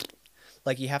money.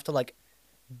 Like you have to like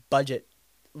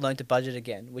learn to budget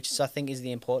again, which I think is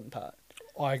the important part.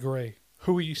 I agree.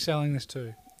 Who are you selling this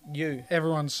to? You.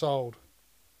 Everyone's sold.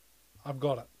 I've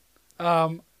got it.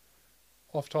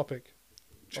 Off topic.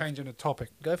 Changing the topic.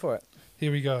 Go for it. Here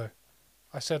we go.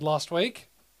 I said last week,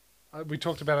 we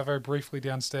talked about it very briefly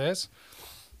downstairs.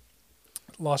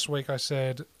 Last week I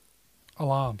said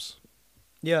alarms.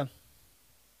 Yeah.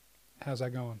 How's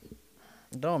that going?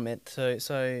 No, mate.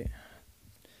 So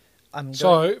I'm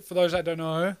So, for those that don't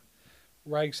know,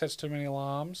 Rag sets too many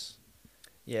alarms.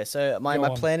 yeah. So my Go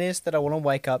on. plan is that I want to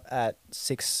wake up at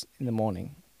 6 in the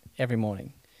morning, every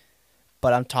morning,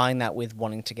 but I'm tying that with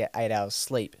wanting to get 8 hours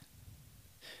sleep.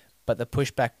 But the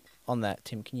pushback on that,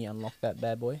 Tim, can you unlock that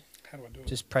bad boy? How do I do it?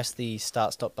 Just press the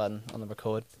start stop button on the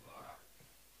record.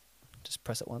 Just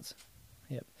press it once.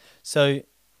 Yep. So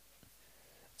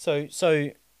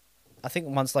I think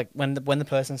once, like, when the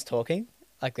person's talking,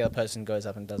 like the other person goes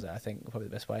up and does it. I think probably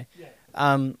the best way.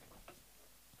 Yeah.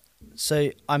 So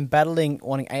I'm battling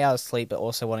wanting 8 hours sleep, but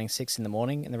also wanting 6 in the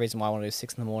morning. And the reason why I want to do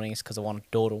 6 in the morning is because I want to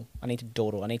dawdle. I need to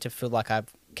dawdle. I need to feel like I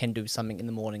can do something in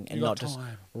the morning and You got not just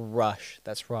time. rush.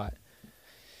 That's right.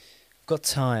 Got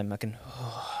time. I can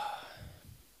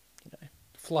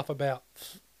Fluff about.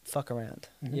 fuck around.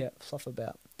 Mhm. Yeah, fluff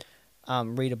about.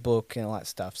 Read a book and all that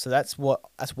stuff. So that's why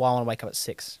I want to wake up at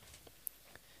 6.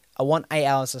 I want 8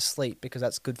 hours of sleep because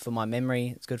that's good for my memory.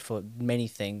 It's good for many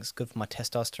things. Good for my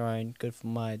testosterone. Good for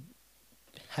my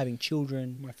having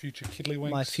children. My future kiddly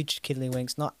winks. My future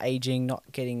kiddlywinks. Not aging. Not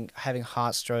having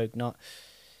heart stroke. Not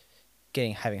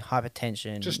having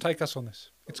hypertension. Just take us on this.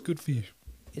 It's good for you.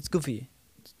 It's good for you.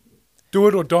 Do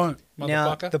it or don't,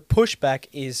 Now motherfucker. the pushback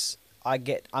is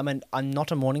I'm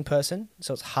not a morning person,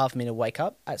 so it's hard for me to wake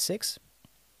up at 6,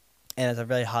 and it's a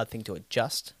really hard thing to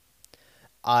adjust.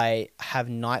 I have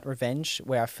night revenge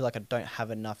where I feel like I don't have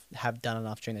done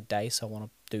enough during the day, so I want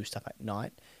to do stuff at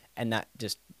night, and that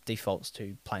just defaults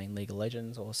to playing League of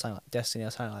Legends or something like Destiny or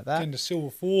something like that. Into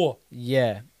Silver 4.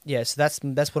 Yeah. So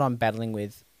that's what I'm battling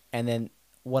with, and then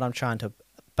what I'm trying to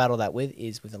battle that with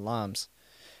is with alarms.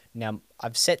 Now,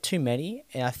 I've set too many,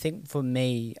 and I think for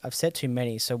me, I've set too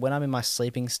many. So when I'm in my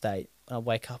sleeping state, when I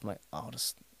wake up, I'm like, oh, I'll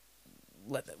just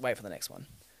wait for the next one.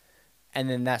 And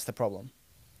then that's the problem.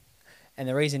 And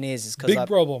the reason is Big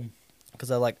problem.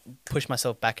 because I like push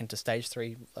myself back into stage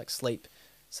 3, like sleep.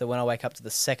 So when I wake up to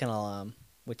the second alarm,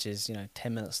 which is,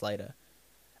 10 minutes later,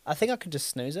 I think I could just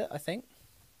snooze it, I think.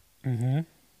 Mm-hmm.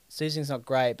 Snoozing's not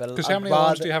great, but Because how many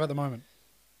alarms do you have at the moment?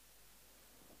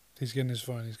 He's getting his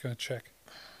phone. He's going to check.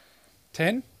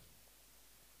 10?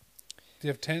 Do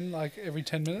you have 10, like, every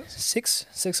 10 minutes? 6,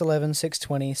 6:11,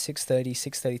 6:20, 6:30,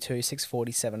 6:32,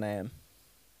 6:40, 7 a.m.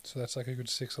 So that's like a good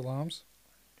 6 alarms.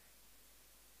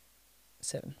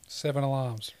 7. 7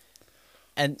 alarms.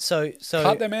 And so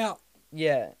Cut them out.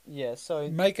 yeah. So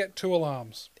Make it 2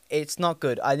 alarms. it's not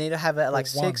good. I need to have it at like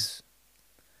Or 1. 6.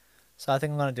 So I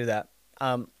think I'm gonna do that.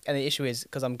 And the issue is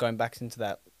because I'm going back into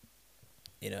that,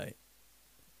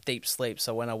 deep sleep.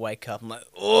 So when I wake up, I'm like,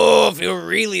 oh, I feel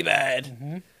really bad.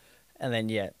 Mm-hmm. And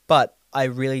then but I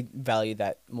really value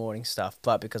that morning stuff.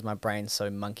 But because my brain's so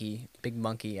big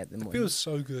monkey at the It morning. feels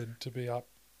so good to be up,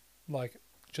 like,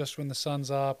 just when the sun's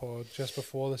up or just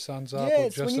before the sun's up. Yeah, or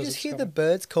it's when you as just it's hear the coming.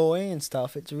 birds calling and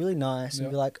stuff. It's really nice. Yeah.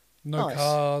 And you're like, No nice.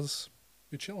 cars.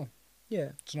 You're chilling. yeah,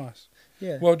 It's nice.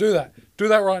 yeah. Well, do that. Do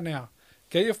that right now.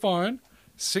 Get your phone,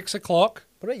 6 o'clock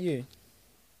What about you?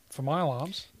 for my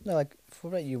alarms. No, like, what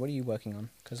about you? What are you working on?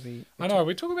 Because I know,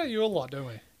 we talk about you a lot, don't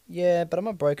we? Yeah, but I'm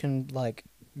a broken, like,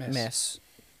 Mess. mess.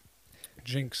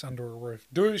 Jinx under a roof.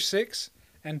 Do 6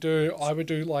 and I would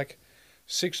do like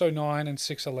 6:09 and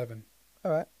 6:11.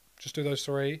 All right. Just do those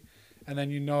 3. And then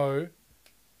I'm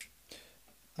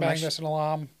bang, actu- that's an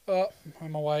alarm. Oh,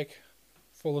 I'm awake.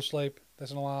 Fall asleep.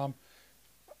 That's an alarm.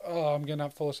 Oh, I'm getting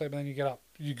up, fall asleep, and then you get up.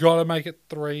 You got to make it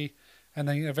 3, and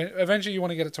then eventually you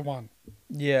want to get it to 1.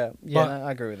 Yeah, But- no,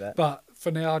 I agree with that. But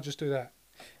for now, just do that.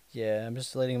 Yeah, I'm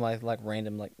just letting my like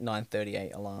random like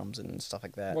 9:38 alarms and stuff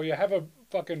like that. Well, you have a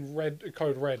fucking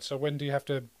code red, so when do you have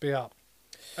to be up?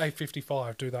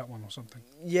 8:55, do that one or something.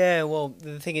 Yeah, well,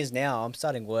 the thing is now I'm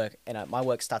starting work and my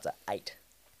work starts at 8.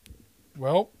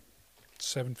 Well,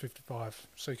 7:55,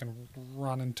 so you can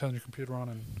run and turn your computer on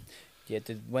and Yeah,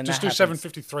 dude, when just that do happens,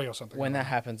 7:53 or something. when that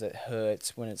happens, it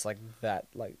hurts when it's like that,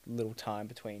 like little time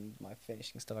between my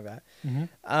finishing stuff like that.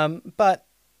 Mm-hmm. But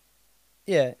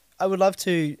yeah, I would love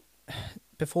to.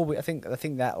 Before we, I think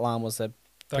that alarm was a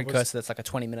precursor. That's like a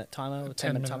 20-minute timer or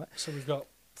 10-minute timer. So we've got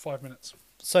 5 minutes.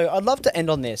 So I'd love to end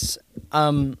on this.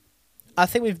 I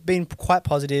think we've been quite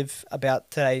positive about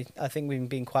today. I think we've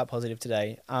been quite positive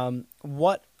today.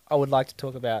 What I would like to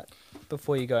talk about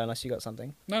before you go, unless you got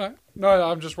something. No,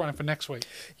 I'm just running for next week.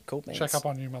 Cool, man. Check up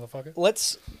on you, motherfucker.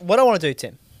 What I want to do,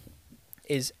 Tim,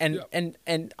 is Yep.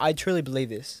 and I truly believe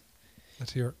this.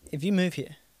 Let's hear it. If you move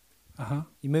here,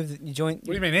 you join. What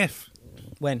do you mean if?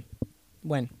 When?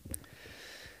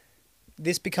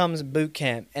 This becomes boot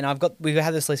camp, and we've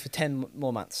had this list for 10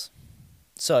 more months,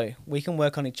 so we can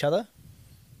work on each other.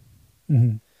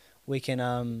 Mm-hmm. We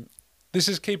can This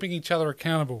is keeping each other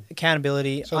accountable.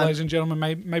 accountability. So, ladies and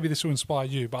gentlemen, maybe this will inspire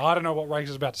you, but I don't know what Race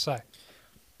is about to say.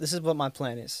 This is what my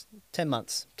plan is: 10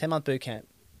 months, 10-month boot camp.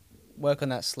 Work on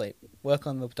that sleep. Work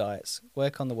on the diets.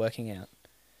 Work on the working out.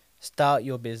 Start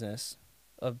your business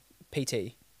of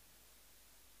PT.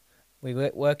 We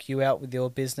work you out with your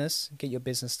business. Get your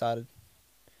business started.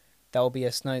 That will be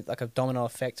like a domino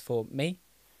effect for me.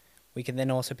 We can then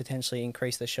also potentially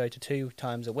increase the show to 2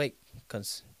 times a week,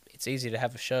 because it's easy to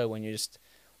have a show when you're just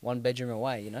 1 bedroom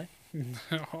away, you know?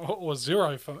 Or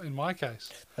 0 in my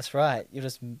case. That's right. You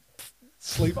just...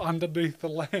 Sleep underneath the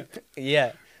lamp.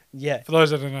 Yeah. For those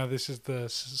that don't know, this is the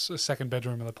second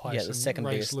bedroom of the place. Yeah, the second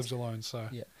Race biggest. lives alone, so...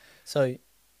 Yeah. So...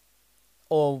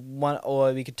 Or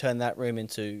we could turn that room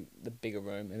into the bigger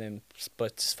room and then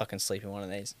both just fucking sleep in one of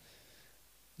these.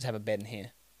 Just have a bed in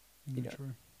here. You know.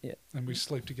 True. Yeah. And we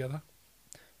sleep together.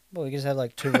 Well, we could just have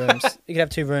like 2 rooms. You could have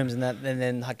 2 rooms and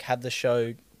then like have the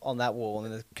show on that wall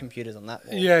and then the computers on that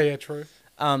wall. Yeah, true.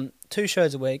 2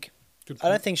 shows a week. Good I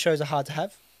don't point. think shows are hard to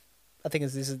have. I think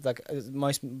this is like the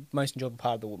most enjoyable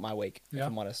part of my week, if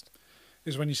I'm honest.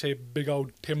 Is when you see a big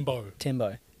old Timbo.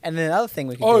 Timbo. And then the other thing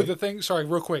we can do... the thing... Sorry,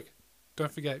 real quick.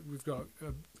 Don't forget, we've got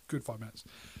a good 5 minutes.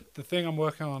 The thing I'm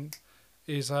working on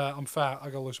is I'm fat. I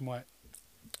got to lose some weight.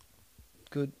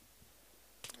 Good.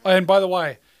 And by the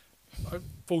way,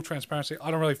 full transparency,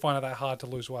 I don't really find it that hard to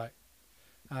lose weight.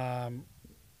 I'm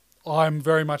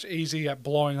very much easy at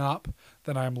blowing up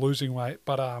than I am losing weight,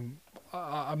 but I'm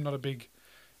not a big...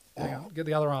 Get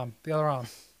the other arm. The other arm.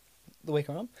 The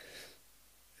weaker arm?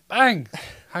 Bang!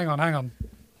 Hang on.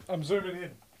 I'm zooming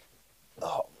in.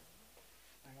 Oh.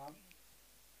 Hang on.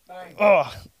 Bang.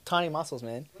 Oh, tiny muscles,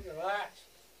 man. Look at that.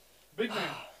 Big man.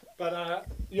 But,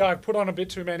 yeah, I put on a bit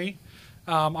too many.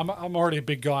 I'm already a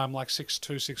big guy. I'm like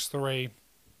 6'2", 6'3".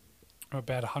 I'm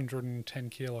about 110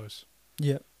 kilos.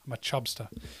 Yep. I'm a chubster.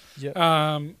 Yep.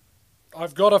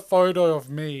 I've got a photo of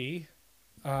me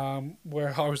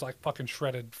where I was like fucking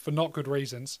shredded for not good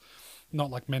reasons.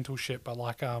 Not like mental shit, but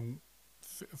like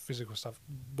physical stuff.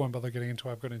 Won't bother getting into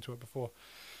it. I've got into it before.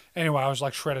 Anyway, I was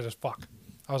like shredded as fuck.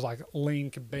 I was like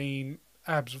lean, bean,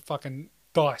 abs fucking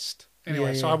diced.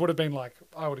 Anyway, so I would have been like,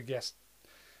 I would have guessed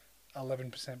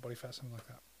 11% body fat, something like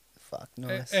that. Fuck,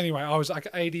 nice. Anyway, I was like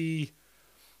 80,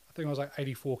 I think I was like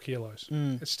 84 kilos.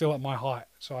 Mm. It's still at my height.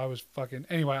 So I was fucking,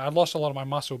 anyway, I lost a lot of my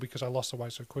muscle because I lost the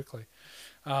weight so quickly.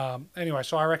 Anyway,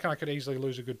 so I reckon I could easily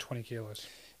lose a good 20 kilos.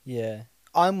 Yeah.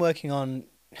 I'm working on...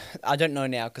 I don't know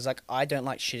now, because like I don't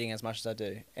like shitting as much as I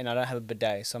do. And I don't have a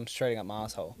bidet, so I'm straightening up my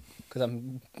asshole. Because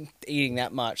I'm eating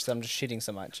that much, so I'm just shitting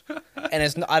so much.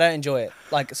 And I don't enjoy it.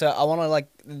 Like, so I want to like...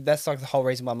 That's like the whole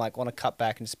reason why I'm like, want to cut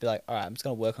back and just be like, all right, I'm just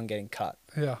going to work on getting cut.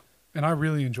 Yeah. And I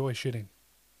really enjoy shitting.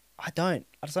 I don't.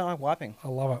 I just don't like wiping. I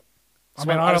love it. I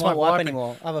don't like wipe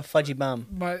anymore. I have a fudgy bum.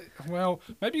 Well,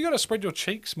 maybe you got to spread your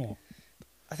cheeks more.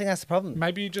 I think that's the problem.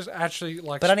 Maybe you just actually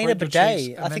like. But I need a spread your cheeks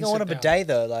bidet. and I think then I want a sit down. bidet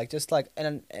though. Like just like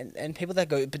and people that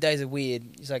go bidets are weird.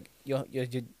 It's like you're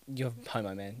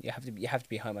homo, man. You have to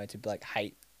be homo to like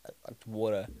hate like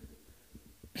water.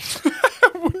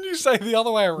 Wouldn't you say the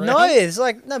other way around? No,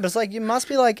 but it's like you must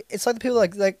be like it's like the people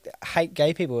like hate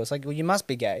gay people. It's like, well, you must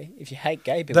be gay if you hate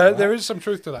gay people. There, right? there is some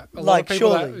truth to that. A lot Like, of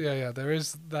people surely. there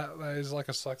is that. That is like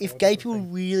a psychological If gay people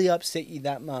thing. really upset you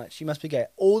that much, you must be gay.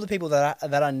 All the people that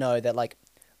I know that like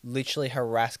literally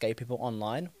harass gay people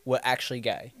online were actually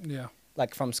gay, Yeah,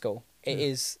 like from school. It Yeah.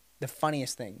 is the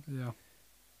funniest thing. yeah.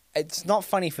 It's not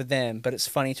funny for them, but it's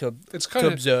funny to It's kind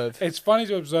of observe. It's funny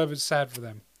to observe. It's sad for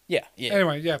them. Yeah, yeah.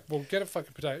 Anyway, yeah. Well, get a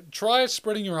fucking potato. Try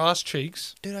spreading your ass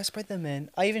cheeks. Dude, I spread them,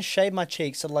 man. I even shave my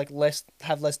cheeks to like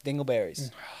have less dingleberries.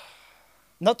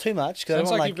 Not too much, because Sounds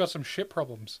I'm like like, you've got some shit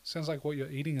problems. Sounds like what you're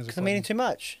eating is a I'm problem. eating too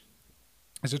much.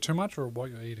 Is it too much or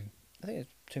what you're eating? I think it's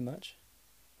too much.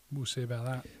 We'll see about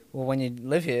that. Well, when you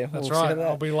live here, That's we'll see right. about that.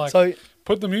 I'll be like, So,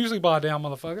 put the muesli bar down,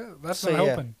 motherfucker. That's not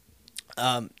helping.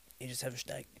 you just have a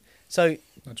steak. So,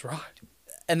 That's right.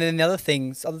 and then the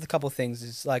other couple of things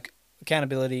is like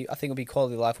accountability. I think will be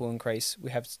quality of life will increase.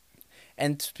 We have,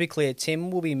 and to be clear,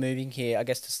 Tim will be moving here, I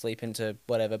guess, to sleep into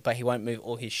whatever, but he won't move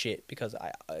all his shit because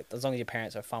as long as your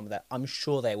parents are fine with that, I'm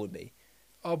sure they would be.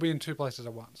 I'll be in 2 places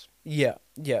at once. Yeah,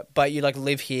 yeah, but you like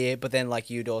live here, but then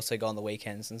like you'd also go on the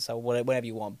weekends and so whatever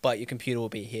you want. But your computer will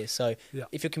be here. So Yeah.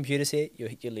 if your computer's here,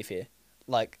 you live here,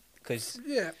 like because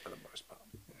Yeah, for the most part.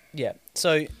 yeah.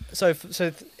 So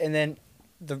and then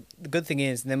the good thing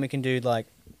is, then we can do like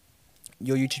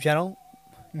your YouTube channel.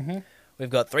 Mm-hmm. We've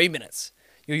got 3 minutes.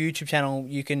 Your YouTube channel,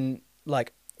 we can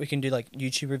do like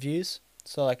YouTube reviews.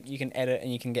 So like you can edit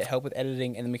and you can get help with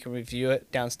editing, and then we can review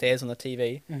it downstairs on the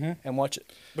TV and watch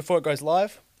it before it goes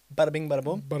live. Bada bing, bada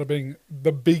boom. Bada bing,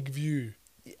 the big view.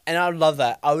 And I would love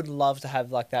that. I would love to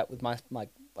have like that with my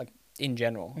like in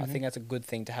general. I think that's a good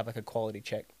thing to have like a quality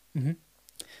check. Mm-hmm.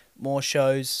 More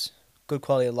shows, good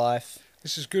quality of life.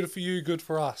 This is good for you, good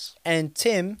for us. And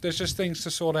Tim, There's just things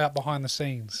to sort out behind the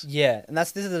scenes. yeah, and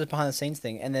this is the behind the scenes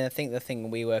thing. And then I think the thing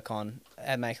we work on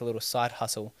and make a little side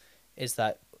hustle is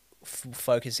that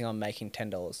focusing on making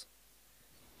 $10.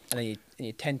 And then you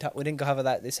we didn't cover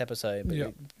that this episode, but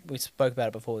Yeah. we spoke about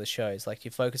it before the show. It's like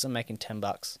you focus on making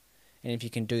 $10, and if you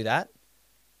can do that,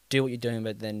 do what you're doing,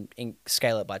 but then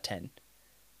scale it by 10.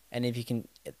 And if you can,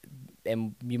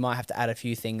 and you might have to add a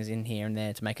few things in here and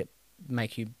there to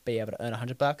make you be able to earn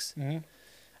 $100, Mm-hmm.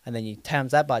 and then you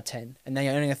times that by 10, and then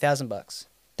you're earning $1,000.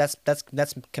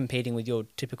 That's competing with your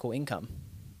typical income.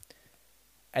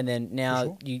 And then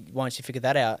now sure. once you figure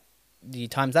that out, you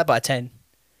times that by 10.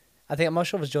 I'm not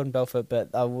sure if it was Jordan Belfort, but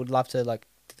I would love to like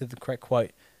do the correct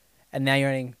quote. And now you're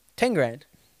earning 10 grand,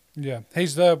 Yeah,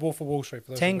 he's the Wolf of Wall Street.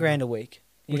 For those 10 who grand don't a week.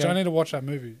 know. Which I need to watch that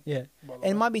movie. Yeah. by the And it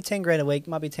way. might be 10 grand a week,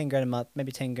 might be 10 grand a month,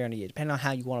 maybe 10 grand a year, depending on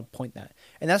how you want to point that.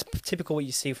 And that's typical what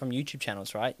you see from YouTube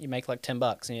channels, right? You make like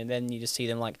 $10 and then you just see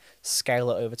them like scale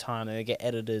it over time, and they get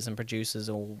editors and producers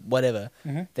or whatever.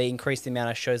 Mhm. They increase the amount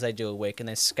of shows they do a week, and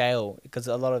they scale because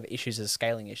a lot of issues are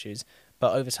scaling issues.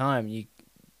 But over time,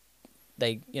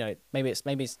 maybe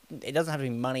it doesn't have to be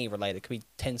money related. It could be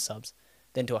 10 subs,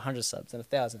 then to 100 subs, then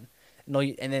 1,000.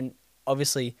 And then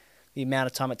obviously the amount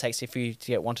of time it takes for you to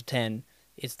get 1 to 10,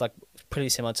 it's like pretty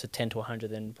similar to 10 to 100,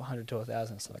 then 100 to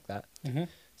 1,000, stuff like that. Mhm.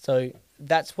 So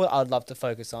that's what I'd love to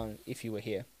focus on if you were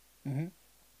here. Mhm.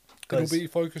 'Cause- It'll be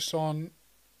focused on.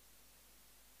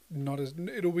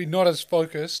 It'll be not as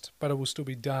focused, but it will still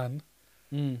be done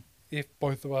Mm, if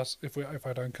both of us if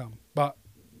I don't come. But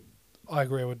I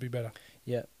agree, it would be better.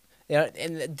 yeah. Yeah,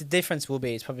 and the difference will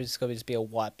be, it's probably just going to be a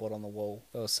whiteboard on the wall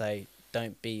that will say,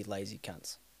 "Don't be lazy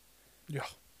cunts." Yeah.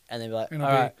 And they'll be like, And all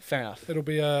it'll be- right, fair enough. It'll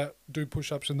be do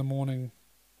push-ups in the morning.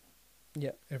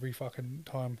 Yep. Every fucking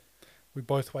time. We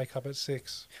both wake up at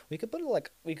 6. We could put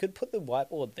the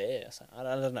whiteboard there. So I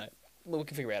don't know. We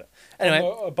can figure it out.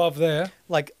 Anyway, Above there.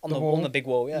 like on the the wall. big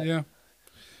wall. Yeah. Yeah.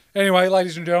 Anyway,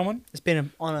 ladies and gentlemen, It's been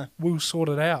an honor. we'll sort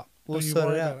it out. We'll Don't you sort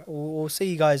worry it about out. We'll see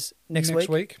you guys next week.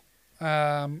 This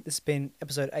This has been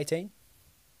episode 18.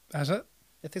 has it?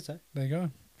 I think so. There you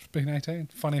go. It's been 18.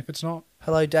 Funny if it's not.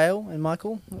 Hello, Dale and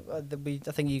Michael. I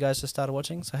think you guys just started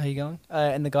watching. So how you going?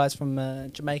 And the guys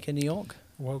from Jamaica, New York,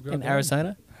 Well, go and on.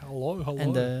 Arizona, Hello.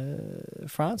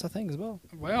 and France, I think as well.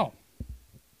 Well,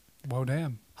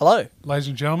 damn. Hello. Ladies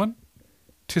and gentlemen,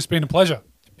 tis been a pleasure.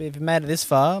 If you made it this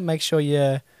far, make sure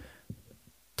you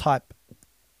type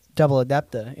double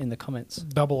adapter in the comments.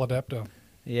 Double adapter.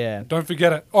 Yeah. Don't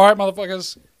forget it. All right,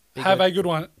 motherfuckers. Be Have good. a good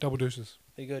one. Double deuces.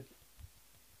 Be good.